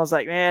to them. I was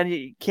like, man,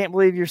 you can't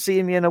believe you're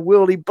seeing me in a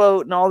wildy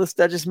boat and all this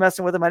stuff, just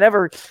messing with them. I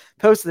never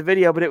posted the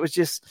video, but it was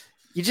just,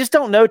 you just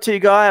don't know till you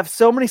go. I have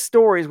so many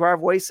stories where I've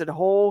wasted a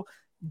whole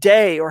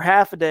day or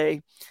half a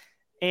day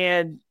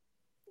and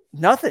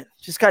nothing,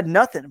 just got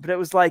nothing. But it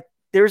was like,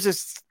 there's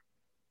this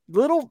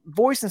little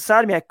voice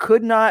inside of me I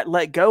could not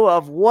let go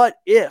of. What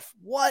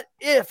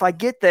if I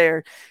get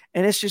there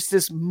and it's just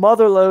this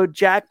motherlode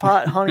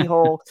jackpot honey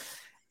hole,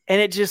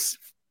 and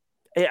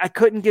I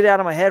couldn't get out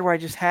of my head where I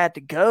just had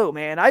to go,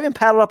 man. I even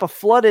paddled up a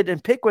flooded,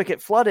 and Pickwick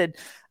it flooded.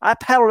 I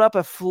paddled up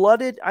a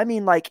flooded, I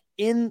mean, like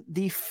in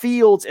the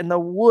fields, in the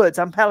woods.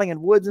 I'm paddling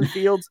in woods and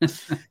fields,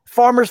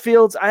 farmers'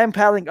 fields. I am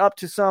paddling up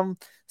to some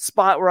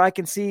spot where I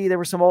can see there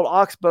were some old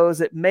oxbows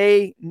that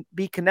may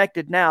be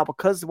connected now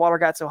because the water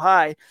got so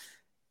high.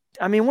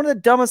 I mean, one of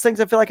the dumbest things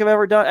I feel like I've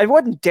ever done. It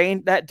wasn't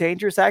that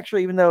dangerous,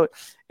 actually, even though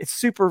it's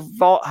super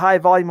high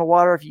volume of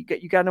water. If you got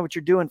to know what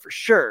you're doing for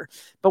sure.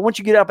 But once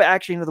you get up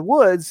actually into the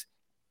woods,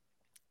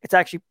 it's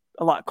actually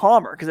a lot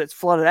calmer because it's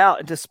flooded out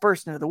and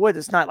dispersed into the woods.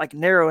 It's not like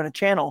narrow in a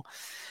channel.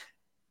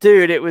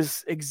 Dude, it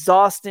was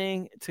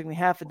exhausting. It took me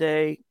half a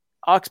day.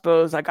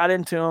 Oxbows, I got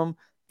into them.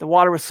 The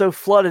water was so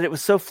flooded. It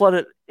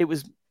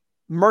was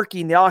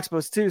murky in the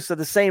oxbows too. So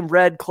the same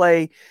red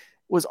clay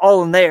was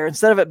all in there.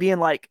 Instead of it being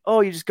like,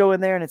 oh, you just go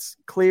in there and it's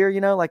clear,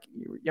 like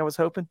I was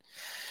hoping.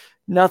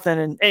 Nothing.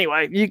 And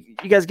anyway, you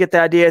guys get the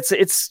idea.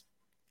 It's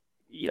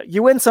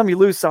you win some, you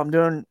lose some.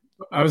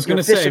 I was going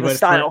to say, but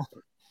style.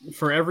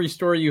 For every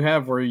story you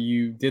have where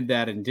you did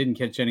that and didn't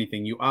catch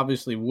anything, you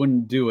obviously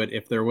wouldn't do it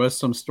if there was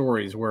some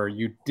stories where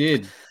you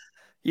did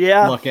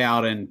luck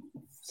out and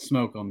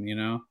smoke them,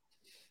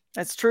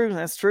 That's true,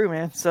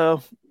 man.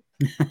 So,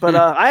 but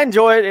I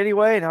enjoy it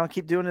anyway, and I'll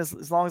keep doing this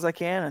as long as I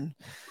can, and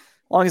as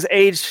long as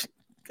age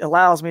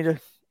allows me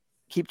to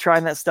keep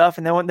trying that stuff.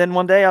 And then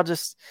one day I'll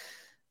just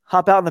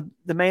hop out in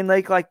the main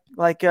lake like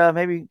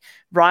maybe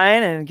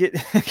Ryan and get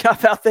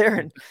hop out there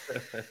and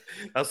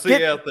I'll see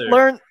you out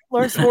there.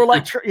 Learn some more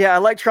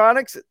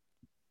electronics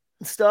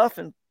and stuff.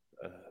 And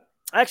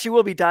I actually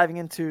will be diving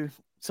into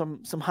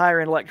some higher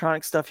end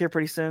electronic stuff here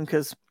pretty soon,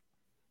 because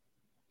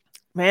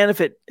man,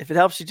 if it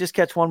helps you just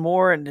catch one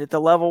more, and at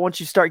the level, once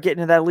you start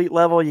getting to that elite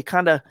level, you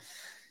kind of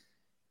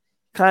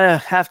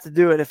have to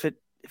do it. If it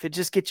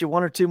just gets you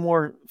one or two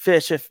more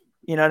fish, if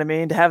you know what I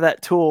mean, to have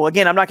that tool.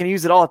 Again, I'm not going to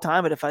use it all the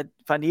time, but if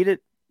I need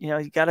it,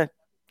 you gotta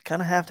kind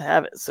of have to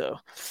have it. So,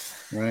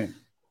 right.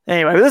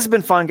 Anyway, this has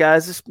been fun,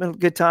 guys. It's been a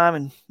good time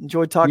and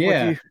enjoyed talking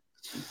with you.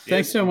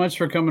 Thanks so much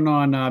for coming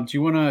on. Do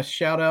you want to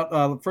shout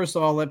out? First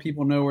of all, let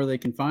people know where they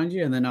can find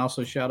you, and then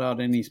also shout out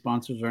any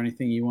sponsors or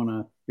anything you want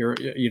to.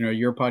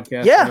 Your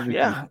podcast.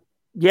 Yeah.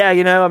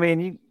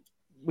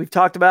 We've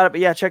talked about it,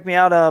 but yeah, check me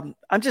out.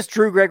 I'm just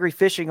Drew Gregory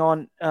Fishing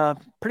on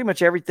pretty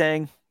much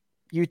everything.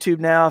 YouTube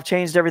now. I've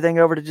changed everything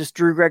over to just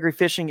Drew Gregory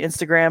Fishing.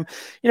 Instagram.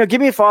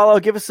 Give me a follow.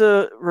 Give us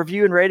a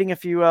review and rating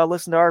if you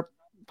listen to our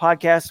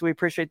podcast. We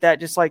appreciate that.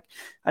 Just like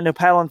I know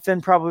Paddle and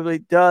Finn probably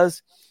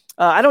does.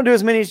 I don't do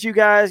as many as you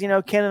guys.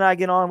 Ken and I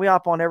get on. We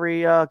hop on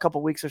every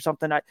couple weeks or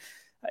something. I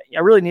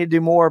really need to do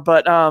more,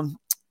 but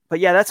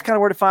yeah, that's kind of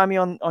where to find me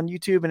on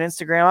YouTube and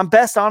Instagram. I'm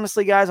best,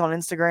 honestly, guys, on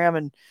Instagram,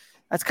 and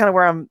that's kind of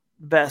where I'm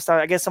best.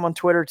 I guess I'm on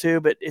Twitter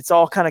too, but it's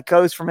all kind of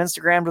goes from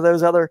Instagram to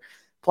those other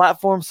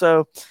platforms.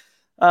 So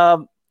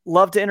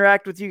love to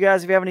interact with you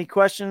guys. If you have any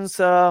questions,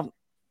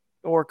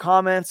 or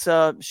comments,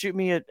 shoot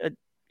me a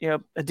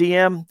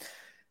DM.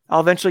 I'll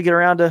eventually get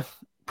around to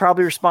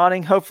probably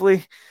responding,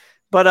 hopefully.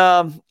 But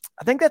I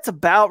think that's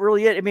about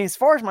really it. I mean, as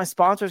far as my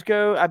sponsors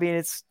go, I mean,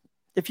 it's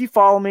if you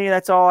follow me,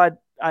 that's all I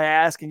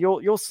ask, and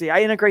you'll see.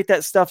 I integrate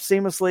that stuff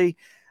seamlessly.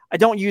 I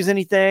don't use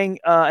anything,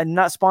 and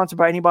not sponsored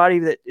by anybody.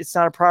 That it's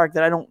not a product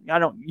that I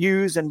don't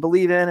use and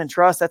believe in and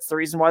trust. That's the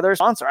reason why they're a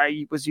sponsor.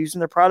 I was using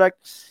their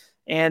product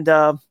and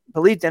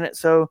believed in it,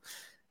 so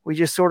we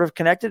just sort of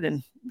connected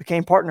and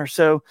became partners.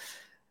 So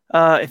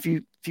if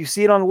you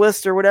see it on the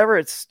list or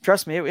whatever,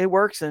 trust me, it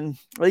works, and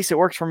at least it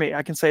works for me.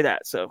 I can say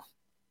that. So,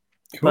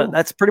 cool. But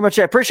that's pretty much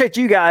it. I appreciate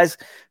you guys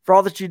for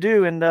all that you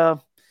do, and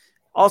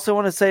also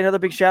want to say another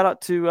big shout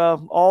out to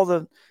all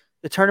the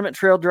tournament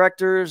trail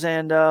directors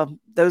and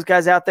those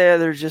guys out there.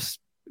 They're just,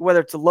 whether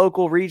it's a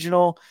local,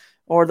 regional,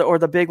 or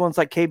the big ones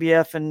like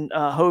KBF and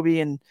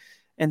Hobie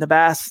and the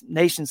Bass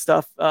Nation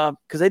stuff,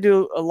 because they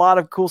do a lot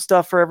of cool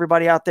stuff for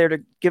everybody out there to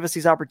give us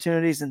these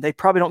opportunities, and they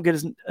probably don't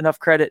get enough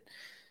credit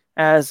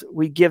as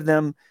we give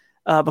them,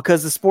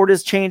 because the sport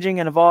is changing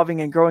and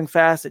evolving and growing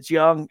fast. It's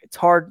young. It's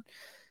hard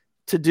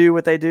to do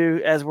what they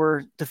do as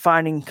we're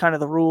defining kind of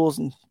the rules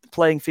and the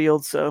playing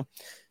field. So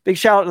big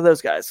shout out to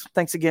those guys.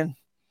 Thanks again.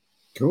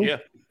 Cool. Yeah.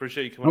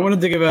 Appreciate you coming. I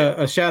wanted to give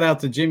a shout out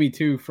to Jimmy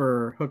too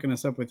for hooking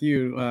us up with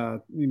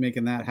you,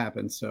 making that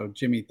happen. So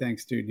Jimmy,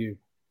 thanks, dude.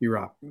 You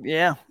rock.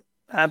 Yeah,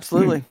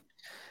 absolutely.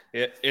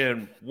 Yeah.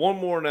 And one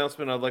more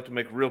announcement I'd like to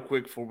make real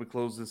quick before we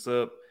close this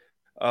up.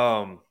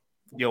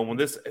 When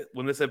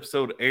this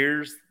episode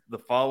airs, the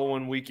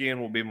following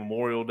weekend will be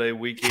Memorial Day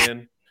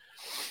weekend.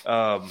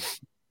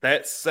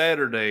 That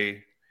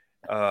Saturday,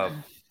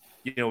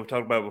 we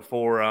talked about it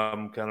before.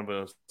 I'm kind of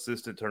an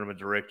assistant tournament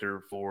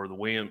director for the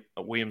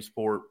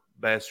Williamsport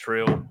Bass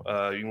Trail.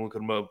 You can look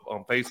them up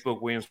on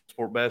Facebook,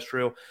 Williamsport Bass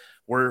Trail.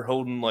 We're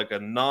holding like a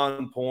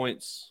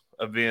non-points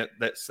event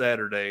that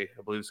Saturday.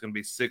 I believe it's going to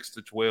be 6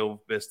 to 12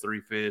 best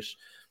 3 fish.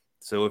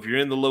 So if you're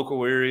in the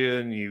local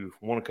area and you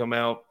want to come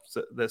out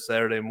that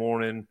Saturday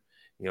morning,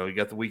 you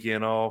got the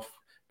weekend off,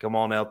 come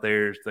on out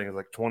there. Things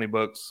like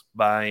 $20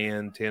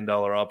 buy-in,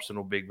 $10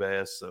 optional big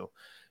bass. So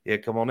yeah,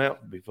 come on out.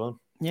 It'll be fun.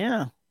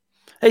 Yeah.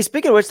 Hey,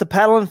 speaking of which, the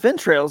Paddle and Fin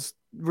Trail's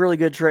really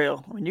good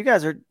trail. I mean, you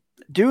guys are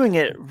doing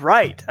it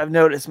right. I've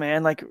noticed,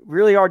 man, like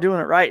really are doing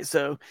it right.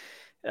 So,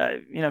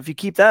 if you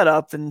keep that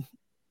up, then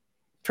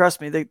trust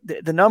me,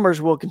 the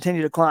numbers will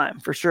continue to climb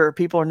for sure.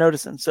 People are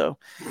noticing. So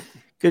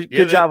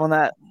good job on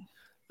that.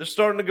 They're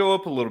starting to go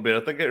up a little bit.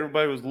 I think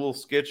everybody was a little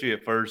sketchy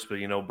at first, but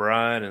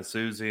Brian and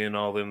Susie and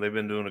all them, they've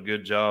been doing a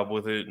good job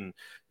with it, and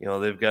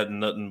they've gotten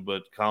nothing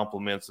but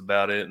compliments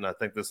about it. And I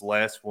think this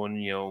last one,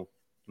 the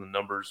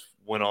numbers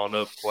went on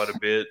up quite a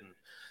bit, and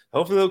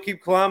hopefully they'll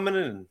keep climbing.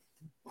 And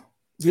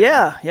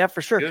yeah,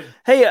 for sure. Good.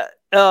 Hey,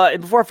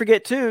 and before I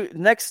forget too,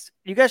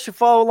 you guys should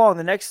follow along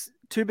the next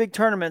 2 big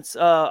tournaments.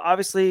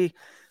 Obviously,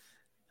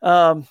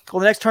 the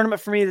next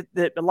tournament for me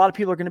that a lot of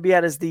people are going to be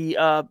at is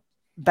the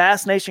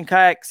Bass Nation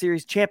Kayak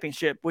Series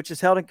Championship, which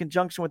is held in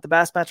conjunction with the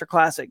Bassmaster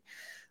Classic.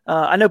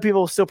 I know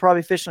people will still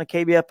probably fishing a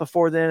KBF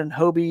before then, and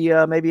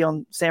Hobie maybe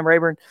on Sam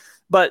Rayburn,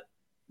 but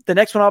the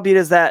next one I'll be at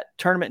is that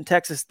tournament in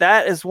Texas.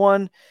 That is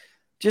one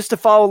just to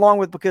follow along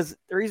with, because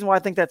the reason why I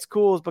think that's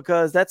cool is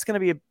because that's going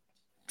to be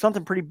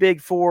something pretty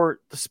big for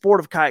the sport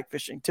of kayak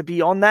fishing, to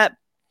be on that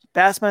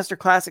Bassmaster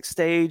Classic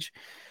stage.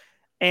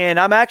 And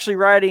I'm actually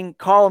writing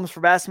columns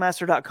for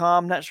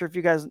Bassmaster.com. Not sure if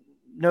you guys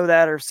know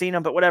that or seen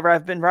them, but whatever.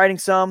 I've been writing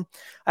some.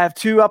 I have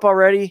 2 up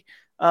already.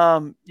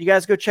 You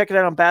guys go check it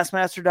out on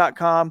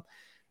Bassmaster.com.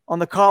 On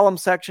the column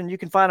section, you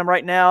can find them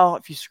right now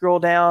if you scroll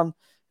down,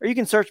 or you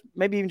can search,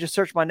 maybe even just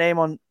search my name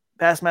on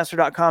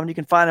Bassmaster.com and you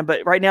can find them.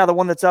 But right now, the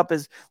one that's up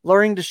is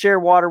Learning to Share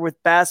Water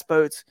with Bass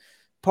Boats.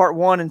 Part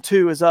 1 and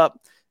 2 is up.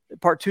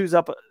 Part 2 is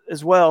up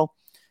as well.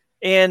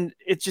 And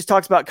it just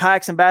talks about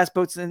kayaks and bass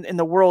boats in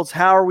the worlds.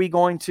 How are we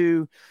going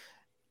to,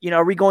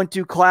 are we going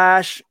to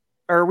clash?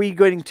 Or are we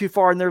going too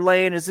far in their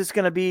lane? Is this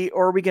going to be,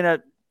 or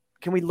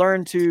can we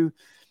learn to,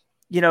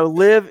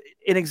 live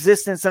in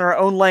existence in our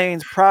own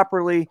lanes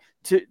properly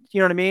to, you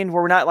know what I mean?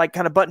 Where we're not like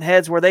kind of button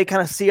heads, where they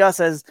kind of see us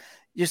as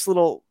just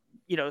little,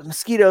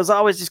 mosquitoes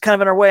always just kind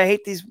of in our way. I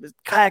hate these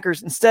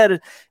kayakers.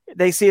 Instead,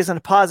 they see us in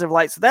a positive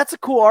light. So that's a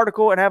cool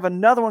article. And I have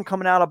another one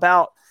coming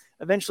out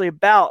eventually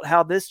about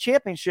how this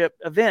championship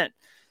event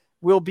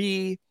will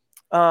be,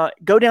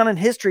 go down in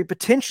history,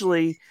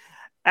 potentially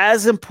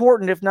as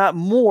important, if not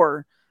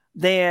more,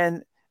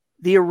 than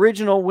the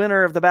original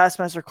winner of the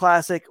Bassmaster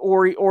Classic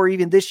or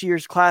even this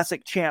year's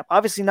Classic champ.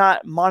 Obviously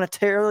not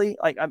monetarily,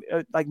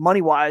 like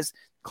money wise.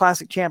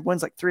 Classic champ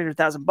wins like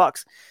 $300,000.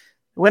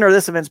 The winner of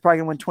this event is probably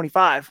going to win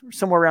 25 or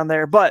somewhere around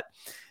there. But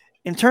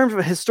in terms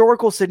of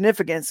historical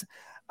significance,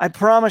 I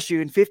promise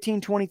you in 15,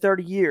 20,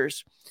 30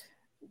 years,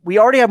 we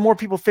already have more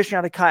people fishing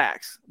out of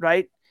kayaks,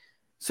 right?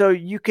 So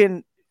you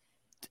can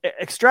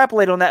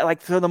extrapolate on that.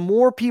 Like, so the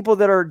more people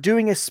that are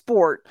doing a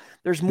sport,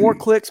 there's more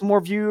clicks,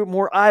 more view,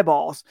 more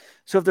eyeballs.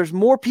 So if there's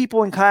more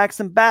people in kayaks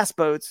than bass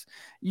boats,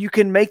 you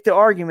can make the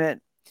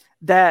argument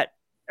that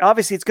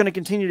obviously it's going to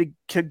continue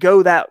to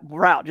go that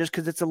route just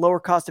because it's a lower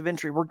cost of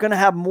entry. We're going to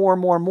have more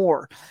and more and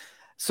more.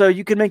 So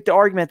you can make the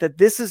argument that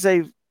this is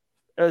a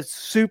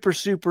super,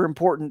 super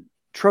important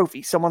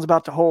trophy someone's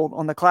about to hold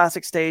on the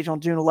Classic stage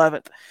on June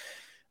 11th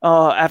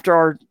after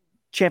our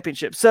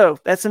championship. So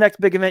that's the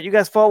next big event. You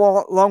guys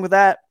follow along with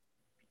that.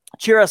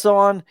 Cheer us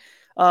on.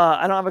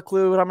 I don't have a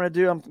clue what I'm going to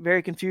do. I'm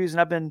very confused,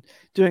 and I've been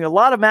doing a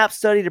lot of map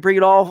study to bring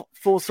it all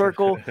full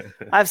circle.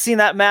 I've seen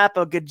that map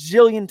a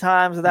gajillion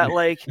times of that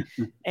lake,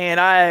 and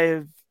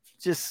I've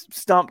just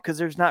stumped because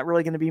there's not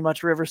really going to be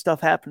much river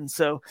stuff happening.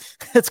 So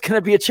it's going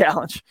to be a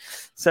challenge.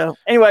 So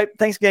anyway,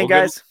 thanks again,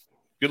 guys.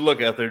 Good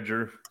luck out there,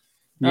 Drew.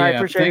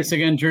 Yeah, thanks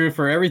again, Drew,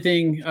 for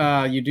everything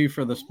you do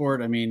for the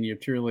sport. I mean, you're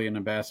truly an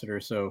ambassador.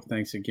 So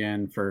thanks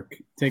again for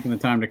taking the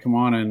time to come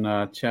on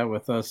and chat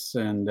with us.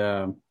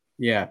 And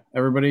yeah,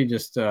 everybody,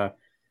 just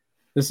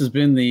this has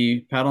been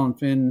the Paddle and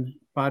Fin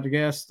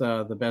podcast,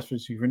 the Best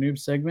Fishing for Noobs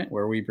segment,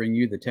 where we bring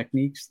you the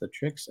techniques, the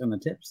tricks, and the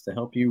tips to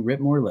help you rip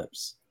more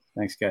lips.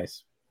 Thanks,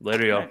 guys.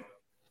 Later, y'all.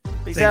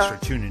 Thanks for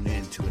tuning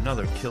in to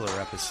another killer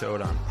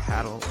episode on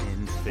Paddle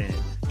and Fin.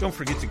 Don't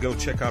forget to go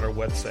check out our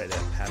website at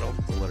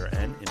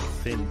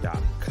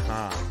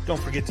paddle_and_fin.com.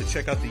 Don't forget to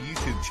check out the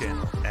YouTube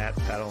channel at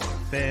Paddle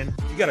and Fin.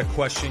 If you got a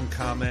question,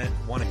 comment,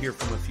 want to hear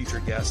from a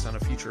future guest on a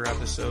future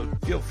episode,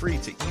 feel free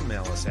to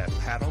email us at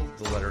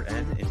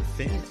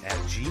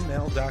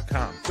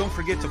paddle_and_fin@gmail.com. Don't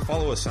forget to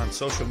follow us on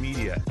social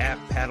media at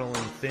Paddle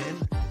and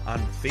Fin on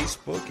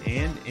Facebook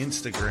and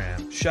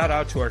Instagram. Shout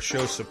out to our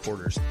show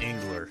supporters,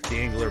 Angler. The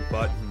Angler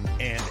button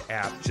and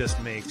app just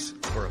makes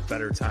for a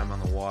better time on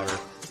the water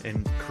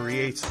and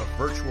creates a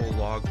virtual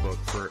logbook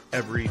for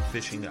every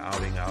fishing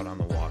outing out on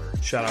the water.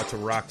 Shout out to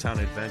Rocktown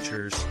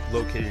Adventures,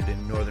 located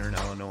in northern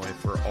Illinois,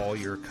 for all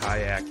your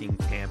kayaking,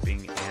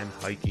 camping, and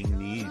hiking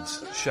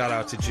needs. Shout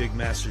out to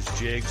Jigmasters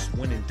Jigs.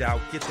 When in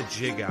doubt, get the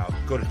jig out.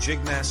 Go to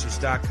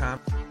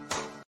jigmasters.com.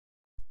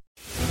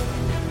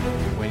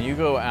 When you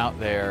go out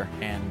there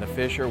and the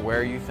fish are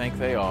where you think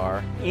they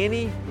are,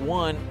 any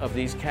one of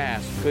these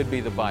casts could be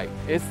the bite.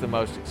 It's the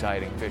most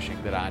exciting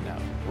fishing that I know,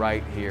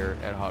 right here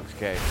at Hawks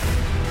Cave.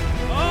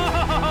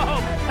 Oh,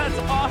 that's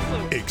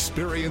awesome.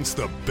 Experience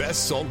the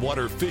best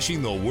saltwater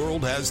fishing the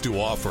world has to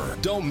offer.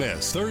 Don't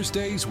miss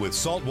Thursdays with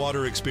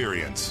Saltwater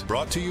Experience,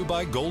 brought to you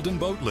by Golden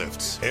Boat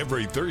Lifts,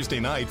 every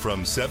Thursday night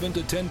from 7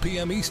 to 10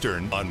 p.m.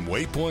 Eastern on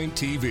Waypoint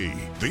TV,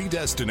 the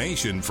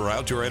destination for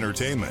outdoor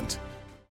entertainment.